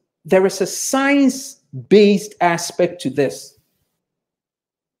 because there is a science-based aspect to this.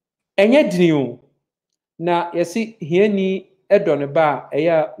 And yet, now you see here ni edoneba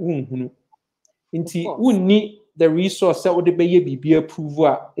eya unhunu. Inti unni the resource that would be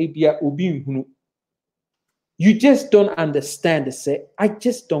approval ebia obi nhunu. You just don't understand it. Say, I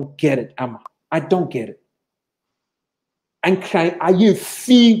just don't get it, Amma. I don't get it. And crying, are you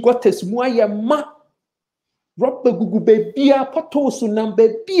feel what is moya ma? Robba gugu bebia, potosu nam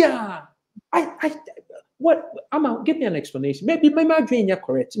bebia. What, Amma, give me an explanation. Maybe my dream you're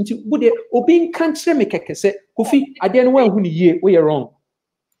correct. Into would it obin country make a say, Kofi, I didn't know who ye we are wrong.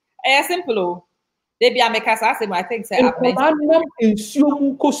 Simple. Maybe I make us ask him, I think, say, in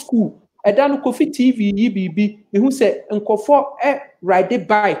Sumu school. Edanu Kofi TV EBB who say nkofo ride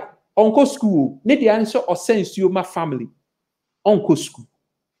bike onko school ne the answer or sense you my family onko school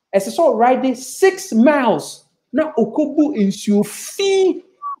as so riding 6 miles na okobu insuo fi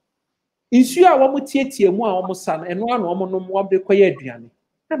insuo a wo tietie mu a wo san eno ana wo no mo be koye aduane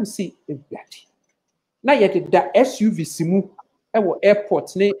am see ebiade na yet da SUV simu e wo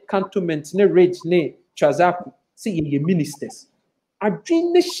airport ne cantonment ne ridge ne Chazaku see ye ministers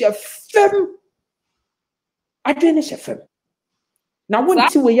adwene hyefem na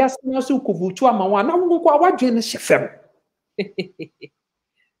wonti we yasna so kovutu amawa na wonko awadwene hyefem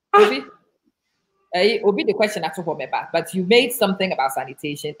Obi the question at home back, but you made something about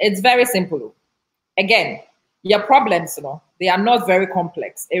sanitation. It's very simple. Again, your problems, they are not very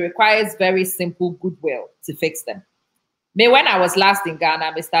complex. It requires very simple goodwill to fix them. When I was last in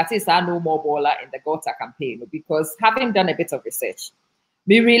Ghana, I started a no more baller in the Gota campaign because having done a bit of research,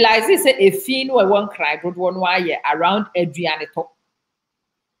 me realize this a fee no one cry good one why around Adriana top.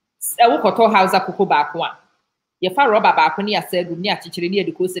 Koto house a kuku back one. If I rubber back when you said near teacher near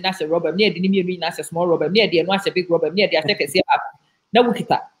the coast national rubber, near the near a small rubber, near the one big rubber, near the attack no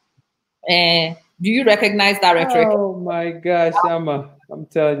wukita. Do you recognize that rhetoric? Oh my gosh, Amma, I'm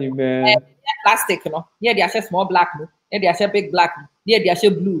telling you, man. Plastic, near the small black, near the big black, near the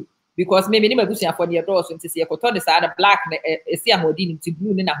blue. Because maybe never do for the doors and to see a cotton is a black, a sea modine to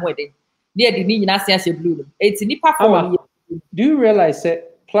blue in a wedding. Near the meaning as blue. It's nipa for. Do you realize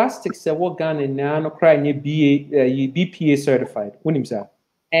that plastics that work Ghana now no crying BPA certified? When himself?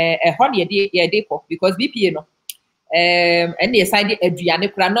 A honey depot because BPA no. And they signed Adriane,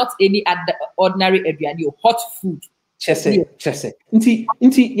 not any other ordinary Adriane, hot food. Chese.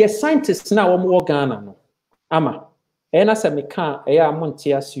 Inti, yes, scientists now more Ghana no. Ama. And as a mekan,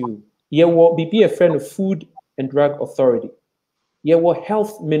 Montiasu, ye will be a friend of Food and Drug Authority. Ye will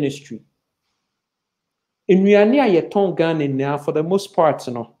Health Ministry. In Riania, ye ton Ghana now for the most part,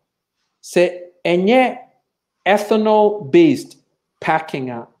 say, enye ethanol based packing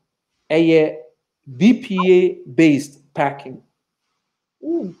out, a BPA based packing.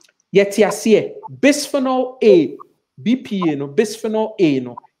 Yet, yasie, bisphenol A, BPA, no, bisphenol A,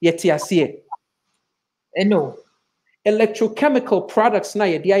 no, yet, yasie. No. Electrochemical products na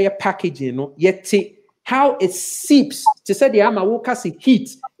yɛ packaging no yɛte how it seeps to say the ama wo kasi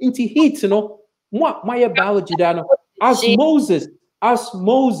heat into heat no mo biology da no osmosis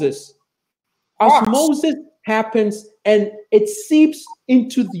happens and it seeps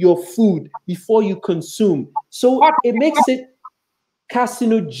into your food before you consume, so it makes it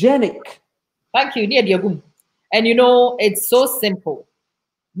carcinogenic. Thank you, and it's so simple.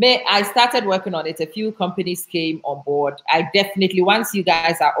 I started working on it. A few companies came on board. I definitely, once you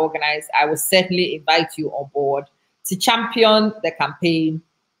guys are organized, I will certainly invite you on board to champion the campaign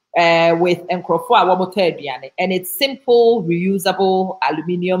with Nkrofo a wɔn tɔ aduane, and it's simple, reusable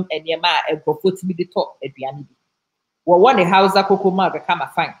aluminium and nneɛma a Nkrofo tumi de tɔ aduane bi. Wɔwɔ ne Hausa koko ma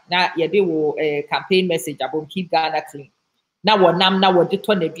bɛka fine. Na yɛde wɔ campaign message abom keep Ghana clean. Na wɔnam na wɔde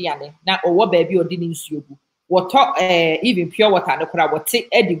tɔ n'aduane. Na ɔwɔ baabi ɔde ne nsuo gu. Wɔtɔ even pure water no kora wɔte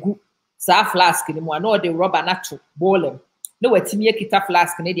ɛde gu saa flask ni mu a na ɔde rubber na to bowl mu. Na wɔtumi ekita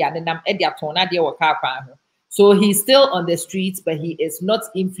flask ne de anenam ɛde atɔn na deɛ wɔ kaa kwan ho. So he's still on the streets, but he is not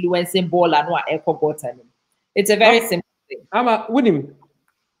influencing ball and what echo got him. It's a very simple thing. Ama with him.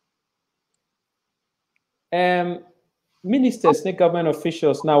 Ministers and government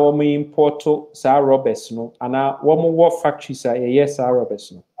officials now we import sa robbers no and now one more factories are yes sa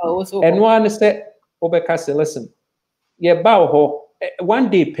robbers no. And one say Obeka say listen. Yeah bow ho one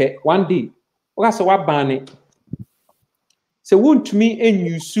day. What's what ban it? So won't me and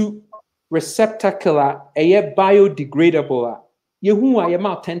you sue receptacle a biodegradable you who are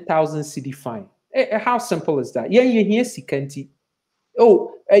about 10,000 cedi fine. How simple is that? Yeah, you hear sikanti.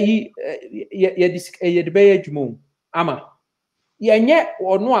 Oh, the bay ama. Yeah,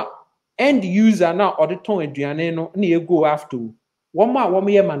 or no end user now or the tongue and no near go after one more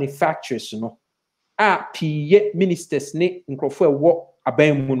manufacturers no. Ministers ne Nkrofo wo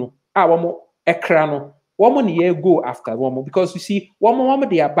abamuno. One more ekrano. One year go after one more because you see one more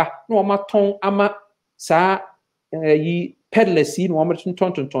they are back no ama ton ama sa ye peddlers in one more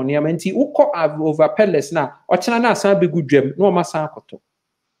ton ya menti uko over peddlers na ochana na san be good dream no ama san koto.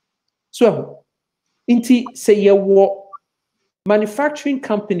 So inti say ye wo manufacturing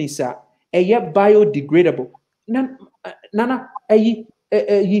companies are biodegradable nana hey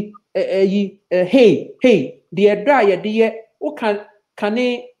the dry the o can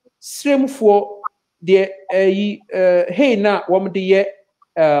srem for the hey na wom the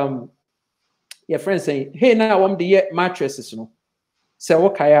your friends saying hey na wom the mattresses no say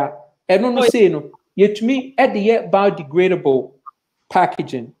okay eno no say no yetumi e the biodegradable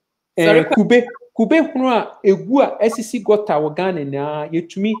packaging kube hunu a egu a SCC gota wo Ghana na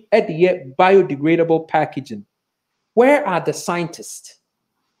yetumi e the biodegradable packaging. Where are the scientists?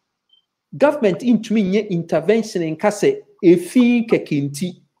 Government intumi nye intervention in kase efi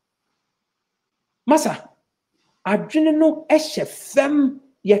kekinti masa adwene no ehye fam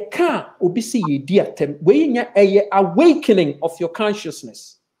ye ka obi se ye di atem we nya a awakening of your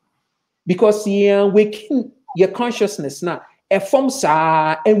consciousness because ye awaken your consciousness na e form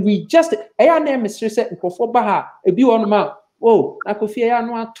sa and we just na Mr. say Nkrofo ba ha ebi won ma oh na Kofi ya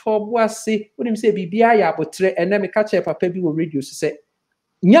no atobo ase wonim say bibia ya abotre ene me ka che papa bi wo radio say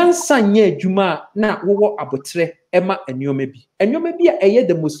nyansa nya adwuma na wo abotre ema enioma bi a eye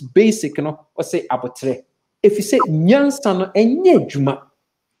the most basic no o say abotre if you say nyansa no enye adwuma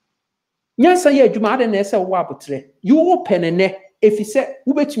nyansa ya adwuma ade na say wo abotre you open ene if you say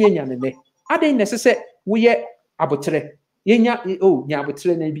wo betumi anya ne ade na say wo ye abotre yenya oh nya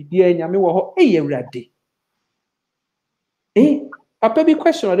abotre na bibia nya me wo ho ewurade papa bi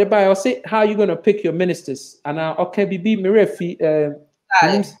question or the buy or say how you going to pick your ministers and okay be merefi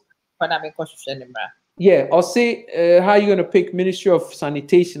yeah, or say how you gonna pick Ministry of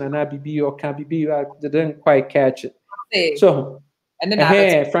Sanitation and IBB or can be I didn't quite catch it. So and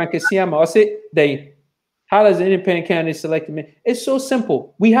then Frank Siama, or say they how does an independent candidate select me? It's so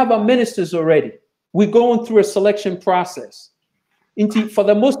simple. We have our ministers already. We're going through a selection process. For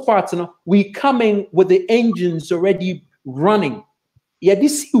the most part, you know, we coming with the engines already running. Yeah,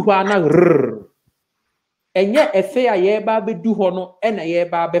 this is who and yet a fair yeba be do hono and a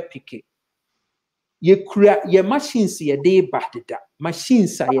yeba be picky. Ye crea ye machines ye day batted that.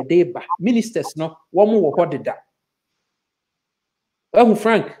 Machines are ye day back. Ministers no one more what did that. Oh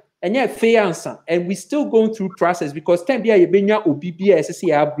Frank, and yet fair answer. And we still going through process because 10 years you been your OBBS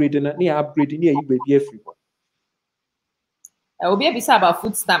upgrading and near upgrading near you baby everyone. Will be about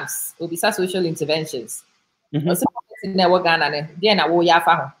food stamps, will be social interventions. Obey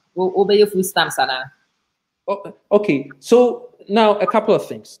food stamps okay, so now a couple of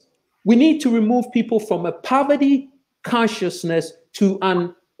things. We need to remove people from a poverty consciousness to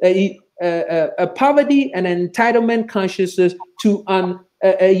a poverty and entitlement consciousness to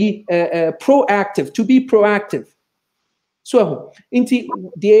proactive, to be proactive. So, inti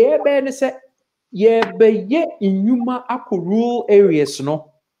the ebe say ye be ye inyuma ako rural areas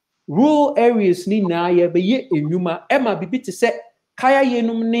no. Rural areas ni na ye be ye inyuma ema bibi te say kaya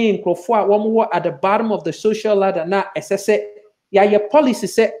yenum ne Nkrofo a womo at the bottom of the social ladder na esese ya ye policy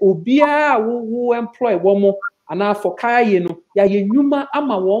say obia wo employ womo ana for kaya yenu ya ye nyuma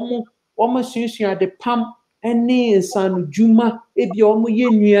ama womo sunsun de pam ene san juma ebi womo ye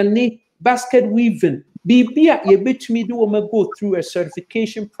nnuane basket weaving Bibia ye bet me do go through a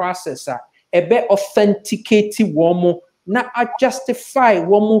certification process ebe authenticate womo na justify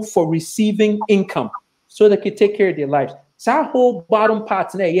womo for receiving income so they can take care of their lives. So whole bottom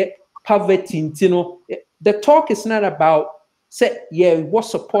part na yet poverty, you know, the talk is not about say what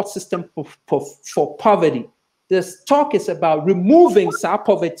support system for poverty. This talk is about removing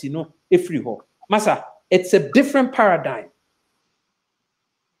poverty, you know, if you ho. Masa, it's a different paradigm.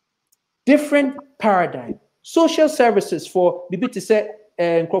 Different paradigm. Social services for bibi to say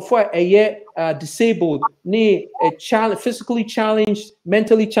for a year disabled, physically challenged,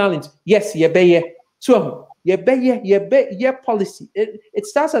 mentally challenged. Yes, ye so ye policy. It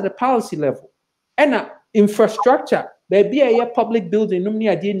starts at the policy level. And infrastructure, baby a public building, no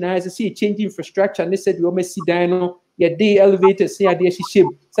idea nice see change infrastructure. And they said we see dino, ye elevators, see idea she ship.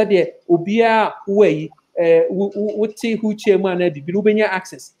 Said ye ubia way what who chairman be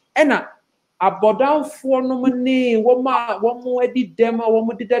access. And abɔdanfoɔ no ne wɔn adi dɛm a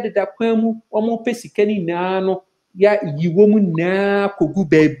wɔn deda kwan mu wɔn pɛ sika no nyinaa no yi wɔn nyinaa kogu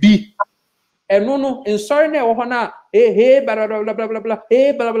baabi ɛno no nsɔre na ɛwɔ hɔ no a bla bla bla bla bla bla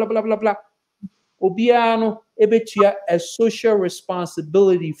bla bla bla bla obiara no ebetua a social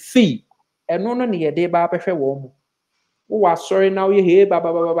responsibility fee ɛno no ne yɛde ba abɛhwɛ wɔn mu wowɔ asɔre na woyɛ bla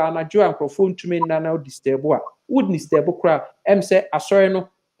bla bla bla anadwo a nkurɔfoɔ ntumi nna na disturb a would disturb koraa sɛ asɔre no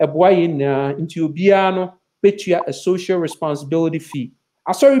ɛboa yɛ nyinaa nti obiara no betua a social responsibility fee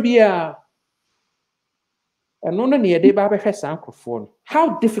asɔre biara ɛno no ne yɛde ba abɛhwɛ saa nkurɔfoɔ no.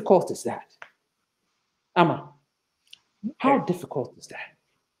 How difficult is that? Ama, how difficult is that?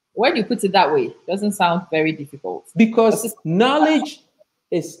 When you put it that way, it doesn't sound very difficult. Because knowledge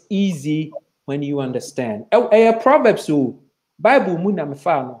is easy when you understand. Proverbs, Bible mu na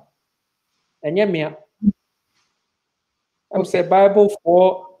mefa no. Enye mea. I'm say Bible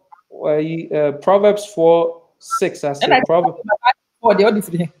 4 Proverbs 4:6. I said Proverbs. Oh, the other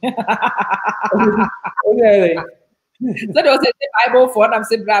three. Okay. So they was say Bible 4, and I'm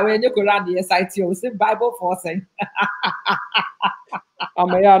saying, "Bra, when you go around the site, you say Bible 4 saying."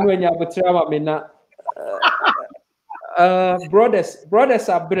 Brothers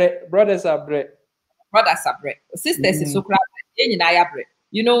are bread. Sisters is so crap.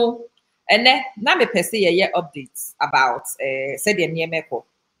 You know, and then now me per se updates about said the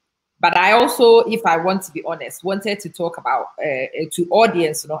but I also, if I want to be honest, wanted to talk about to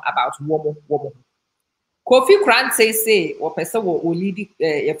audience, you know, about woman. Kofi Koranteng say, or person will lead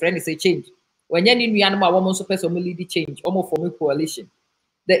your friend is a change. When you're in Myanmar, woman so person will lead change, almost for me coalition.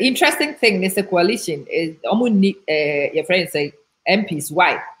 The interesting thing is the coalition is almost your friend say MPs.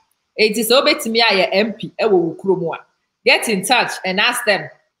 Why? It is over to me, I MP. Get in touch and ask them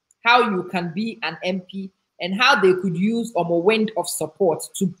how you can be an MP and how they could use a wind of support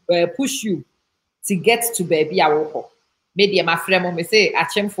to push you to get to baby awoko. Maybe my friend may say,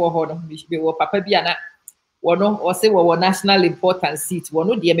 "Achem for her, we will papa biana." Or say we national important seat. One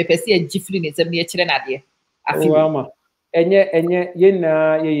no dear me pesi a jifli in some near children. Enye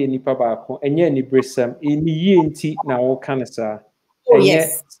ye nipa baako enye ni bresam eni ye nti na wo kanasa. Oh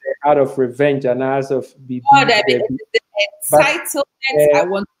yes, out of revenge and as of BB. Entitlement. I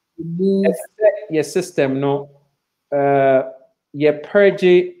want to move your system. No, your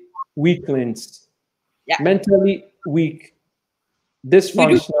purge weaklings, mentally weak,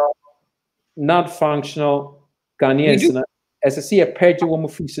 dysfunctional, not functional Ghanaians. As I see a purge woman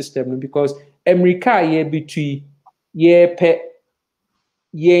free system because America ye between ye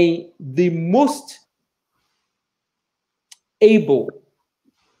the most able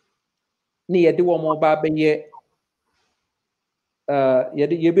ni yɛde wɔn ba bɛyɛ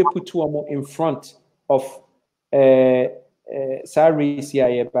yɛde put wɔn in front of race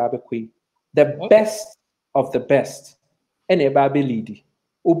the best of the best and ɛba bɛ lead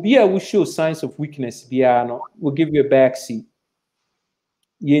obi a will show signs of weakness biara no will give you a back seat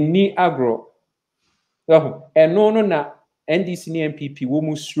yɛni agro ɛno no na NDC ne NPP wɔn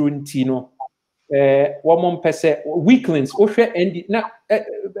mu suro nti no wɔn mpɛ sɛ weaklings wohwɛ ND na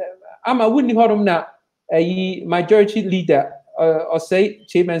ama wunni hɔnom na majority leader or say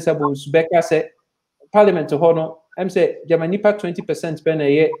chairman Sabos Becca said parliament to hɔ I'm say Jamanipa 20% been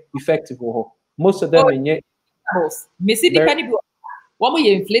a effective most of them in yet Missy depending one more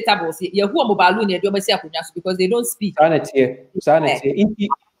inflatables you who balloon because they don't speak sanity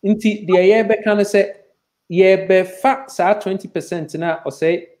inti the year can say be fact 20% na or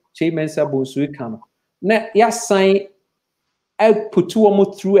say chairman Sabos we can na ya sign I put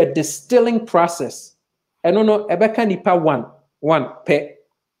one through a distilling process. I don't know, Ebeka nipa one pe.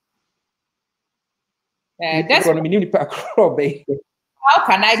 How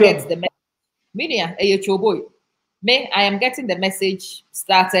can I get the message? Media, a boy. Me, I am getting the message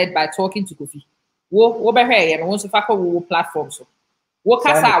started by talking to Kofi. Wo be here and once fa ko platform so. Wo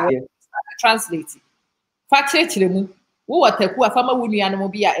kasa wo translate. Fa chechire mu. Wo wataku afama wo nua no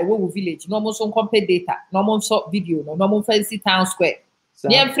bi a ewo wo village. No mo so compare data. No mo so video. No mo fancy town square.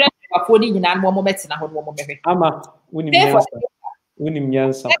 Ni em friend wa fo ni nyina no mo metina ho no mo mehwe. Ama unim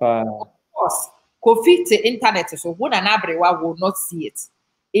nyansa pa. Of course, Kofi to internet so when an abrewa will not see it.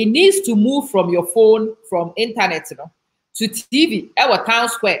 It needs to move from your phone, from internet, to TV. Our town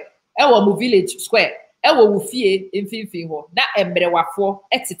square, our village square, our fie in Finfi ho. Na embrewa for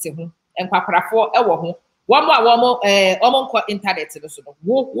etite ho, and papara for our home. One more internet so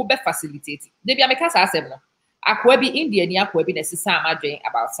wo be facilitate. Debi ameka sa asem no. Akwa bi India ni akwa bi na sisa amadwen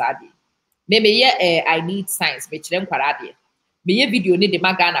about Saturday. Maybe yeah, I need science. Me chire nkwara de. Me ye video ni de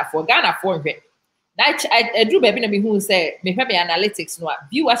Ghana for nhwe. I drew baby na me who say me hwe me analytics no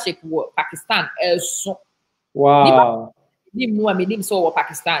viewership wo Pakistan so. Wow. Nim so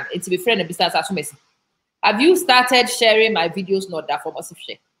Pakistan. It's be friend business aso mesi. Have you started sharing my videos not that for us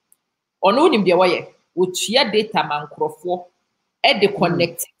share? Ono nim de woye wo tua data man krofo e de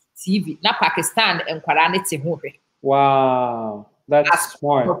connect TV na Pakistan enkwara ne te ho hwe. Wow. That's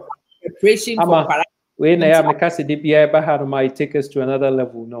smart. Preparation for para. When I am a Bahar might take us to another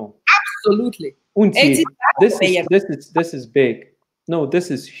level. No. Absolutely. Unti, this is big. No, this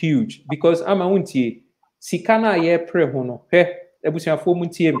is huge because I'm a unti. Sikana ye prehono. He ebusia fo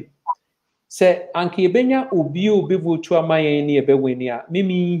muntie mi. Se anke benya obi votu amaye ni ebe weni a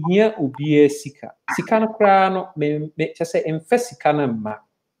mimi hia obi sika. Sikana kra no me chese emfa sikana ma.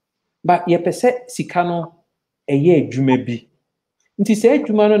 But ye pese sikano eye adwuma bi. Nti se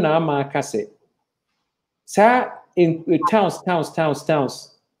adwuma no na ama aka se sa in towns.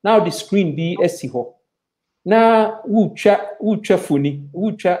 Now the screen be esiho. Na wucha funi,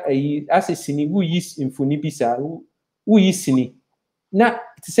 wucha asesini wu yis infuni bisa, wu yisini. Na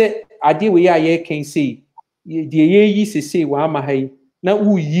se ade we ya can say the ye yi se wa ama hai na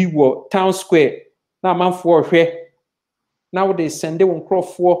wu yi wo town square na manfo hwe. Now they send won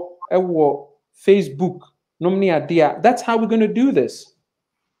crofo e wo Facebook nomni ade. That's how we're going to do this.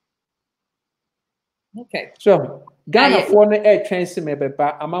 Okay. So Ghana for no air transfer me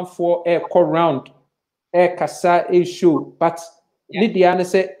beba amount for air call round air kasa a show but Lydia na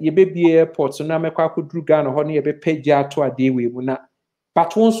say ye be airport so na me kwa kudru Ghana ho na ye be page ato ade we mu na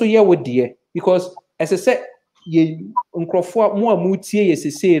but won so ye wo de because as I said ye nkrofo mo amutie ye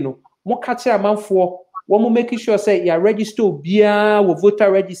sese no mo ka kire amanfo wo mo make sure say ya register obia wo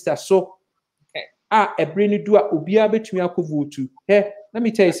voter register so okay ebre ni do a obia betumi akovotu hey let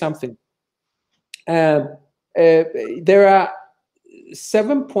me tell you something. There are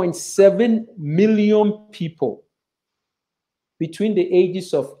 7.7 million people between the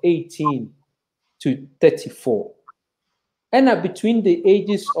ages of 18 to 34, and between the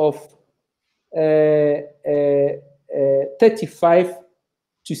ages of 35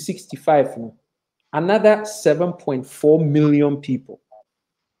 to 65. Another 7.4 million people.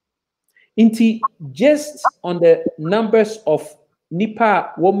 Inti just on the numbers of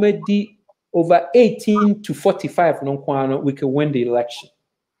Nipa Womedi over 18 to 45, we can win the election.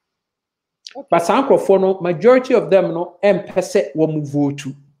 Okay. But some majority of them will vote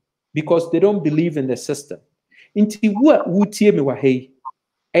to because they don't believe in the system. Inti what would me wa hey?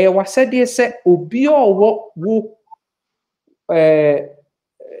 I was said they say obi or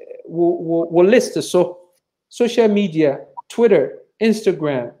will list so social media, Twitter,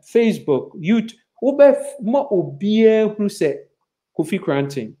 Instagram, Facebook, YouTube. Obi who say Kofi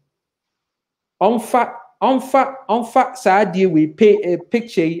Koranteng. Onfa saadie we pay a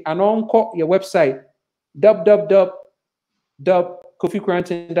picture and on your website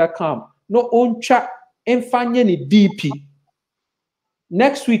www.kofikoranteng.com. No on chat enfanye ni DP.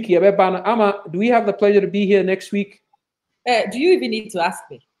 Next week, Ama, do we have the pleasure to be here next week? Do you even need to ask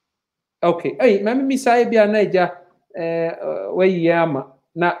me? Okay. Hey, mami misai bia naija we yama.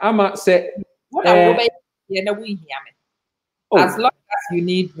 Na Ama say as long as you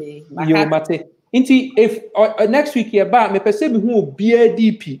need me. You mate. Inti if next week you ba me pese me hu obi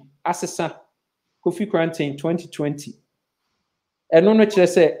DP asesa Kofi Koranteng 2020. Eno no kire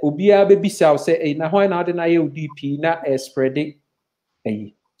se obi a be bisa say na ho na de na ye DP na spread it.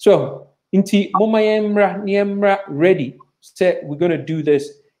 So inti mama yemra ready. Say we're going to do this.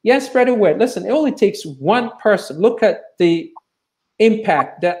 Yes, spread the word. Listen, it only takes one person. Look at the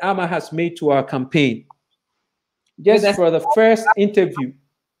impact that Ama has made to our campaign. Just for the first interview.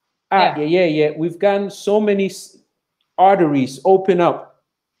 Yeah. We've gotten so many arteries open up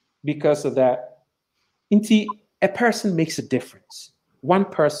because of that. Inti, a person makes a difference. one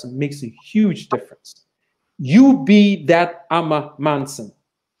person makes a huge difference. You be that Amma Manson.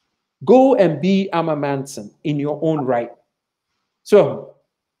 Go and be Amma Manson in your own right. So,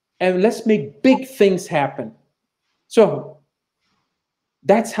 and let's make big things happen. So,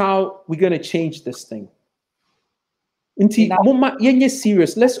 that's how we're going to change this thing.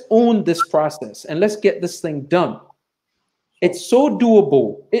 Serious. Let's own this process and let's get this thing done. It's so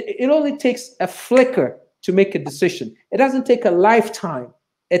doable. It only takes a flicker to make a decision. It doesn't take a lifetime.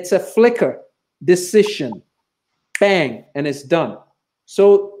 It's a flicker decision. Bang, and it's done.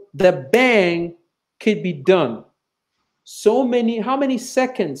 So the bang could be done. How many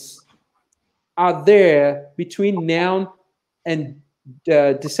seconds are there between now and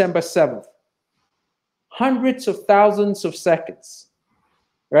December 7th? Hundreds of thousands of seconds,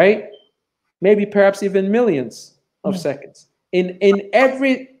 right? Maybe perhaps even millions of seconds. In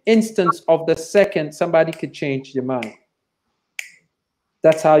every instance of the second, somebody could change their mind.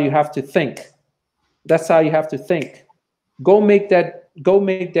 That's how you have to think. That's how you have to think. Go make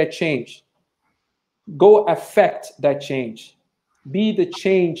that change. Go affect that change. Be the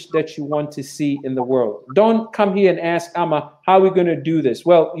change that you want to see in the world. Don't come here and ask Amma, how are we going to do this?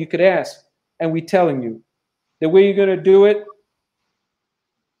 Well, you could ask, and we're telling you. The way you're going to do it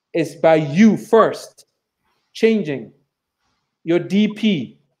is by you first changing your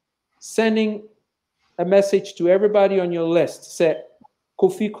DP, sending a message to everybody on your list. Say,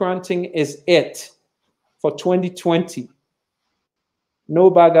 Kofi Koranteng is it for 2020. No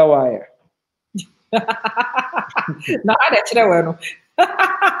bagger wire. No, I don't know.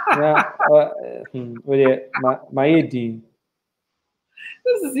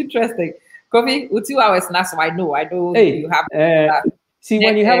 This is interesting. Kofi, with 2 hours now, so I know hey, you have. See,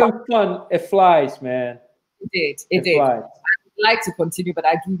 when you're having fun, it flies, man. It did. Flies. I'd like to continue, but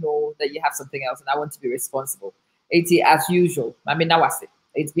I do know that you have something else, and I want to be responsible. As usual. I mean, now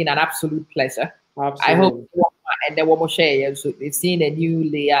it's been an absolute pleasure. Absolutely. I hope and then one more share. So we've seen a new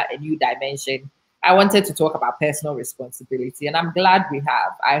layer, a new dimension. I wanted to talk about personal responsibility, and I'm glad we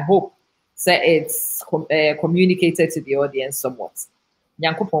have. I hope that it's communicated to the audience somewhat.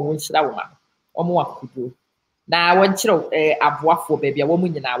 Nyankopon wonhyira wo ma omo akudo na wonkyerɛ aboafo baby a wo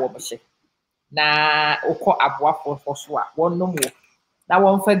nyina wo bɛhye na okɔ aboafo so a wonnom wo na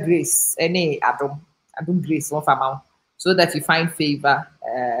wonfa grace any adom grace wonfa ma so that you find favor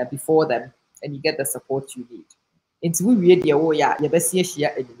before them and you get the support you need. Nti we wie de wo ya ye bɛsi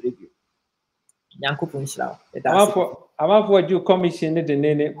ahyia anwure bio. Nyankopon hyira wo. Amafo adu commission ne de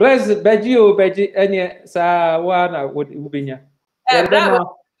ne bless beji ene sa wa na wo benya.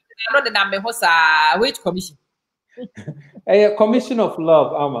 Which commission? A commission of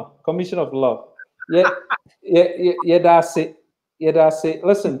love, Amma. Commission of love. Yeah, that's it.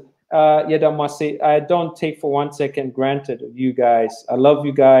 Listen, I don't take for 1 second granted of you guys. I love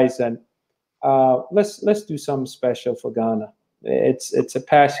you guys, and let's do something special for Ghana. It's a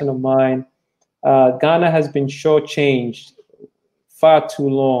passion of mine. Ghana has been shortchanged far too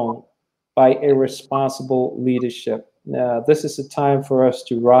long by irresponsible leadership. This is a time for us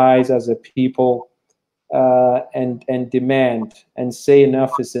to rise as a people and demand and say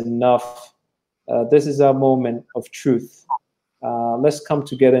enough is enough. This is our moment of truth. Let's come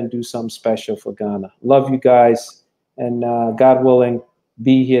together and do something special for Ghana. Love you guys, and God willing,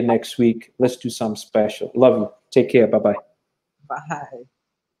 be here next week. Let's do something special. Love you. Take care. Bye-bye. Bye.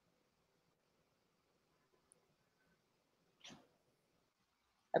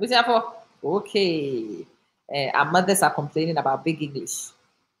 Okay. Our mothers are complaining about big English.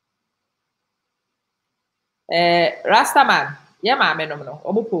 Rastaman, yeah, no.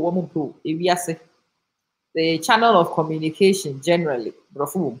 The channel of communication generally,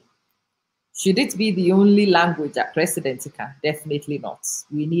 should it be the only language at President? Definitely not.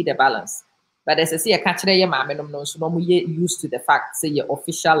 We need a balance. But as I say, I catch no, so no used to the fact say your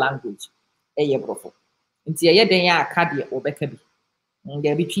official language.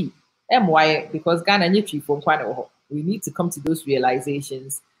 Because Ghana we need to come to those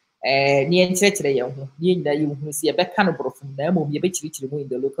realizations. In the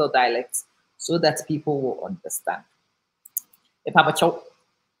local dialects so that people will understand.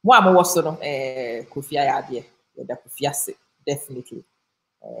 Definitely.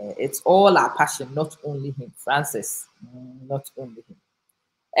 It's all our passion, not only him. Francis, not only him.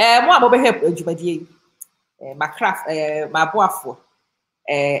 My craft, my boafo.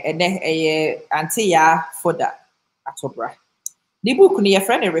 And then Antia Foda Atobra. The book near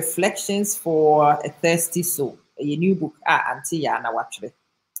friend Reflections for a Thirsty Soul. A new book Antia and Awatre.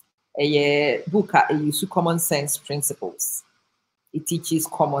 A book use common sense principles. It teaches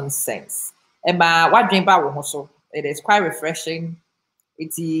common sense. And my what dream about also it is quite refreshing.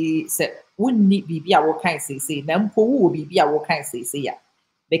 It's wouldn't need be a what kind say, Nampo will be a what kind say, ya.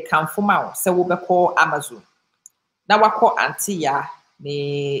 They come from out, so we'll call Amazon. Now I call Auntie ya,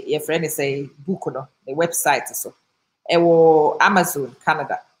 me, your friend say, book no, the website so. Amazon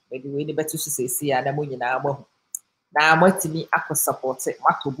Canada, maybe we need better to say, see, and I'm winning now. Now, what to me, I could support it,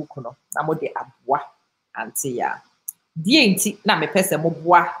 what to book no, now what the abwa, Auntie ya. DNT, na me person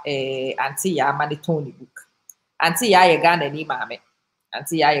mobwa, Auntie ya, Manitoni book. Auntie ya, you got any mammy.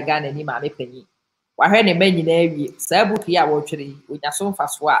 Auntie ya, you got any mammy penny. Why, any men in every, sir, book ya, watchery, with your son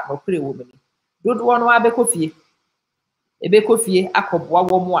fast swat, no pretty woman. Don't want to have a coffee. A bake coffee, a cup,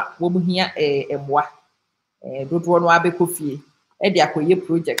 woman here, a moi. Don't want to have a coffee. Edia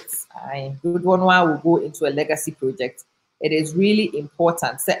projects. I don't want to go into a legacy project. It is really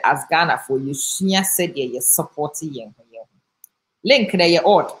important. Say as Ghana for you, Shia said you supporting you. Link na your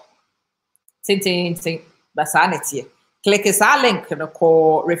odd. Ting. That's sanity. Click is our link no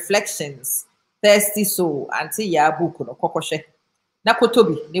call reflections. Thirsty soul until ya book no kokoshe. Na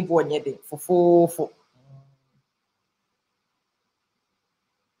kotobi ni buonyede for.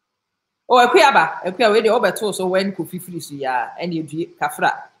 Oh, a way the over so when Kofi finish ya and you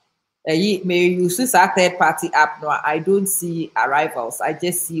kafra. May you use a third party app. No, I don't see arrivals. I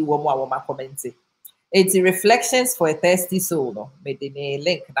just see one more commenting. It's reflections for a thirsty soul. No, made the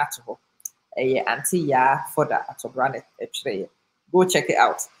link that to auntie ya for that to run it a tray. Go check it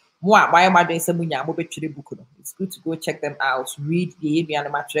out. Why am I doing some book? It's good to go check them out. Read the area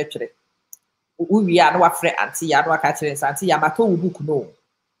and match. We are no afraid auntie ya no catching auntie ya mato book no.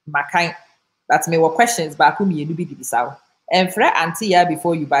 My kind that's me what questions back whom you be this out. And for auntie ya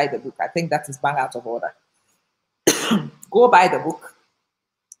before you buy the book. I think that is bang out of order. Go buy the book.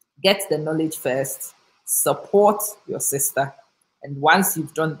 Get the knowledge first. Support your sister. And once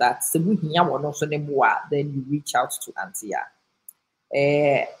you've done that, then you reach out to auntie ya.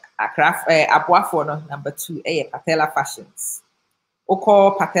 Number 2, Patella Fashions.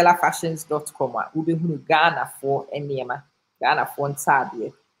 Oko patellafashions.com. Ube hunu Ghana for Enyema. Ghana for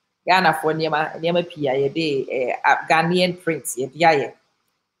Nsabi. Ghana for Nyema Pia ye Ghanaian prints ye diaye.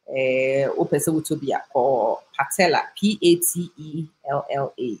 Opese utobia or Patella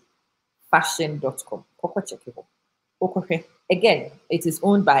Patella fashion.com. Koko check it out. Again, it is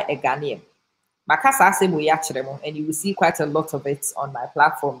owned by a Ghanaian. Makasa se mo and you will see quite a lot of it on my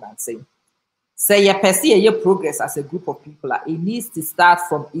platform and saying. Say you perceive your progress as a group of people. It needs to start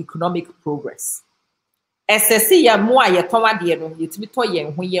from economic progress. SSC ya mo aye tonwa de no yetimi to ye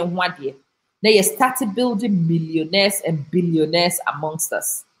ho ye ho ade. Na you started building millionaires and billionaires amongst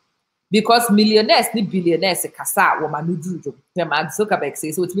us. Because millionaires ni billionaires kasa wo manu duro. Mark Zuckerberg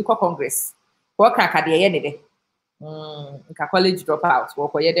says so to Congress. Ko kaka de ye ne de. College dropout. Wo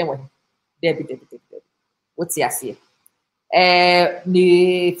ko ye dem wo. Debi. What's ya see? The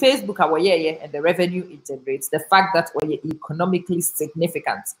Facebook and the revenue it generates, the fact that we're economically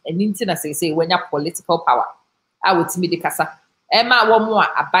significant and internet say when you have political power, I would me the casa. Emma one more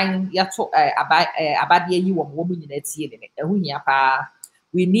abang yato abadie you woman in it.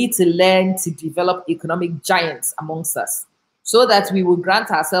 We need to learn to develop economic giants amongst us so that we will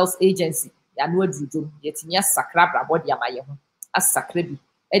grant ourselves agency. Yetinya sakrabra body amaye as sakrebi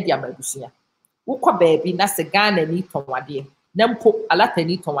ediamabusia. Uko baby na se Ghana ni tonwade nempo alata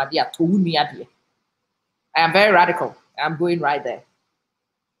ni tonwade ato wunu ade. I am very radical. I'm going right there.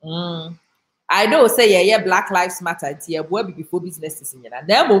 I know say yeah Black Lives Matter tie bo be before businesses nyina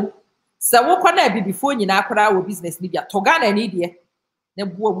na mom se wo kwana be before nyina akora wo business ni bia to Ghana ni de na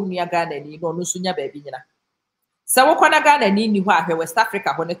bo wunu ya Ghana ni no no so nya baby nyina se wo kwana Ghana ni ho ahwe West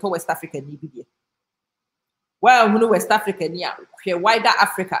Africa ho ne to West Africa ni bi de well wunu West Africa ni a hwe wider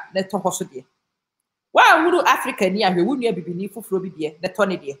Africa ne to ho so de. Why would Africa near we wouldn't be beneath the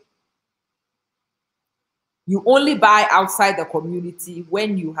tonne? You only buy outside the community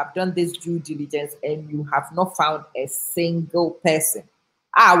when you have done this due diligence and you have not found a single person.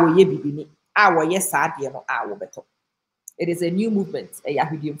 It is a new movement,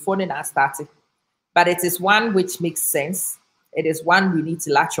 but it is one which makes sense. It is one we need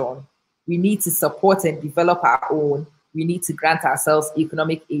to latch on. We need to support and develop our own. We need to grant ourselves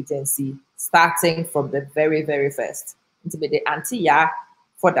economic agency, starting from the very, very first. Into the anti-ya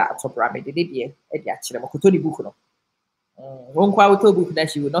for that top rammed the idea, book no. One book that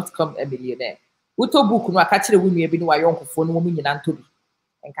she will not come a millionaire. Uto book no catch the women have been why uncle phone woman in Antobi.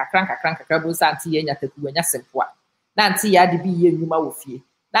 And crank crabbles anti and yatakuanya sempoa. Nanti ya de be ye numa wofie.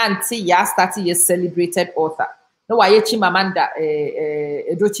 Nanti ya started ye celebrated author. No why chimamanda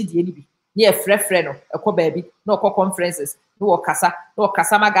dochi di enibi. Near friend no a baby, no conferences, no kasa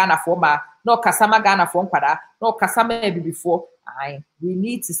magana for ma no kasama Ghana for kwada, no kasama ebi before. We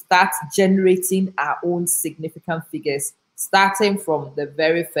need to start generating our own significant figures, starting from the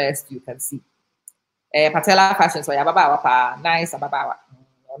very first you can see. Patella fashion, so yababawa nice ababawa.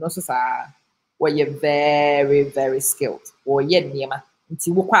 No so sa where you're very, very skilled. Or yet niema.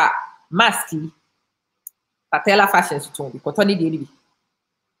 Nti wokwa maski Patella fashion to be cotoni diri.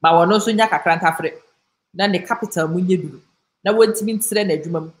 Ma wono so nya kakranta fre. Na the capital munye duru. Na wontimi ntsere na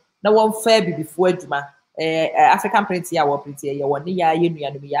adwuma na won fair bi before adwuma. African print ya wo print ya won ya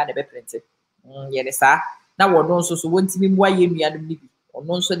yenuanum ya na be print. Ye ne sa na wono so wontimi mwa yenuanum ni bi.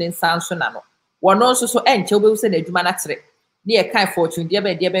 Ono so ne nsanso na no. Wono so enche obewu se na adwuma na tere. Ni e kan fortune dia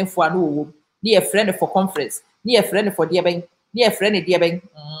ben fo anu wo. Ni a friend for conference. Ni a friend for dear ben. Ni a friend dear ben.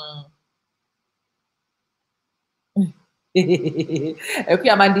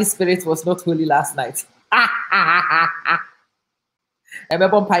 Amandi's spirit was not holy last night.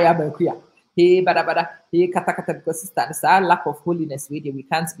 Hey, bada. Hey, kata because it's our lack of holiness. We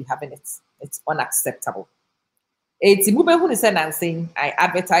can't be having it. It's unacceptable. It's saying I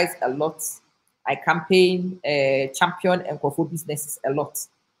advertise a lot. I campaign, champion and for businesses a lot.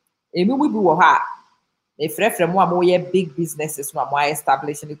 We will have a big businesses from my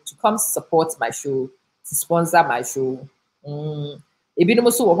establishing to come support my show, to sponsor my show.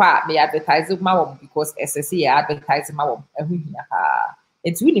 May advertise because SSC advertising my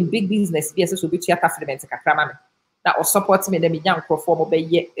it's winning big business. Yes, will be that or support me. Let me young perform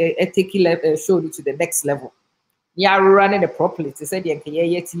taking show to the next level. Yeah, running it properly. To say the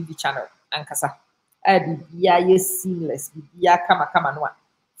TV channel and kasa. Seamless. Come no.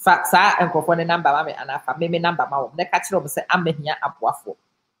 Facts and the number and number the catcher of say I'm here for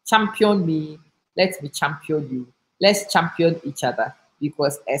champion me, let me champion you, let's champion each other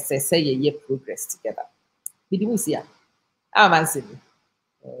because SSA progress together. Did you see?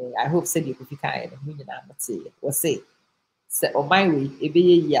 I hope said you could be kind of say on my way if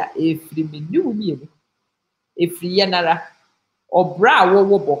you knew me if you or bra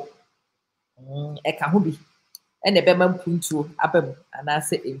wo e ka ho bi and the bema mpuntuo abam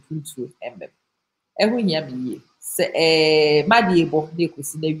anase mpuntuo embem eho hia biye se made ebo na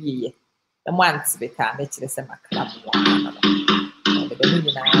ekosi na wieye na mo ante beka na kire se makra mo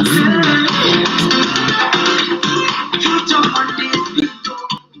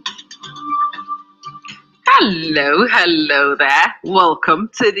Hello there. Welcome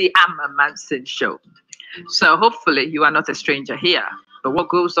to the Amma Manson Show. So hopefully you are not a stranger here, but what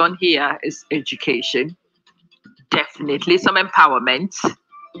goes on here is education, definitely some empowerment.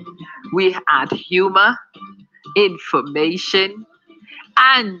 We add humor, information,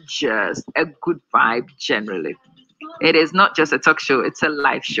 and just a good vibe generally. It is not just a talk show, it's a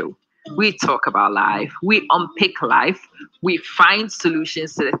live show. We talk about life, we unpick life, we find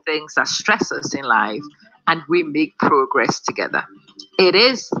solutions to the things that stress us in life, and we make progress together. It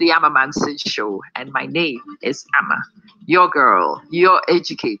is the Amma Manson Show, and my name is Amma, your girl, your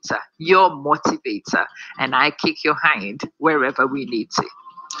educator, your motivator, and I kick your hind wherever we need to.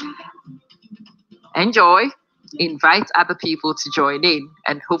 Enjoy, invite other people to join in,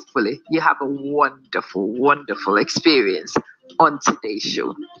 and hopefully you have a wonderful, wonderful experience on today's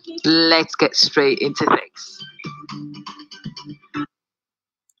show. Let's get straight into things.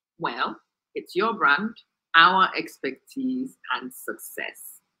 Well, it's your brand, our expertise, and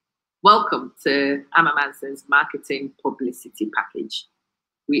success. Welcome to Amma Manson's Marketing Publicity Package.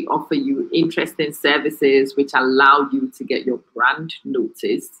 We offer you interesting services which allow you to get your brand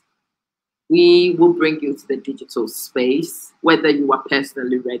noticed. We will bring you to the digital space, whether you are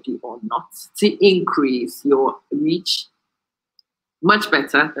personally ready or not, to increase your reach. Much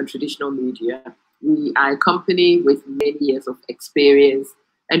better than traditional media. We are a company with many years of experience,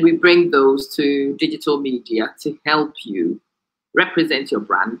 and we bring those to digital media to help you represent your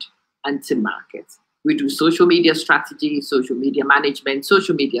brand and to market. We do social media strategy, social media management,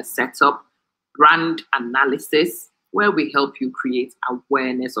 social media setup, brand analysis, where we help you create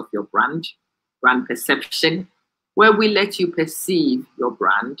awareness of your brand perception, where we let you perceive your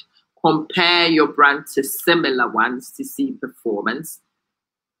brand, compare your brand to similar ones to see performance.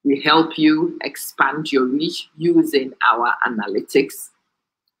 We help you expand your reach using our analytics.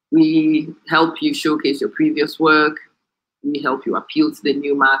 We help you showcase your previous work. We help you appeal to the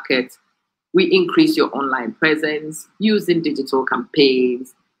new market. We increase your online presence using digital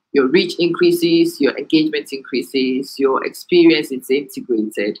campaigns. Your reach increases, your engagement increases, your experience is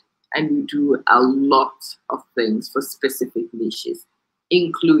integrated, and we do a lot of things for specific niches,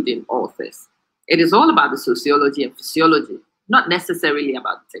 including authors. It is all about the sociology and physiology, not necessarily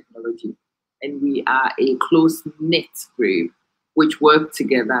about the technology. And we are a close-knit group which work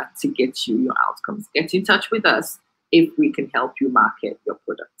together to get you your outcomes. Get in touch with us if we can help you market your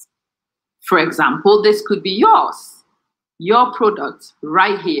product. For example, this could be yours, your product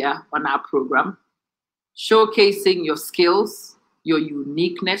right here on our program, showcasing your skills, your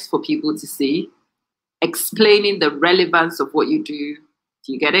uniqueness for people to see, explaining the relevance of what you do.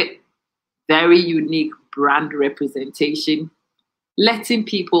 Do you get it? Very unique brand representation, letting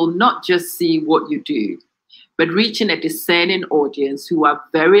people not just see what you do, but reaching a discerning audience who are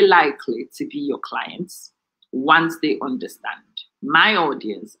very likely to be your clients once they understand. My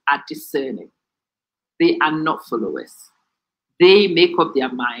audience are discerning. They are not followers. They make up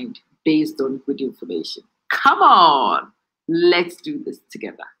their mind based on good information. Come on, let's do this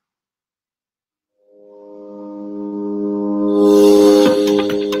together.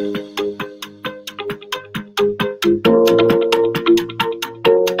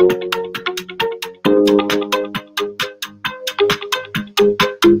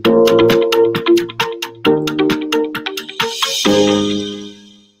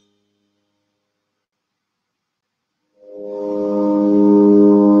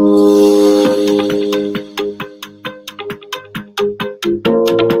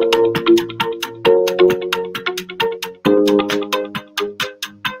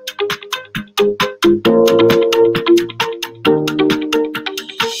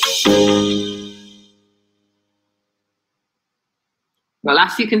 Well,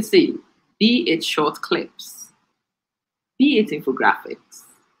 as you can see, be it short clips, be it infographics,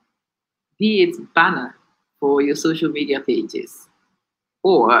 be it banner for your social media pages,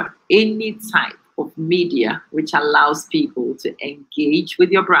 or any type of media which allows people to engage with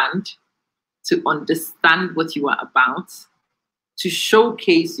your brand, to understand what you are about, to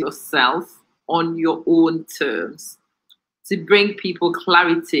showcase yourself on your own terms, to bring people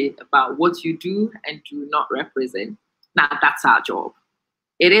clarity about what you do and do not represent. Now, that's our job.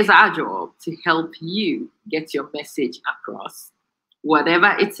 It is our job to help you get your message across,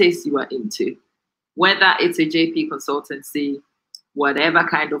 whatever it is you are into, whether it's a JP consultancy, whatever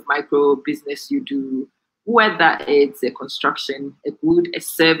kind of micro business you do, whether it's a construction, a good, a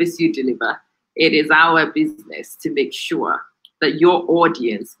service you deliver. It is our business to make sure that your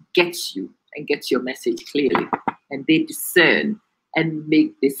audience gets you and gets your message clearly, and they discern and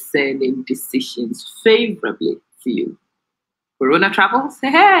make discerning decisions favorably for you. Corona travels,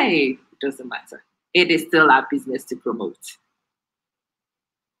 hey, it doesn't matter. It is still our business to promote.